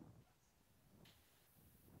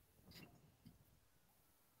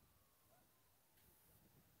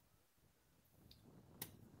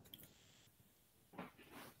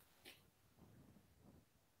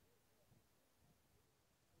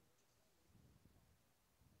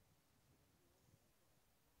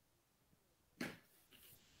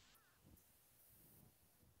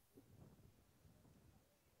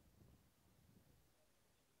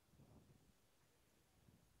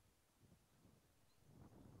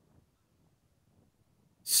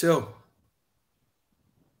 So,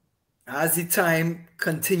 as the time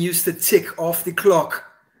continues to tick off the clock,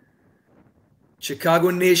 Chicago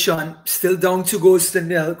Nation still down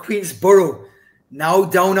 2-0. Queensboro now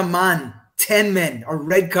down a man, 10 men, a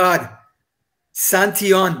red card.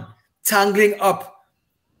 Santillan tangling up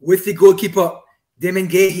with the goalkeeper, Damon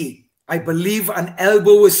Gahey. I believe an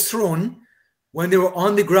elbow was thrown when they were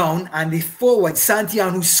on the ground, and the forward,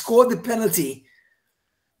 Santillan, who scored the penalty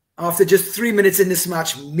after just 3 minutes in this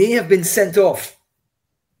match, may have been sent off.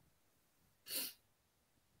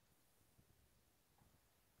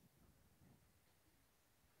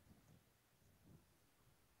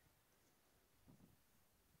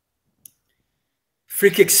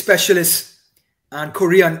 Free kick specialist and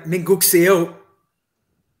Korean Minguk Seo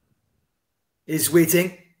is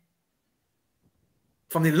waiting.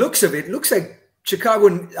 From the looks of it, looks like Chicago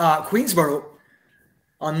and Queensboro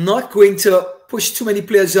are not going to push too many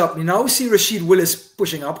players up. You now see Rashid Willis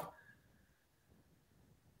pushing up.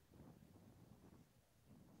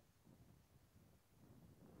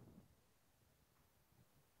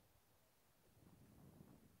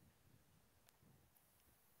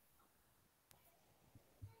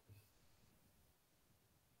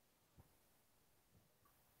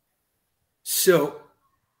 So,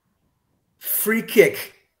 free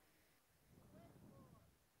kick.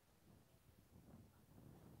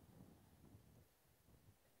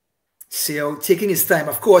 Seo taking his time.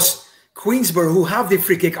 Of course, Queensboro, who have the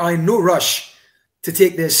free kick, are in no rush to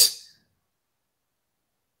take this.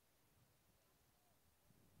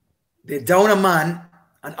 They're down a man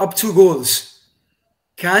and up 2 goals.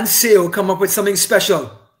 Can Seo come up with something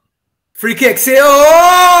special? Free kick. Say,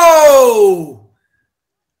 oh!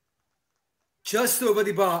 Just over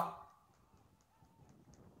the bar.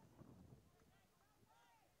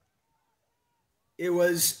 It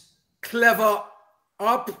was clever.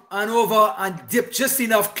 Up and over and dipped just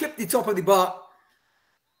enough. Clipped the top of the bar.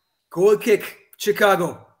 Goal kick,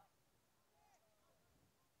 Chicago.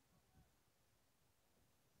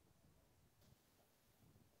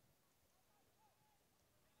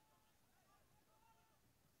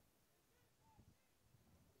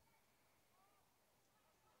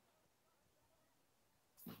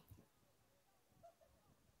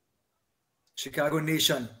 Chicago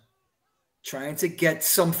Nation trying to get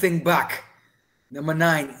something back. Number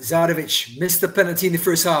 9, Zardovic missed the penalty in the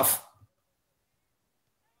first half.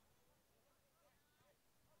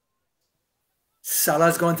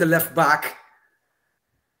 Salah's gone to left back.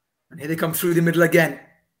 And here they come through the middle again.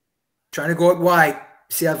 Trying to go out wide.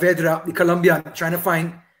 Saavedra, the Colombian, trying to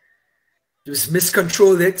find. Just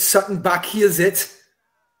miscontrolled it. Sutton back heels it.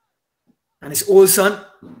 And it's Olsen.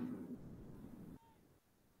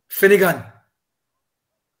 Finnegan.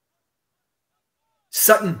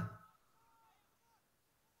 Sutton.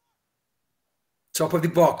 Top of the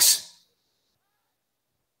box.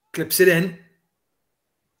 Clips it in.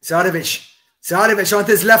 Zardovic. Zardovic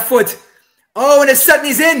onto his left foot. Oh, and it's Sutton,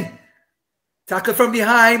 he's in. Tackle from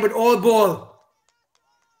behind, but all ball.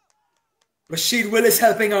 Rashid Willis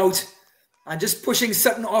helping out and just pushing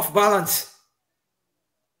Sutton off balance.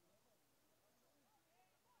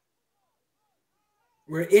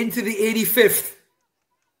 We're into the 85th.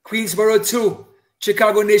 Queensboro 2,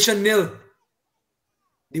 Chicago Nation 0.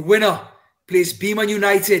 The winner plays Beeman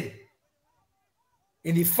United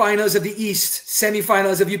in the finals of the East,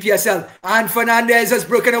 semi-finals of UPSL. And Fernandez has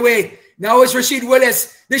broken away. Now it's Rashid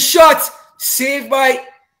Willis. The shot saved by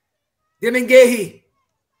Demingehi.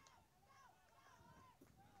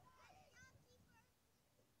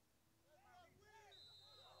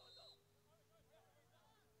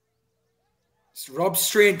 It's Rob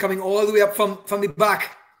Strain coming all the way up from the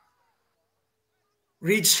back.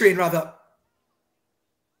 Reed Strain, rather.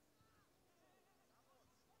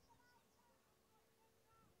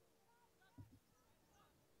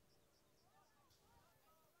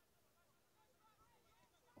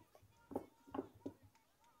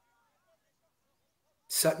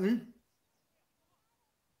 Sutton.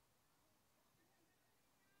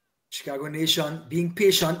 Chicago Nation being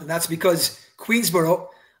patient, and that's because Queensboro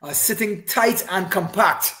are sitting tight and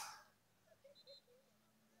compact.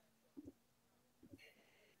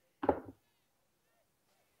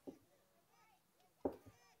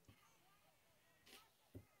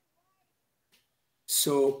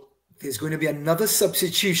 So there's going to be another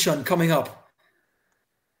substitution coming up.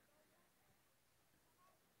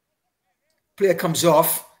 Player comes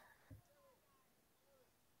off.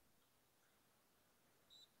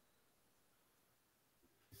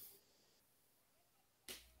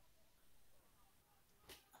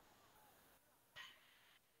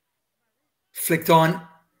 Flicked on.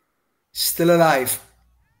 Still alive.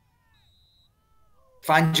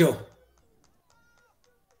 Fangio.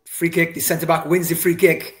 Free kick. The centre back wins the free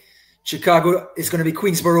kick. Chicago is going to be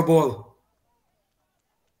Queensboro ball.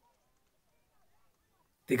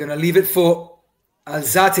 They're going to leave it for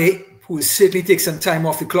Alzate, who will certainly take some time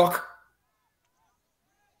off the clock.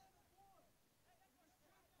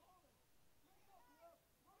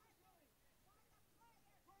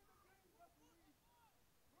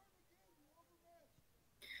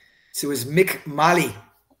 So it's Mick Malley,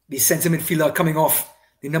 the centre midfielder, coming off,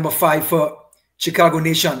 the number 5 for Chicago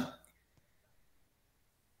Nation.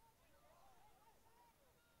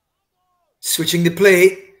 Switching the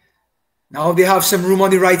play. Now they have some room on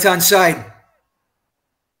the right-hand side.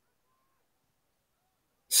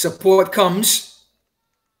 Support comes.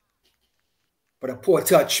 But a poor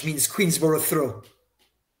touch means Queensboro throw.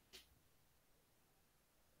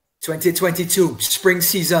 2022 spring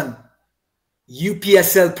season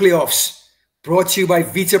UPSL playoffs brought to you by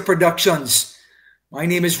Vita Productions. My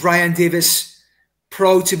name is Ryan Davis.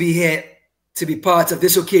 Proud to be here to be part of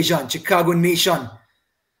this occasion. Chicago Nation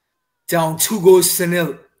down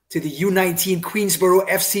 2-0 to the U19 Queensboro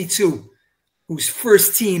FC2, whose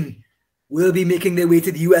first team will be making their way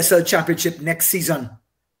to the USL Championship next season.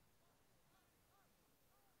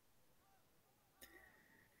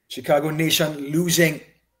 Chicago Nation losing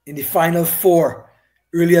in the Final Four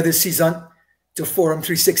earlier this season to Forum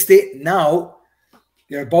 360. Now,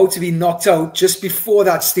 they're about to be knocked out just before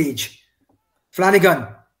that stage. Flanagan,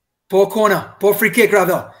 poor corner, poor free kick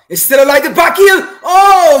rather. It's still alive, the back heel.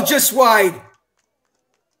 Oh, just wide.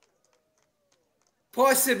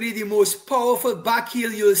 Possibly the most powerful back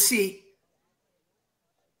heel you'll see.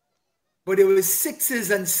 but there was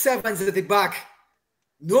 6s and 7s at the back.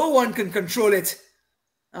 No one can control it.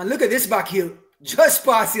 And look at this back heel, just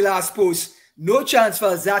past the last post. No chance for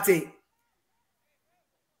Alzate.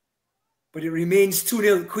 But it remains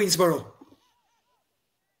 2-0 Queensboro.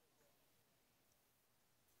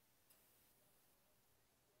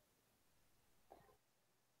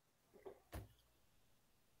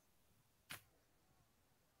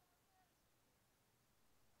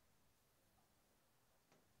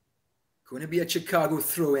 Going to be a Chicago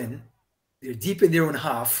throw-in. They're deep in their own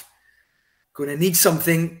half. Going to need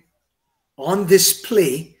something on this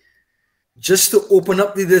play just to open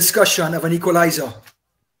up the discussion of an equalizer.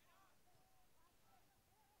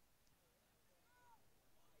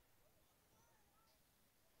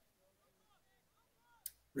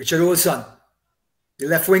 Richard Olson, the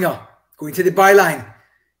left winger, going to the byline.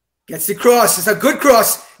 Gets the cross. It's a good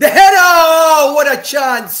cross. The header! Oh, what a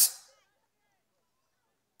chance!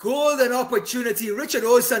 Golden opportunity. Richard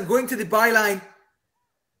Olson going to the byline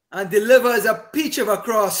and delivers a peach of a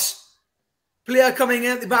cross. Player coming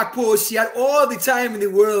in at the back post. He had all the time in the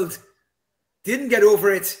world. Didn't get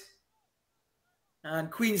over it. And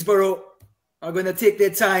Queensboro are going to take their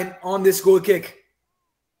time on this goal kick.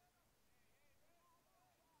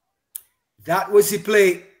 That was the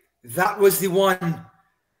play. That was the one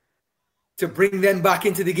to bring them back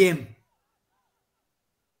into the game.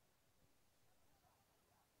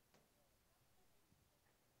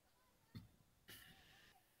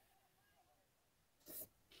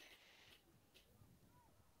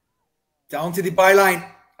 Down to the byline.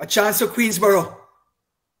 A chance for Queensboro.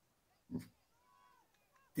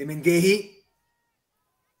 Demingehi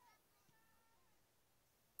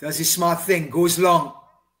does his smart thing. Goes long.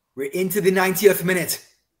 We're into the 90th minute.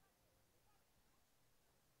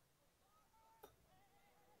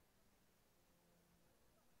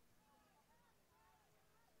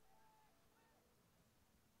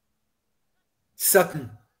 Sutton.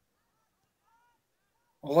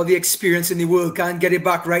 All the experience in the world, can't get it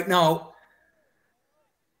back right now.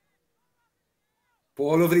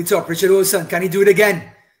 Ball over the top. Richard Olson, can he do it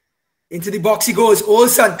again? Into the box he goes.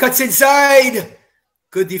 Olson cuts inside.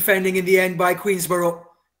 Good defending in the end by Queensboro.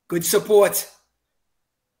 Good support.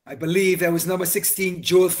 I believe there was number 16,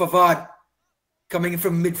 Joel Favard, coming in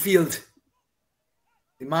from midfield.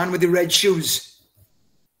 The man with the red shoes.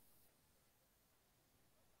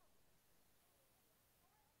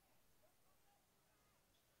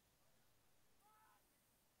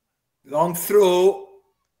 Long throw.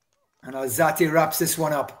 And Alzate wraps this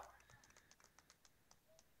one up.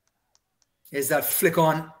 Here's that flick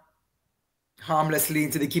on harmlessly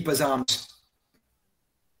into the keeper's arms.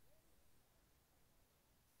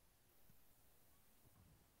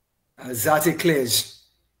 Alzate clears.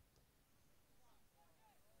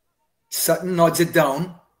 Sutton nods it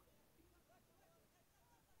down.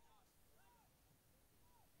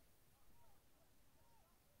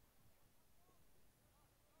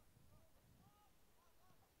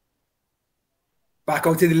 Back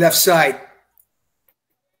out to the left side.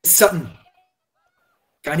 Sutton.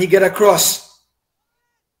 Can he get across?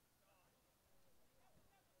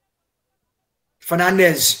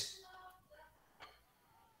 Fernandez.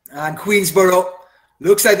 And Queensboro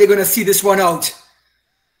looks like they're going to see this one out.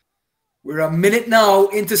 We're a minute now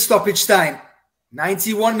into stoppage time.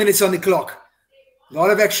 91 minutes on the clock. A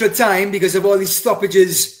lot of extra time because of all these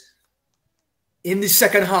stoppages in the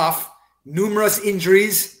second half. Numerous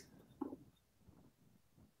injuries.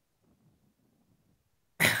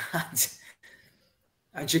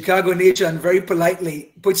 And Chicago Nation very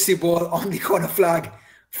politely puts the ball on the corner flag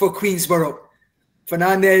for Queensboro.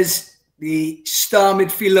 Fernandez, the star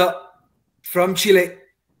midfielder from Chile,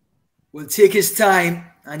 will take his time,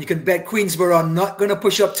 and you can bet Queensboro are not going to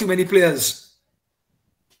push up too many players.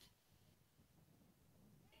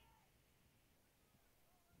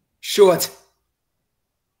 Short.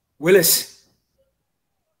 Willis.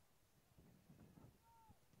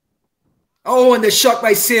 Oh, and the shot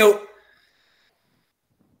by Sale.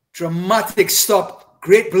 Dramatic stop.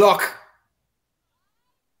 Great block.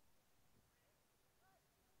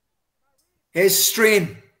 Here's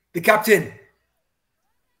Strain, the captain.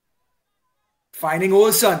 Finding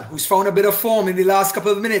Olson, who's found a bit of form in the last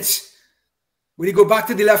couple of minutes. Will he go back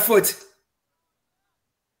to the left foot?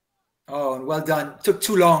 Oh, well done. Took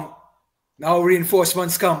too long. Now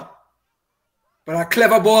reinforcements come. But a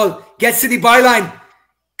clever ball gets to the byline.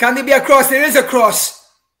 Can there be a cross? There is a cross.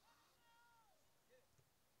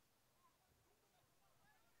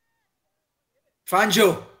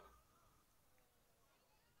 Fangio.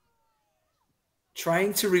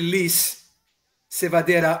 Trying to release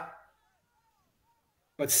Cevadera.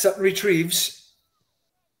 But Sutton retrieves.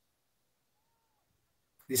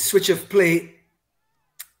 The switch of play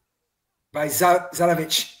by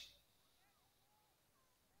Zalovic.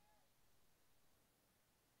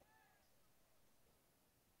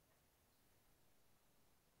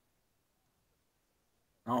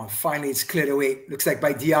 Oh, finally it's cleared away. Looks like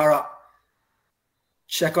by Diarra.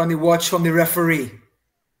 Check on the watch from the referee.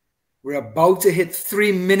 We're about to hit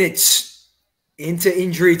 3 minutes into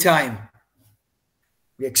injury time.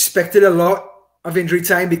 We expected a lot of injury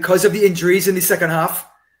time because of the injuries in the second half.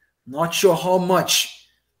 Not sure how much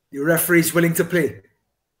the referee is willing to play.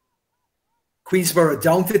 Queensboro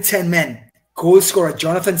down to 10 men. Goal scorer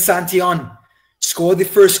Jonathan Santillan scored the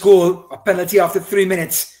first goal. A penalty after 3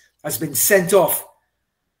 minutes has been sent off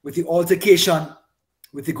with the altercation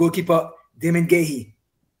with the goalkeeper Damon Gahey.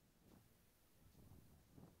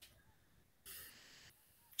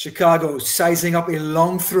 Chicago sizing up a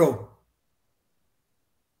long throw.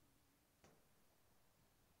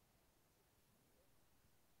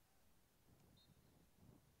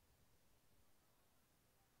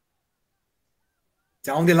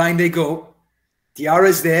 Down the line they go.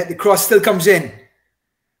 Diarra's there. The cross still comes in.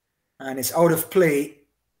 And it's out of play.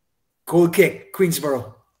 Goal kick,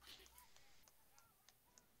 Queensboro.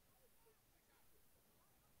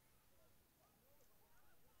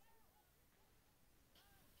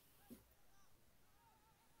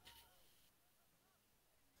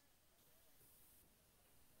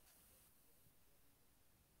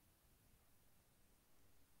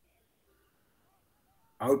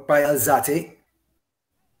 Out by Alzate.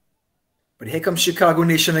 But here comes Chicago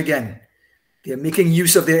Nation again. They're making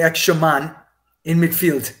use of their extra man in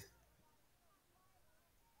midfield.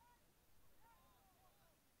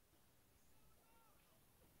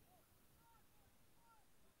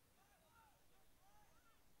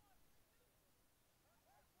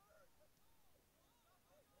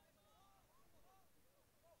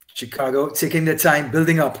 Chicago taking their time,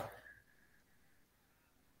 building up.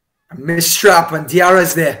 A missed trap and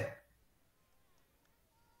Diarra's there.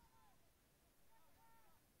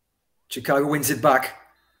 Chicago wins it back.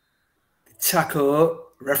 The tackle,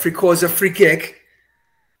 referee calls a free kick.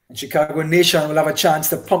 And Chicago Nation will have a chance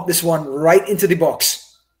to pump this one right into the box.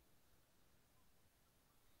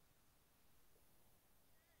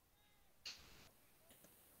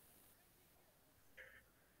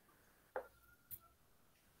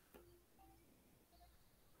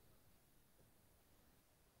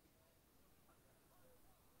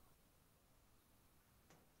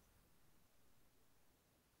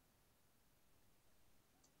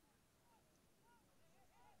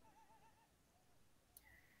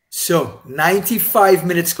 So, 95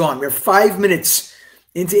 minutes gone. We're 5 minutes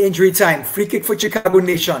into injury time. Free kick for Chicago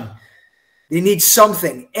Nation. They need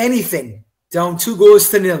something, anything. Down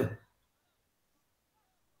 2-0.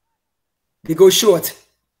 They go short.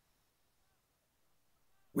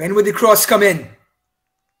 When would the cross come in?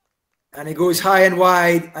 And it goes high and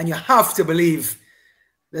wide. And you have to believe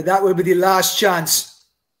that that will be the last chance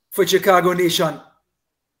for Chicago Nation.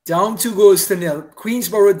 Down 2-0.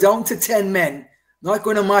 Queensboro down to 10 men. Not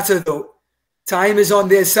going to matter though. Time is on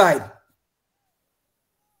their side.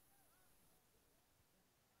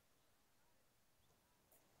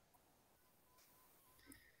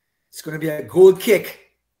 It's going to be a goal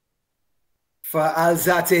kick for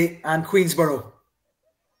Alzate and Queensboro.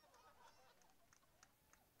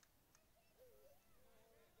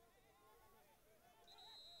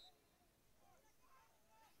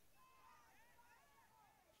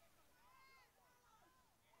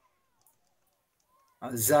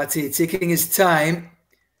 Alzate taking his time.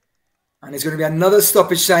 And it's going to be another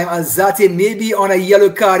stoppage time. Alzate may be on a yellow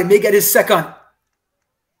card. He may get his second.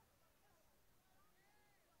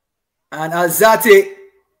 And Alzate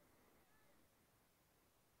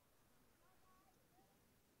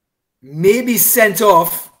may be sent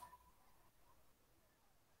off.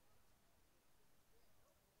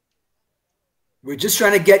 We're just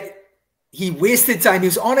trying to get... He wasted time. He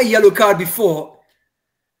was on a yellow card before.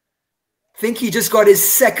 Think he just got his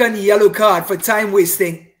second yellow card for time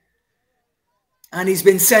wasting. And he's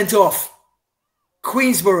been sent off.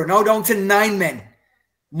 Queensboro now down to 9 men.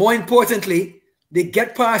 More importantly, they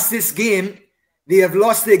get past this game. They have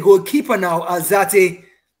lost their goalkeeper now, Alzate,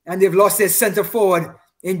 and they've lost their centre forward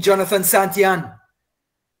in Jonathan Santillan.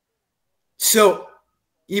 So,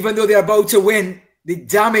 even though they're about to win, the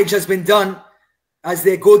damage has been done as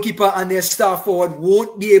their goalkeeper and their star forward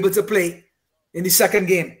won't be able to play in the second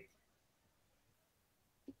game.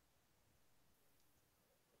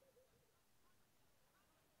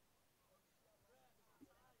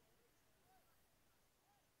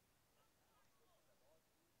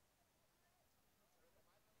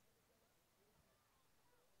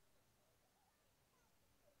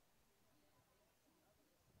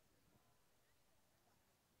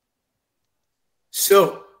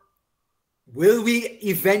 So, will we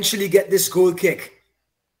eventually get this goal kick?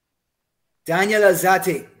 Daniel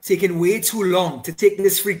Alzate, taking way too long to take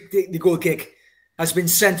the goal kick, has been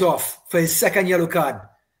sent off for his second yellow card.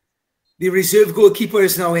 The reserve goalkeeper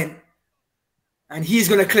is now in, and he's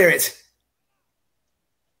going to clear it.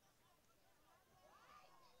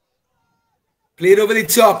 Played over the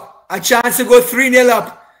top. A chance to go 3-0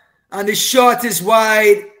 up, and the shot is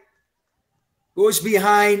wide. Goes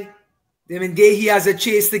behind. Demengehi has a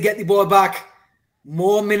chase to get the ball back.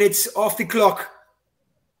 More minutes off the clock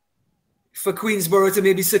for Queensboro to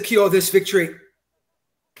maybe secure this victory.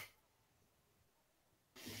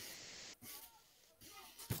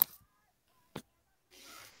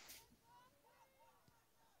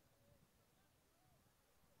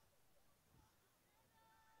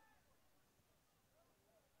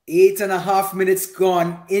 Eight and a half minutes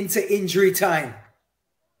gone into injury time.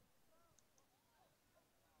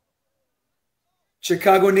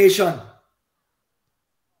 Chicago Nation.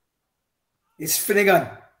 It's Finnegan.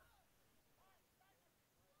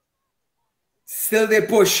 Still they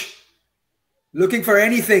push. Looking for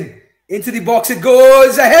anything. Into the box it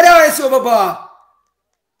goes. A header, it's over bar.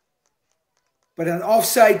 But an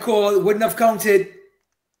offside call wouldn't have counted.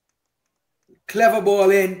 Clever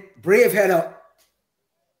ball in. Brave header.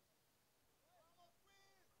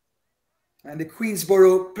 And the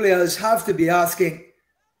Queensboro players have to be asking,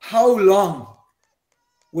 how long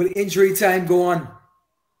will injury time go on?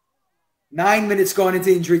 9 minutes gone into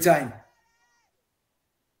injury time.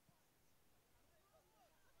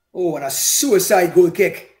 Oh, and a suicide goal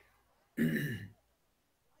kick.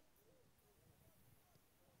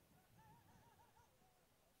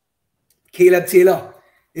 Caleb Taylor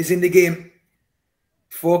is in the game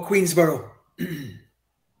for Queensboro.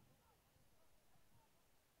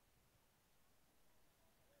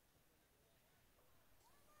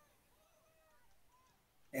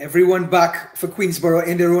 Everyone back for Queensboro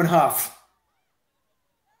in their own half.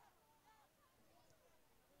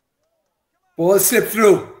 Ball slipped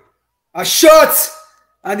through. A shot!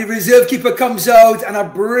 And the reserve keeper comes out, and a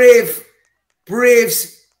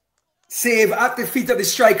Braves save at the feet of the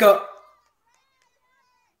striker.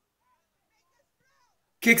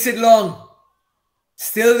 Kicks it long.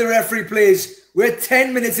 Still the referee plays. We're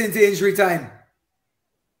 10 minutes into injury time.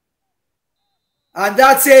 And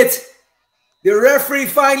that's it. The referee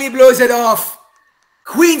finally blows it off.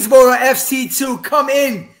 Queensboro FC2 come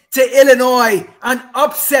in to Illinois and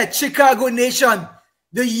upset Chicago Nation.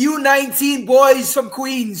 The U19 boys from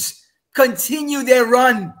Queens continue their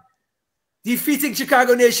run, defeating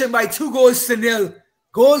Chicago Nation by 2-0.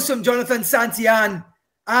 Goals from Jonathan Santillan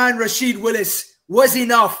and Rashid Willis was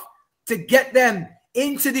enough to get them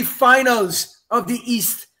into the finals of the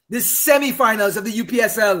East, the semi-finals of the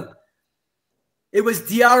UPSL. It was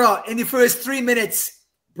Diarra in the first 3 minutes,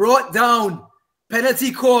 brought down,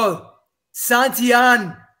 penalty call.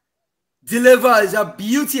 Santillan delivers a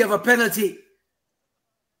beauty of a penalty.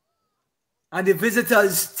 And the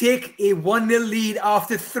visitors take a 1-0 lead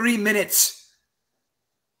after 3 minutes.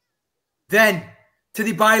 Then, to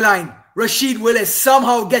the byline, Rashid Willis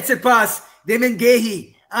somehow gets it past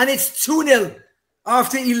Demengehi, and it's 2-0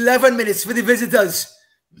 after 11 minutes for the visitors.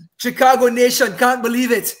 Chicago Nation can't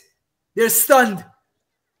believe it. They're stunned.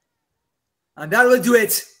 And that will do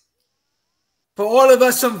it for all of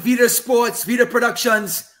us from Vita Sports, Vita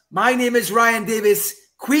Productions. My name is Ryan Davis.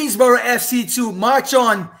 Queensboro FC2 march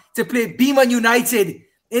on to play Beeman United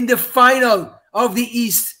in the final of the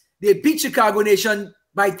East. They beat Chicago Nation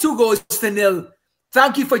by 2-0.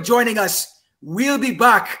 Thank you for joining us. We'll be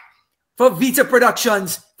back for Vita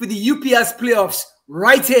Productions for the UPS playoffs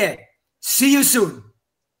right here. See you soon.